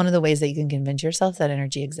 this is one of the ways that you can convince yourself that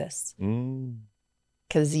energy exists.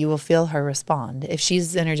 Because you will feel her respond if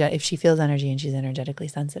she's if she feels energy and she's energetically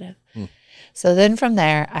sensitive. So then from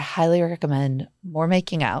there, I highly recommend more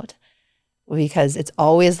making out, because it's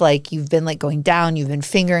always like you've been like going down, you've been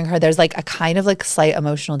fingering her. There's like a kind of like slight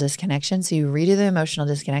emotional disconnection. So you redo the emotional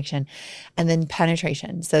disconnection and then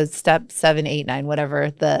penetration. So step 7, 8, 9,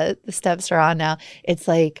 whatever the steps are on now. It's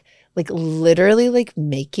like literally like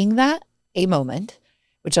making that a moment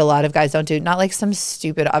which a lot of guys don't do. Not like some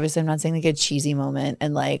stupid, obviously I'm not saying like a cheesy moment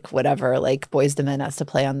and like whatever, like Boys II Men has to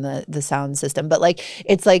play on the sound system, but like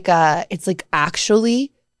it's like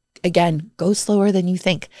actually, again, go slower than you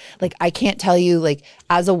think. Like I can't tell you, like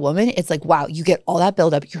as a woman, it's like, wow, you get all that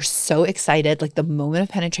buildup. You're so excited. Like the moment of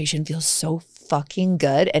penetration feels so fucking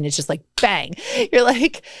good. And it's just like, bang. You're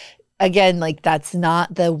like, again, like that's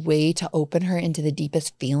not the way to open her into the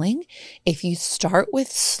deepest feeling. If you start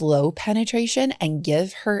with slow penetration and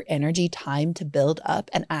give her energy time to build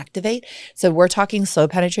up and activate. So we're talking slow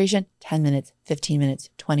penetration, 10 minutes, 15 minutes,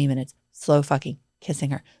 20 minutes, slow fucking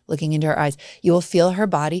kissing her, looking into her eyes. You will feel her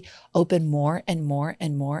body open more and more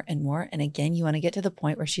and more and more. And again, you want to get to the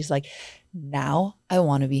point where she's like, now I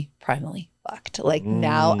want to be primally fucked. Like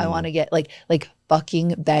now I want to get like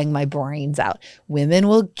fucking bang my brains out. Women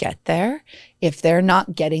will get there. If they're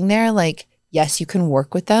not getting there, like, yes, you can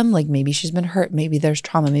work with them. Like maybe she's been hurt. Maybe there's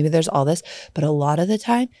trauma. Maybe there's all this. But a lot of the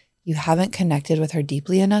time, you haven't connected with her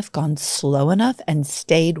deeply enough, gone slow enough, and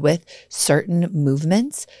stayed with certain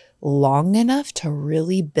movements long enough to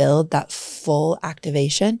really build that full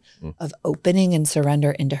activation of opening and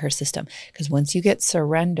surrender into her system. Because once you get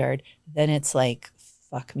surrendered, then it's like,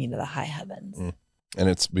 fuck me to the high heavens. And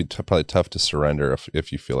it's probably tough to surrender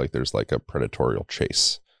if you feel like there's like a predatorial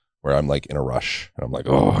chase where I'm like in a rush and I'm like,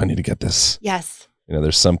 oh, I need to get this. Yes. You know,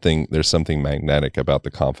 there's something magnetic about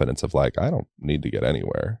the confidence of like, I don't need to get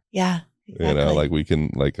anywhere. Yeah. Exactly. You know, like we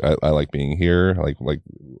can, like, I like being here.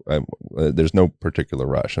 There's no particular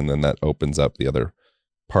rush. And then that opens up the other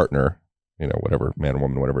partner, you know, whatever, man,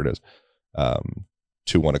 woman, whatever it is,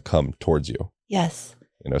 to want to come towards you. Yes.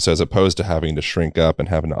 You know, so as opposed to having to shrink up and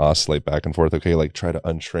having to oscillate back and forth, okay, like try to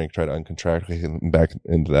unshrink, try to uncontract, okay, back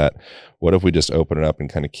into that. What if we just open it up and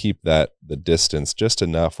kind of keep the distance just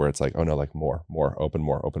enough where it's like, oh no, like more, open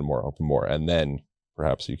more. And then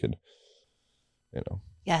perhaps you could, you know.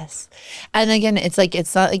 Yes. And again, it's like,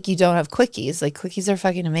 it's not like you don't have quickies. Like quickies are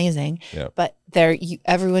fucking amazing, but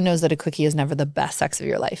everyone knows that a quickie is never the best sex of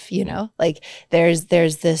your life. You know, like there's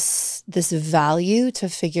this value to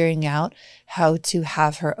figuring out how to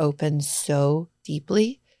have her open so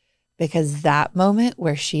deeply, because that moment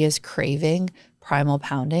where she is craving primal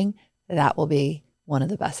pounding, that will be one of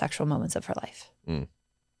the best sexual moments of her life.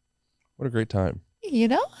 What a great time. You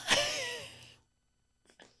know?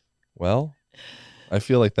 Well, I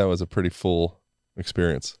feel like that was a pretty full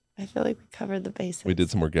experience. I feel like we covered the basics. We did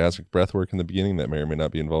some orgasmic breath work in the beginning that may or may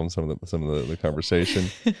not be involved in some of the conversation.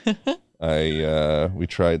 We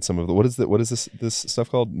tried some of the what is this stuff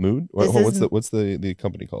called? Mood? What's the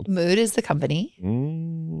company called? Mood is the company.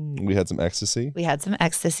 We had some ecstasy.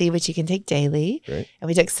 Which you can take daily. Great. And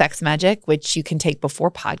we took sex magic, which you can take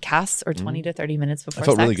before podcasts or 20 to 30 minutes before. I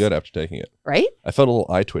felt really good after taking it. Right? I felt a little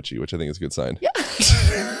eye twitchy, which I think is a good sign. Yeah.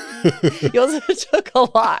 You also took a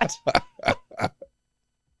lot.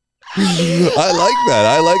 I like that.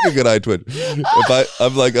 I like a good eye twitch.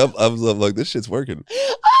 I'm like, this shit's working.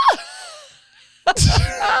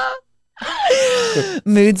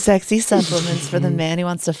 Mood sexy supplements for the man who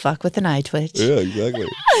wants to fuck with an eye twitch. Yeah, exactly.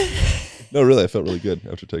 No, really, I felt really good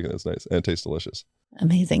after taking it. It's nice. And it tastes delicious.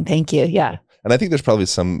 Amazing. Thank you. Yeah. And I think there's probably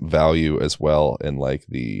some value as well in like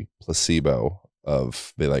the placebo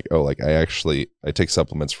of be like, oh, like I take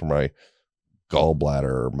supplements for my gallbladder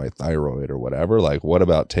or my thyroid or whatever. Like, what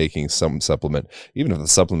about taking some supplement, even if the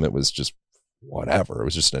supplement was just whatever, it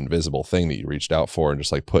was just an invisible thing that you reached out for and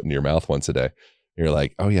just like put in your mouth once a day. You're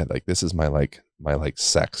like, oh yeah, like this is my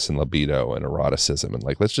sex and libido and eroticism, and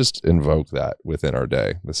like let's just invoke that within our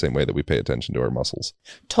day the same way that we pay attention to our muscles.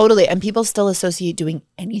 Totally. And people still associate doing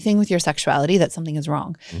anything with your sexuality that something is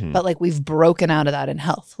wrong. But like we've broken out of that in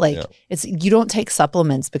health. Like you don't take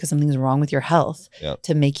supplements because something's wrong with your health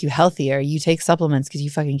to make you healthier. You take supplements because you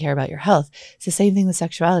fucking care about your health. It's the same thing with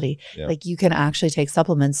sexuality. Like you can actually take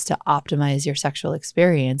supplements to optimize your sexual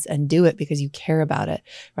experience and do it because you care about it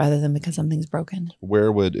rather than because something's broken.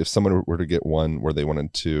 If someone were to get one where they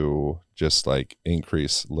wanted to just like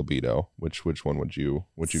increase libido, which one would you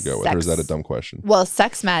go with? Or is that a dumb question? Well,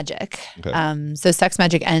 sex magic. Okay. So sex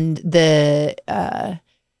magic and that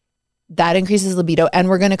increases libido, and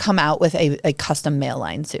we're going to come out with a custom male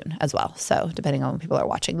line soon as well. So depending on when people are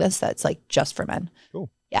watching this, that's like just for men. Cool.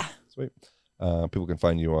 Yeah. Sweet. People can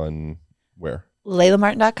find you on where?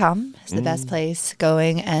 LaylaMartin.com is the best place.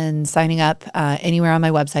 Going and signing up anywhere on my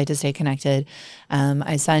website to stay connected.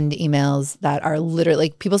 I send emails that are literally,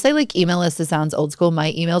 like, people say like email list, it sounds old school.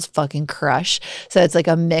 My emails fucking crush. So it's like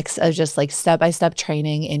a mix of just like step-by-step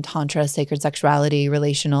training in Tantra, sacred sexuality,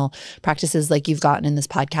 relational practices like you've gotten in this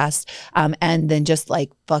podcast. And then just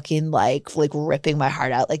like fucking like ripping my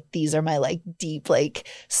heart out. Like, these are my like deep like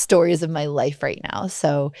stories of my life right now.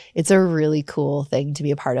 So it's a really cool thing to be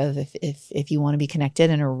a part of if you want to be connected,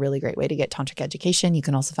 and a really great way to get tantric education. You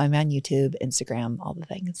can also find me on YouTube, Instagram, all the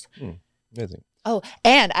things. Amazing. Oh,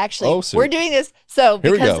 and actually, we're doing this. So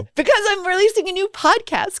because I'm releasing a new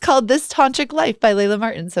podcast called This Tantric Life by Layla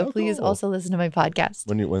Martin. So please also listen to my podcast.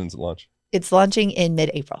 When's it launch? It's launching in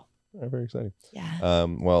mid-April. Very exciting. Yeah.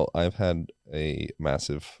 Well, I've had a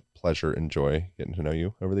massive pleasure and joy getting to know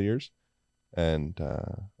you over the years. And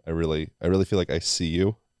I really feel like I see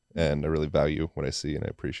you, and I really value what I see, and I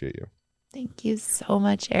appreciate you. Thank you so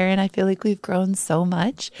much, Aaron. I feel like we've grown so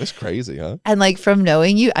much. It's crazy, huh? And like, from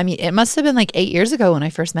knowing you, I mean, it must have been like 8 years ago when I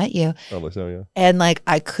first met you. Probably so, yeah. And like,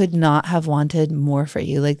 I could not have wanted more for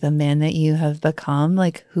you. Like, the man that you have become,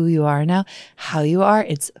 like who you are now, how you are,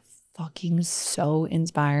 it's fucking so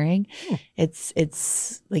inspiring. It's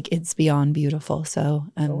like, it's beyond beautiful. So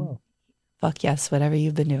fuck yes, whatever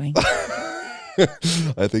you've been doing.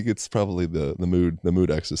 I think it's probably the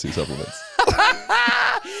mood ecstasy supplements.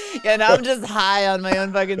 Yeah, now I'm just high on my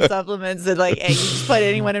own fucking supplements, and like, hey, you just put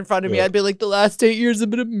anyone in front of me, I'd be like, the last 8 years have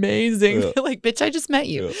been amazing. Like, bitch, I just met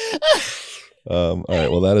you. All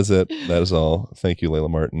right, well, that is it. That is all. Thank you,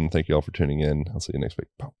 Layla Martin. Thank you all for tuning in. I'll see you next week.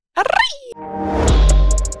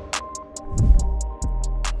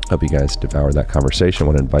 Hope you guys devoured that conversation. I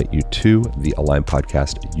want to invite you to the Align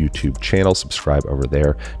Podcast YouTube channel. Subscribe over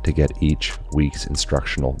there to get each week's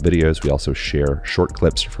instructional videos. We also share short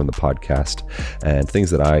clips from the podcast and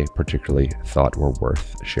things that I particularly thought were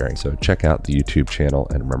worth sharing. So check out the YouTube channel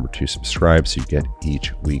and remember to subscribe so you get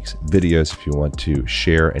each week's videos. If you want to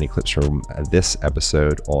share any clips from this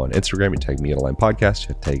episode on Instagram, you tag me at Align Podcast.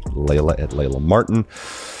 You tag Layla at Layla Martin.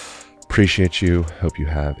 Appreciate you. Hope you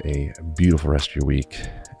have a beautiful rest of your week.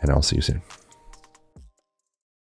 And I'll see you soon.